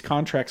 hey, these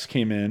contracts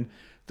came in.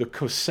 The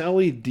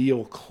Coselli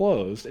deal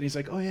closed. And he's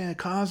like, oh, yeah,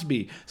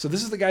 Cosby. So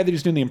this is the guy that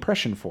he's doing the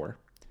impression for.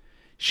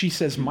 She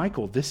says,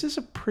 Michael, this is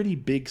a pretty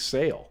big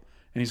sale.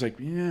 And he's like,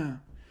 yeah,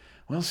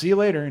 well, see you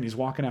later. And he's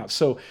walking out.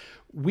 So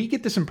we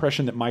get this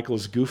impression that Michael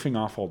is goofing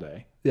off all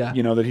day. Yeah.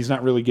 That he's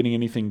not really getting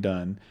anything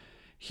done.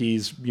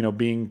 He's,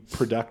 being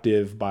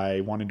productive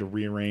by wanting to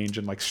rearrange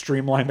and like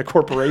streamline the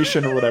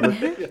corporation or whatever.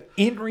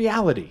 In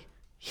reality,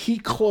 he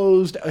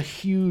closed a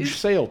huge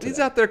sale today. He's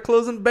out there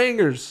closing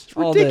bangers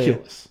all day.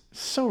 Ridiculous.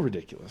 So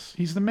ridiculous.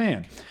 He's the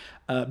man.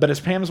 But as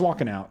Pam's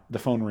walking out, the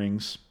phone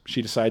rings.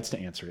 She decides to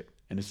answer it,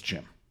 and it's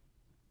Jim.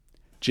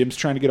 Jim's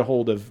trying to get a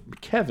hold of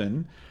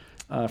Kevin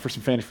for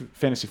some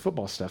fantasy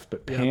football stuff,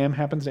 but Pam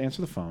happens to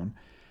answer the phone.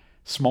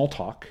 Small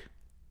talk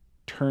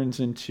turns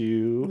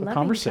into a Loving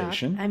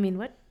conversation, talk. I mean,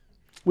 what?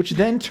 which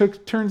then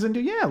turns into,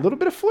 a little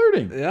bit of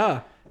flirting.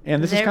 Yeah.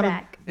 And this is They're kind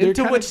back. of... they're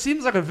Into kind which of-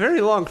 seems like a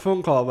very long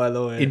phone call, by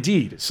the way.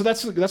 Indeed. So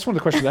that's one of the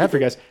questions I have for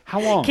you guys. How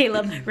long?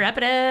 Caleb, wrap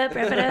it up,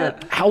 wrap it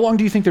up. How long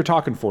do you think they're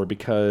talking for?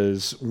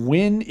 Because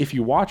if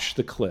you watch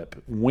the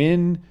clip,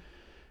 when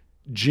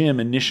Jim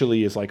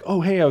initially is like,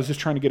 oh, hey, I was just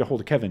trying to get a hold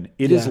of Kevin,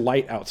 it is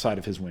light outside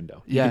of his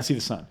window. You Yeah. can see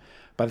the sun.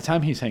 By the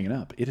time he's hanging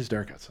up, it is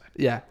dark outside.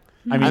 Yeah.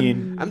 I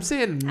mean, I'm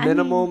saying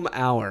minimum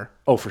hour.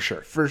 oh, for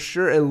sure. For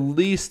sure, at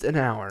least an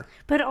hour.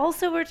 But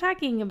also, we're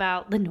talking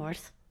about the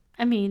North.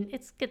 I mean,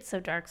 it gets so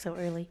dark so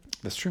early.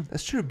 That's true.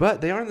 That's true, but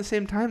they are in the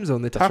same time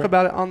zone. They talk right.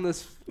 about it on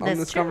this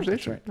That's true.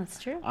 conversation. That's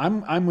true.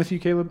 I'm with you,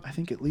 Caleb. I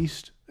think at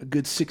least a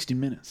good 60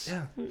 minutes.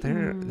 Yeah,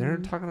 they're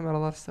talking about a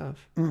lot of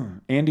stuff.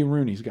 Andy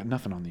Rooney's got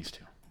nothing on these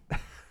two.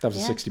 That was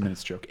a 60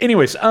 minutes joke.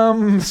 Anyways, so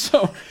I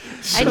So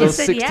just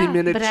said 60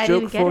 minutes but I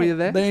joke didn't get for it. you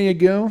there. there you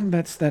go.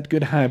 That's that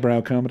good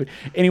highbrow comedy.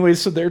 Anyways,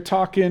 so they're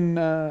talking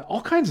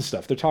all kinds of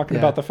stuff. They're talking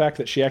about the fact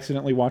that she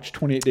accidentally watched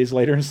 28 Days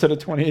Later instead of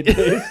 28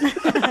 Days.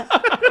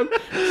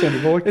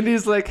 Sandra Bullock. And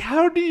he's like,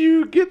 "How do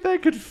you get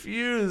that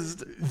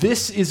confused?"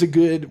 This is a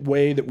good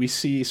way that we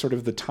see sort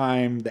of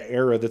the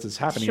era that is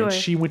happening. And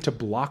Sure. she went to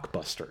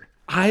Blockbuster.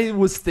 I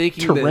was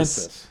thinking To rent this.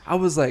 this. I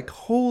was like,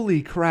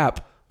 "Holy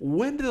crap!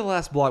 When did the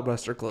last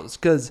Blockbuster close?"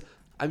 Because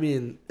I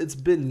mean, it's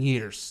been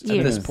years at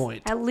this Years.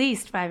 point. At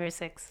least 5 or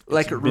 6.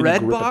 Like been a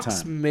grip of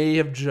Redbox time. may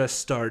have just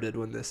started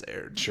when this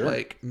aired. Sure.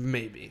 Like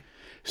maybe.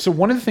 So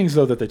one of the things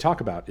though that they talk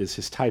about is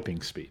his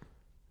typing speed.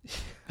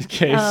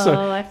 Okay,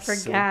 Oh, I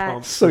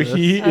forgot. so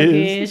he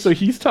Okay. is. So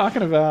he's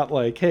talking about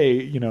like,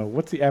 hey,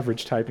 what's the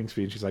average typing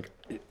speed? And she's like,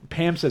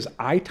 Pam says,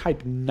 I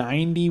type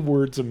 90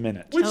 words a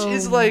minute. Which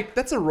is like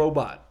that's a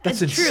robot.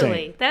 That's insane.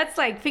 Truly. That's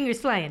like fingers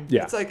flying.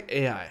 Yeah. It's like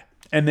AI.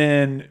 And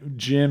then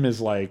Jim is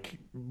like,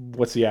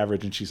 what's the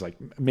average? And she's like,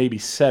 maybe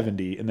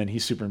 70. And then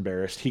he's super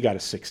embarrassed. He got a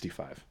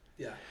 65.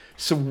 Yeah.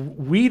 So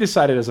we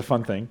decided as a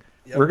fun thing,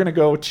 we're going to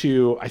go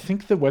to, I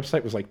think the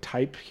website was like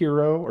Type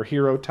Hero or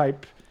Hero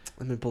Type,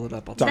 Let me pull it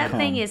up. That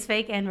thing is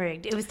fake and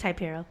rigged. It was Type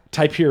Hero.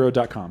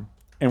 typehero.com.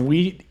 And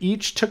we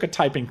each took a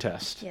typing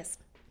test Yes.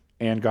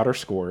 and got our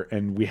score.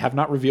 And we have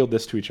not revealed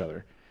this to each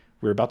other.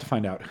 We're about to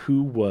find out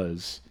who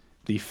was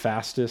the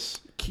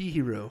fastest Key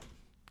Hero.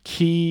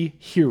 key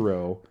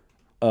hero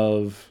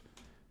of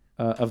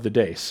the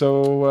day.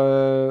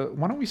 So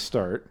why don't we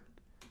start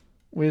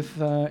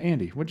with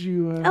Andy? What'd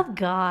you Oh,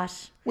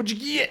 gosh. what'd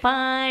you get?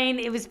 Fine.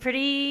 It was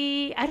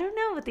pretty. I don't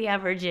know what the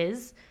average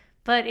is,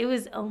 but it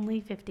was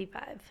only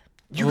 55.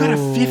 You got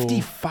a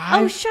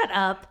 55 Oh, shut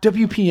up.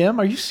 WPM?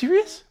 Are you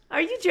serious?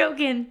 Are you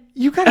joking?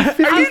 You got a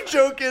 50. Are you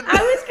joking?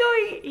 I was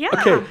going, yeah.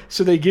 Okay,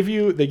 so they give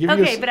you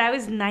Okay, but I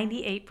was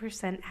 98%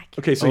 accurate.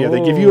 Okay, so yeah,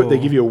 they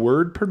give you a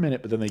word per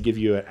minute, but then they give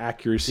you an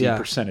accuracy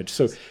percentage.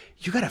 So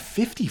you got a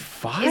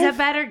 55. Is that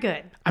bad or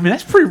good? I mean,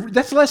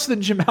 that's less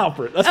than Jim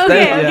Halpert. That's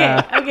Okay,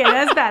 Yeah. okay,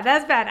 that's bad.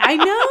 That's bad. I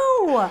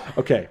know.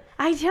 okay.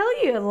 I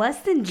tell you,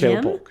 less than Caleb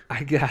Jim. Polk.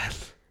 I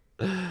got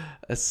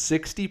a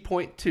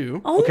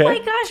 60.2. Oh Okay. my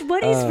gosh,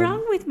 what is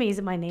wrong with me? Is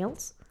it my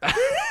nails?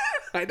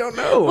 I don't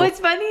know. What's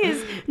funny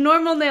is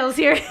normal nails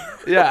here.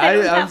 Yeah, I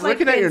don't I have, was like,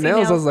 looking at your fancy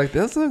nails. I was like,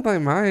 this looks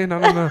like mine. I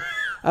don't know.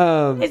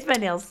 It's my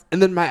nails.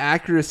 And then my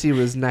accuracy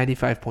was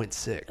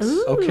 95.6.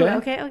 Ooh,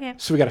 Okay. okay.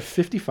 So we got a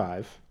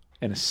 55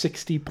 and a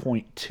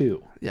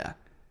 60.2. Yeah.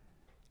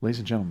 Ladies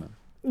and gentlemen,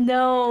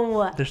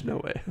 No. There's no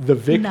way. the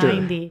victor,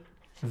 90.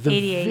 the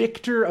 88.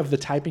 victor of the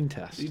typing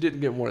test, You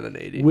didn't get more than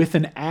 80. with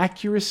an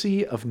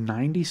accuracy of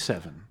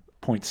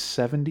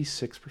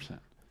 97.76%.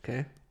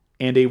 Okay.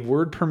 and a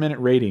word per minute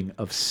rating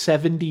of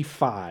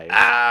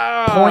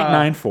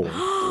 75.94.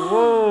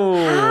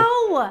 Whoa. How?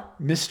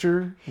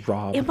 Mr.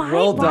 Rob. Am I,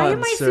 Well why done,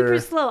 am I sir. super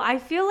slow? I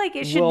feel like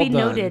it should Well be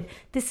done. noted.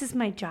 This is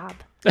my job.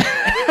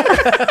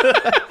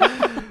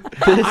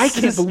 I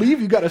can't believe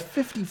you got a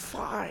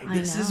 55.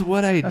 This is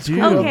what I do.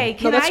 cool. Okay,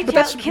 can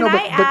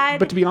I add?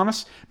 But to be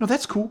honest, no,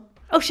 that's cool.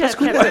 Oh, shut up.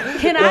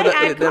 Can I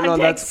add no,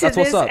 context that's to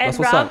what's this? up, And that's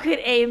what's Rob up. could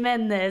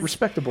amen this.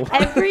 Respectable.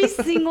 Every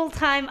single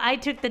time I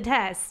took the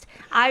test,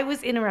 I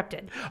was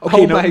interrupted.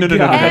 Okay, Oh no, my no, no, no,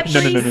 God. no, no,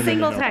 Every no, no, no,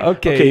 single no, no. time.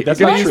 Okay, that's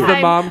gonna not use true. the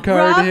mom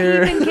card Rob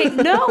here. even came.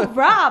 No,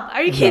 Rob,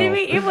 are you kidding No.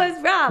 me? It was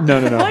Rob.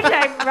 No, no, no. One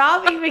time,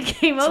 Rob even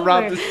came over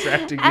Rob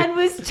distracting you. and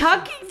was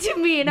talking to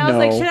me, and I was No.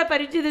 like, "Shut up! I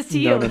didn't do this to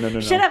No, you. no, no, no,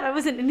 Shut no. up! I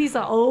wasn't." And he's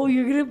like, "Oh,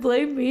 you're gonna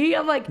blame me?"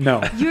 I'm like,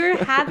 No. You're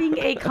having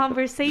a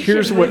conversation.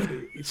 Here's what.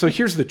 with So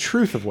here's the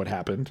truth of what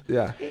happened.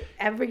 Yeah.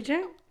 every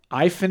time.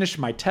 I finished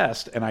my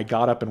test and I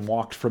got up and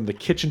walked from the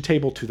kitchen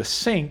table to the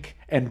sink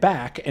and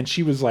back, and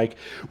she was like,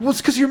 "Well,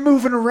 it's because you're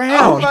moving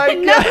around." Oh my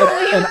No,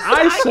 God. he And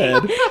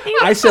was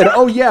I said,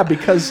 "Oh yeah,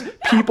 because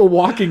people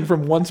walking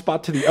from one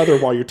spot to the other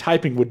while you're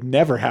typing would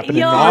never happen in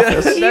Yo, the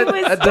office." he That-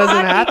 was that doesn't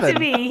talking happen. to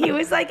me. He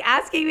was like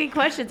asking me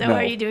questions. Oh, No.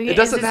 are you doing it? It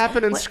doesn't Is this-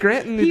 happen in what-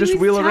 Scranton. He You just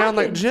was wheel around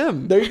like talking.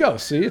 Jim. There you go.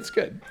 See, it's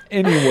good.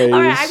 Anyways, All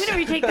right, I'm gonna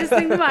retake this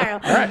thing tomorrow.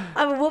 All right.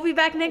 We'll be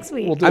back next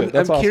week. We'll do I'm, it.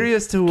 That's I'm awesome.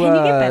 curious to Can you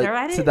get better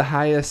at to it? the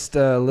highest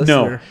No,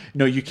 listener.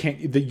 no, you can't.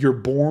 You're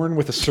born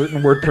with a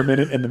certain word per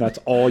minute, and then that's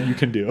all you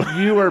can do.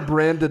 You are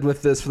branded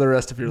with this for the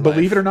rest of your life.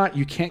 Believe it or not,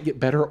 you can't get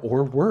better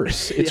or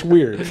worse. It's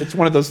weird. It's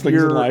one of those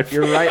things in life.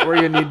 You're right where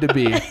you need to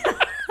be.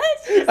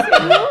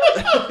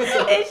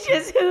 It's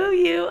just who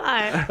you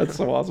are. That's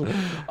so awesome.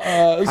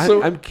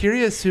 So, I'm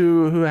curious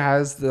who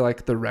has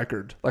the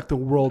record, like the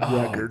world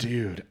oh, record.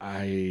 dude,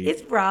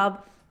 It's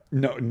Rob.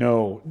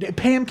 no.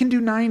 Pam can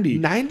do 90.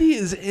 90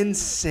 is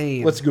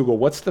insane. Let's Google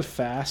what's the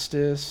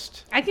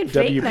fastest I can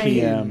fake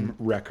WPM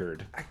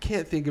record. I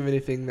can't think of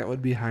anything that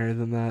would be higher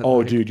than that. Oh,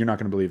 Like, dude, you're not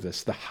going to believe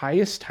this. The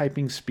highest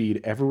typing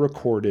speed ever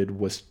recorded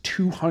was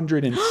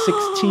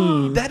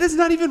 216 that is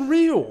not even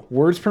real.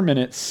 words per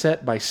minute,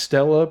 set by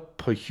Stella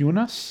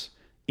Pahunas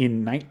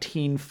in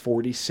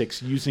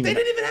 1946 using They an,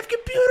 didn't even have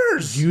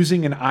computers.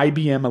 using an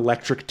IBM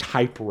electric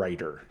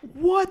typewriter.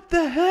 What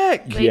the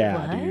heck? Wait,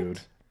 yeah, what? dude.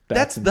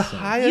 That's the insane. You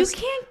highest.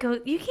 can't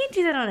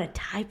do that on a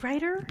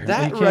typewriter.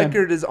 That you can.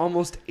 record is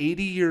almost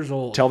 80 years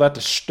old. Tell that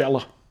to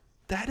Stella.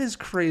 That is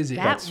crazy.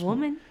 That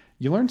woman.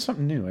 You learn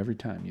something new every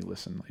time you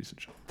listen, ladies and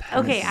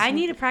gentlemen. Okay, I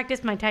need to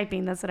practice my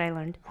typing. That's what I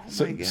learned.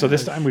 So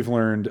this time we've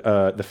learned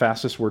the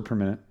fastest word per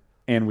minute,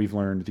 and we've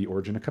learned the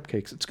origin of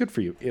cupcakes. It's good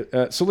for you.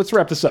 So let's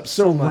wrap this up.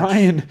 So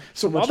Ryan,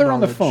 while much they're on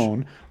the knowledge.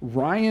 phone,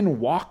 Ryan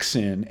walks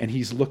in and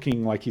he's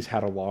looking like he's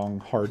had a long,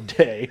 hard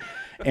day,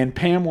 and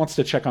Pam wants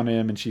to check on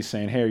him, and she's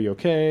saying, "Hey, are you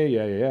okay?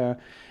 Yeah.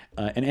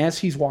 And as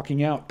he's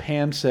walking out,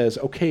 Pam says,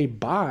 "Okay,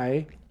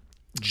 bye."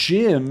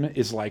 Jim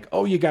is like,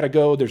 "Oh, you got to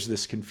go." There's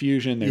this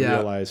confusion. They Yeah.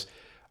 realize,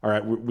 all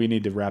right, we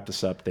need to wrap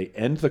this up. They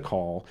end the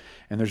call,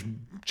 and there's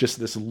just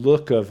this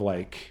look of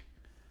like,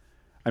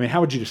 I mean,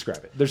 how would you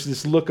describe it? There's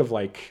this look of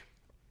like,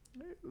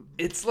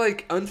 It's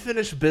like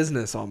unfinished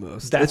business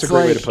almost. That's It's a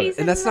great way like- to put it. She's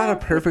And that's in not a love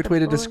with perfect the way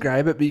to boy.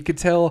 describe it, but you could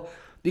tell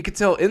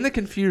in the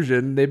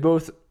confusion, they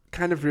both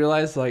kind of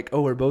realized like,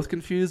 oh, we're both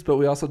confused, but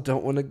we also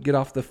don't want to get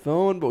off the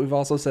phone, but we've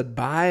also said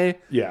bye.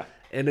 yeah,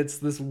 And it's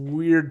this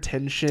weird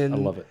tension. I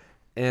love it.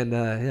 And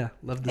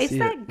love to It's see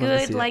that it. Love to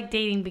good see it. like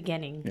dating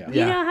beginning. Yeah. You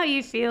Yeah. know how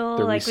you feel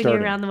They're like when you're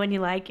restarting. around the one you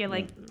like. You're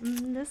like,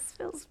 this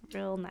feels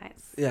real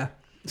nice. Yeah.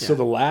 So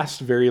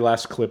the very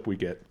last clip we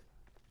get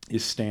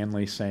is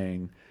Stanley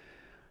saying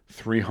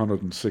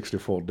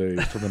 364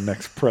 days to the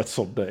next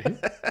pretzel day.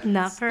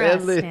 Not for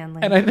Stanley. us, Stanley.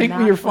 And I think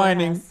Not we are for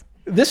finding us.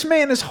 this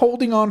man is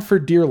holding on for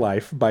dear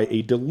life by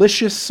a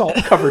delicious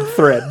salt-covered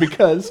thread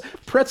because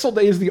pretzel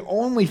day is the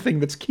only thing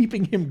that's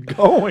keeping him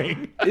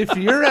going. If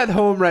you're at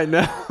home right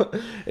now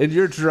and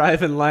your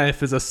drive in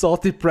life is a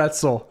salty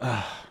pretzel,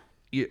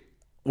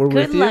 we're Good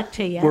with you. luck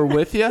to ya. We're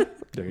with you.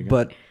 There you go.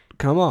 But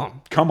come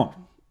on. Come on.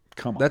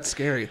 That's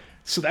scary.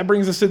 So that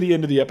brings us to the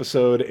end of the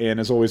episode, and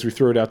as always, we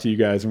throw it out to you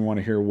guys, and we want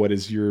to hear what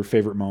is your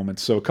favorite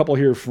moments. So a couple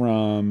here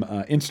from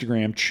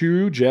Instagram,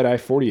 True Jedi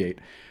 48,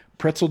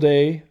 Pretzel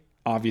Day,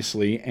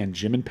 obviously, and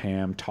Jim and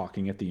Pam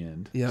talking at the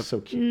end. Yep. So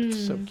cute,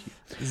 so cute.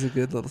 This is a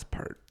good little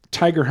part.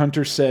 Tiger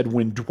Hunter said,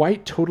 when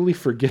Dwight totally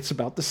forgets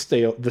about the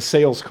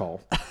sales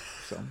call.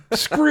 So,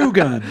 screw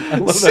gun. I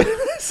love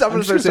that.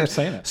 Someone start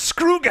saying it.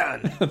 Screw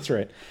gun. That's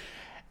right.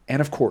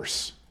 And of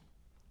course,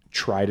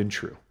 tried and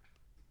true.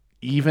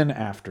 Even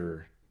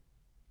after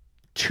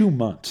 2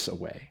 months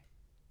away,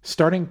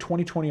 starting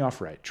 2020 off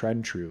right, tried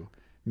and true,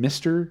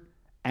 Mr.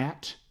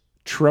 at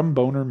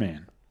Tromboner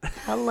Man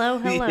Hello.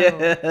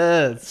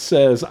 Yes.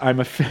 says,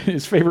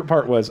 his favorite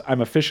part was,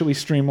 I'm officially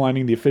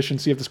streamlining the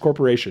efficiency of this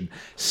corporation.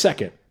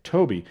 Second,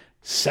 Toby.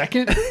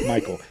 Second,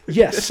 Michael.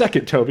 Yes,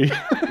 second, Toby.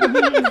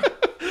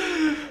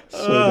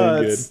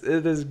 So good.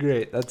 It is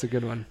great. That's a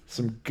good one.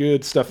 Some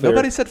good stuff there.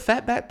 Nobody said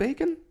fatback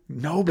bacon?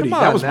 Nobody. Come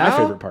That on was my now.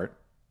 favorite part.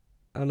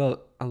 I love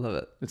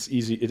it. It's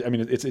easy.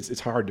 It's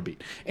hard to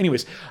beat.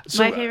 Anyways,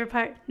 so My favorite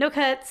part. No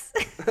cuts.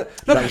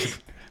 that was-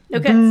 No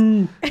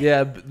cuts.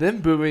 Yeah, them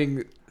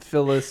booing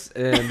Phyllis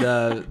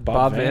and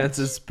Bob Vance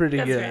is pretty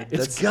That's good. right.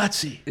 it's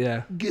gutsy.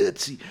 Yeah.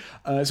 Gutsy.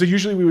 So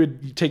usually we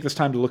would take this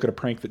time to look at a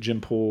prank that Jim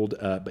pulled,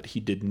 but he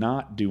did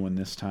not do one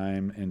this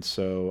time. And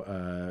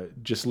so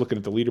just looking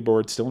at the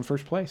leaderboard, still in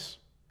first place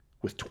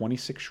with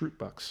 26 Shroot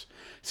Bucks.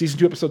 Season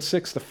 2, Episode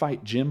 6, The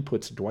Fight. Jim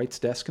puts Dwight's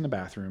desk in the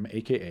bathroom,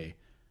 a.k.a.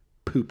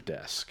 Poop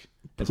Desk,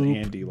 as Poop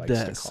Andy likes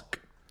desk. to call it.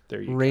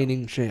 There you go.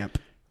 Reigning champ.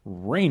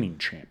 Reigning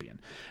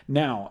champion.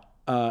 Now,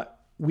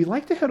 we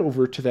like to head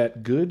over to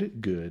that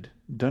good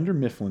Dunder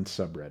Mifflin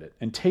subreddit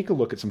and take a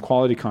look at some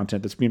quality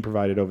content that's being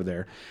provided over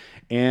there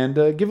and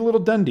give a little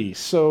Dundee.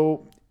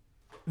 So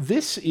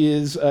this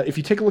is, if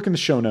you take a look in the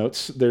show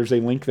notes, there's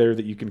a link there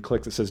that you can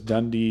click that says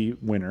Dundee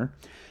winner.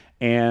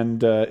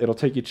 And it'll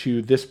take you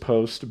to this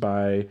post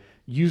by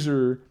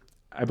user,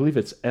 I believe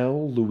it's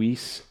L.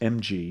 Luis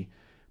MG.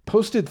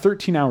 Posted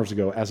 13 hours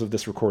ago as of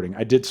this recording.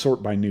 I did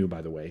sort by new,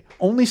 by the way.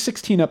 Only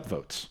 16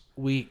 upvotes.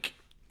 Weak.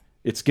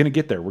 It's going to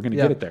get there. We're going to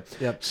Yep. get it there.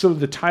 Yep. So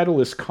the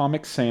title is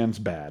Comic Sans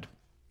Bad,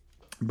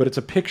 but it's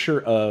a picture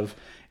of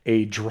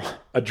a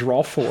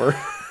draw 4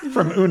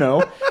 from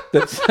Uno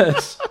that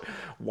says,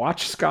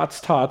 watch Scott's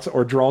Tots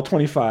or draw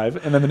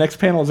 25. And then the next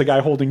panel is a guy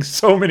holding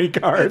so many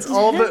cards.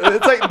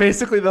 It's like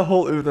basically the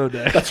whole Uno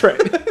deck. That's right.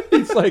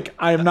 It's like,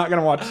 I am not going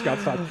to watch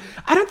Scott's Tots.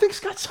 I don't think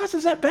Scott's Tots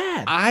is that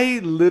bad. I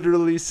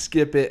literally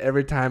skip it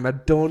every time. I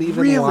don't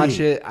even Really? watch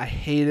it. I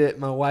hate it.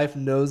 My wife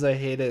knows I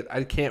hate it.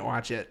 I can't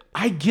watch it.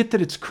 I get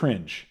that it's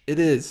cringe, It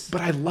is.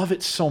 but I love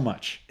it so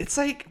much. It's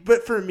like,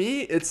 but for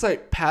me, it's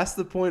like past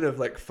the point of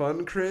like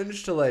fun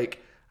cringe to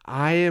like,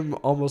 I am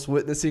almost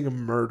witnessing a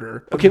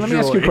murder. of Okay, let me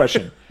ask you a joy.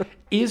 question.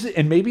 Is it,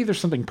 and maybe there's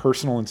something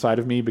personal inside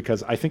of me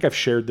because I think I've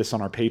shared this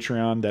on our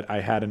Patreon that I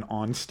had an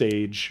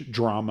onstage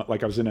drama,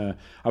 like I was in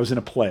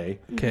a play.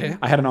 Okay.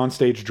 I had an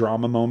onstage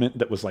drama moment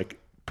that was like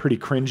pretty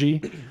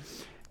cringy.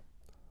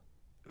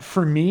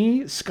 For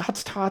me,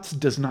 Scott's Tots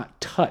does not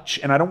touch,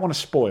 and I don't want to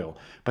spoil,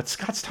 but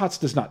Scott's Tots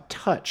does not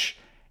touch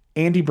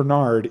Andy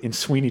Bernard in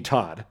Sweeney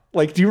Todd.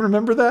 Like, do you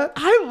remember that?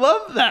 I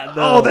love that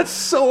though. Oh, that's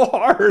so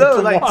hard no,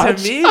 to like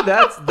watch. to me,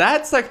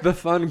 that's like the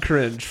fun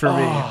cringe for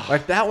me.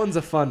 Like that one's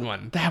a fun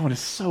one. That one is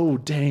so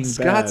dang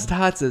Scott's bad.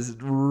 Tots is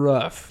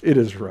rough. It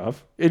is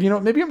rough. And, you know,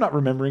 maybe I'm not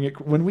remembering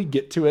it. When we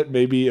get to it,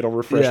 maybe it'll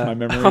refresh my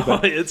memory.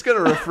 But, It's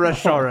gonna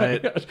refresh all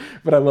right. gosh.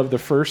 But I love the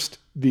first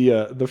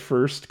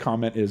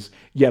comment is,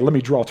 yeah, let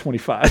me draw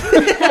 25.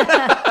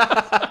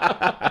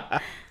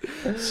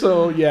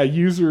 So, yeah,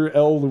 user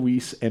L.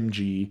 Luis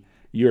MG,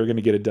 you're going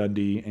to get a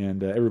Dundee,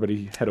 and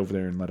everybody head over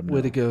there and let them know.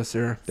 Way to go,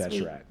 sir. That's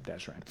right.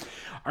 That's right.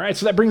 All right,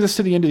 so that brings us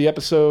to the end of the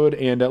episode,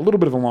 and a little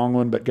bit of a long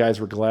one, but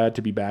guys, we're glad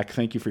to be back.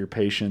 Thank you for your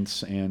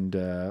patience, and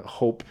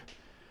hope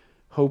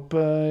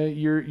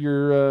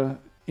you're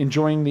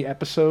enjoying the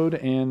episode,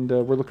 and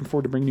we're looking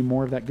forward to bringing you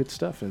more of that good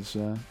stuff as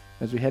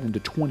we head into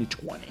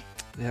 2020.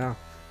 Yeah,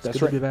 That's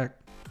good right. to be back.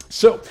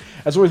 So,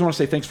 as always, I want to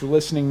say thanks for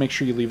listening. Make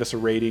sure you leave us a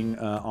rating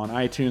on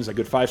iTunes. A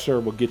good 5-star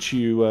will get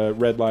you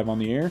read live on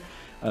the air.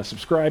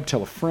 Subscribe,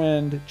 tell a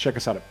friend. Check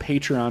us out at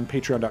Patreon,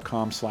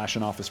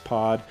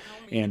 patreon.com/anofficepod.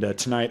 And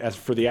tonight, as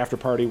for the after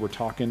party, we're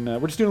talking.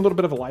 We're just doing a little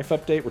bit of a life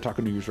update. We're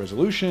talking New Year's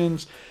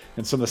resolutions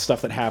and some of the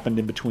stuff that happened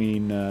in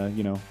between.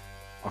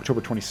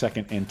 October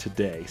 22nd and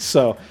today.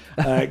 So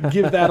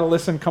give that a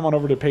listen. Come on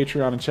over to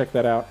Patreon and check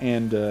that out.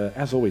 And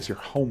as always, your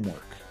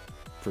homework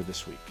for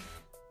this week.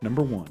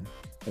 Number 1,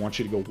 I want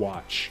you to go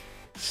watch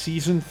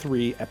Season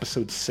 3,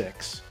 Episode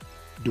 6,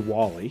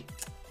 Diwali.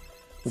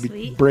 We'll be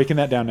Sweet. breaking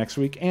that down next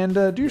week. And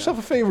do yourself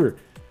a favor.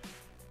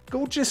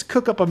 Go just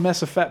cook up a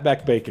mess of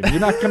fatback bacon. You're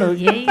not going to...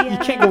 You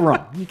can't go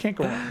wrong. You can't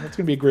go wrong. That's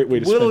going to be a great way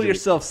to spend Whittle your week.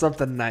 yourself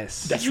something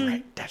nice. That's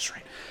right. That's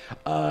right.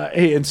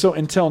 Hey, and so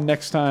until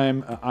next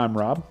time, I'm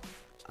Rob.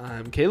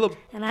 I'm Caleb.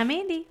 And I'm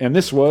Andy. And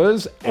this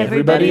was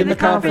Everybody in the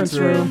Conference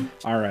Room.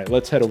 All right,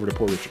 let's head over to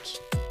Poor Richards.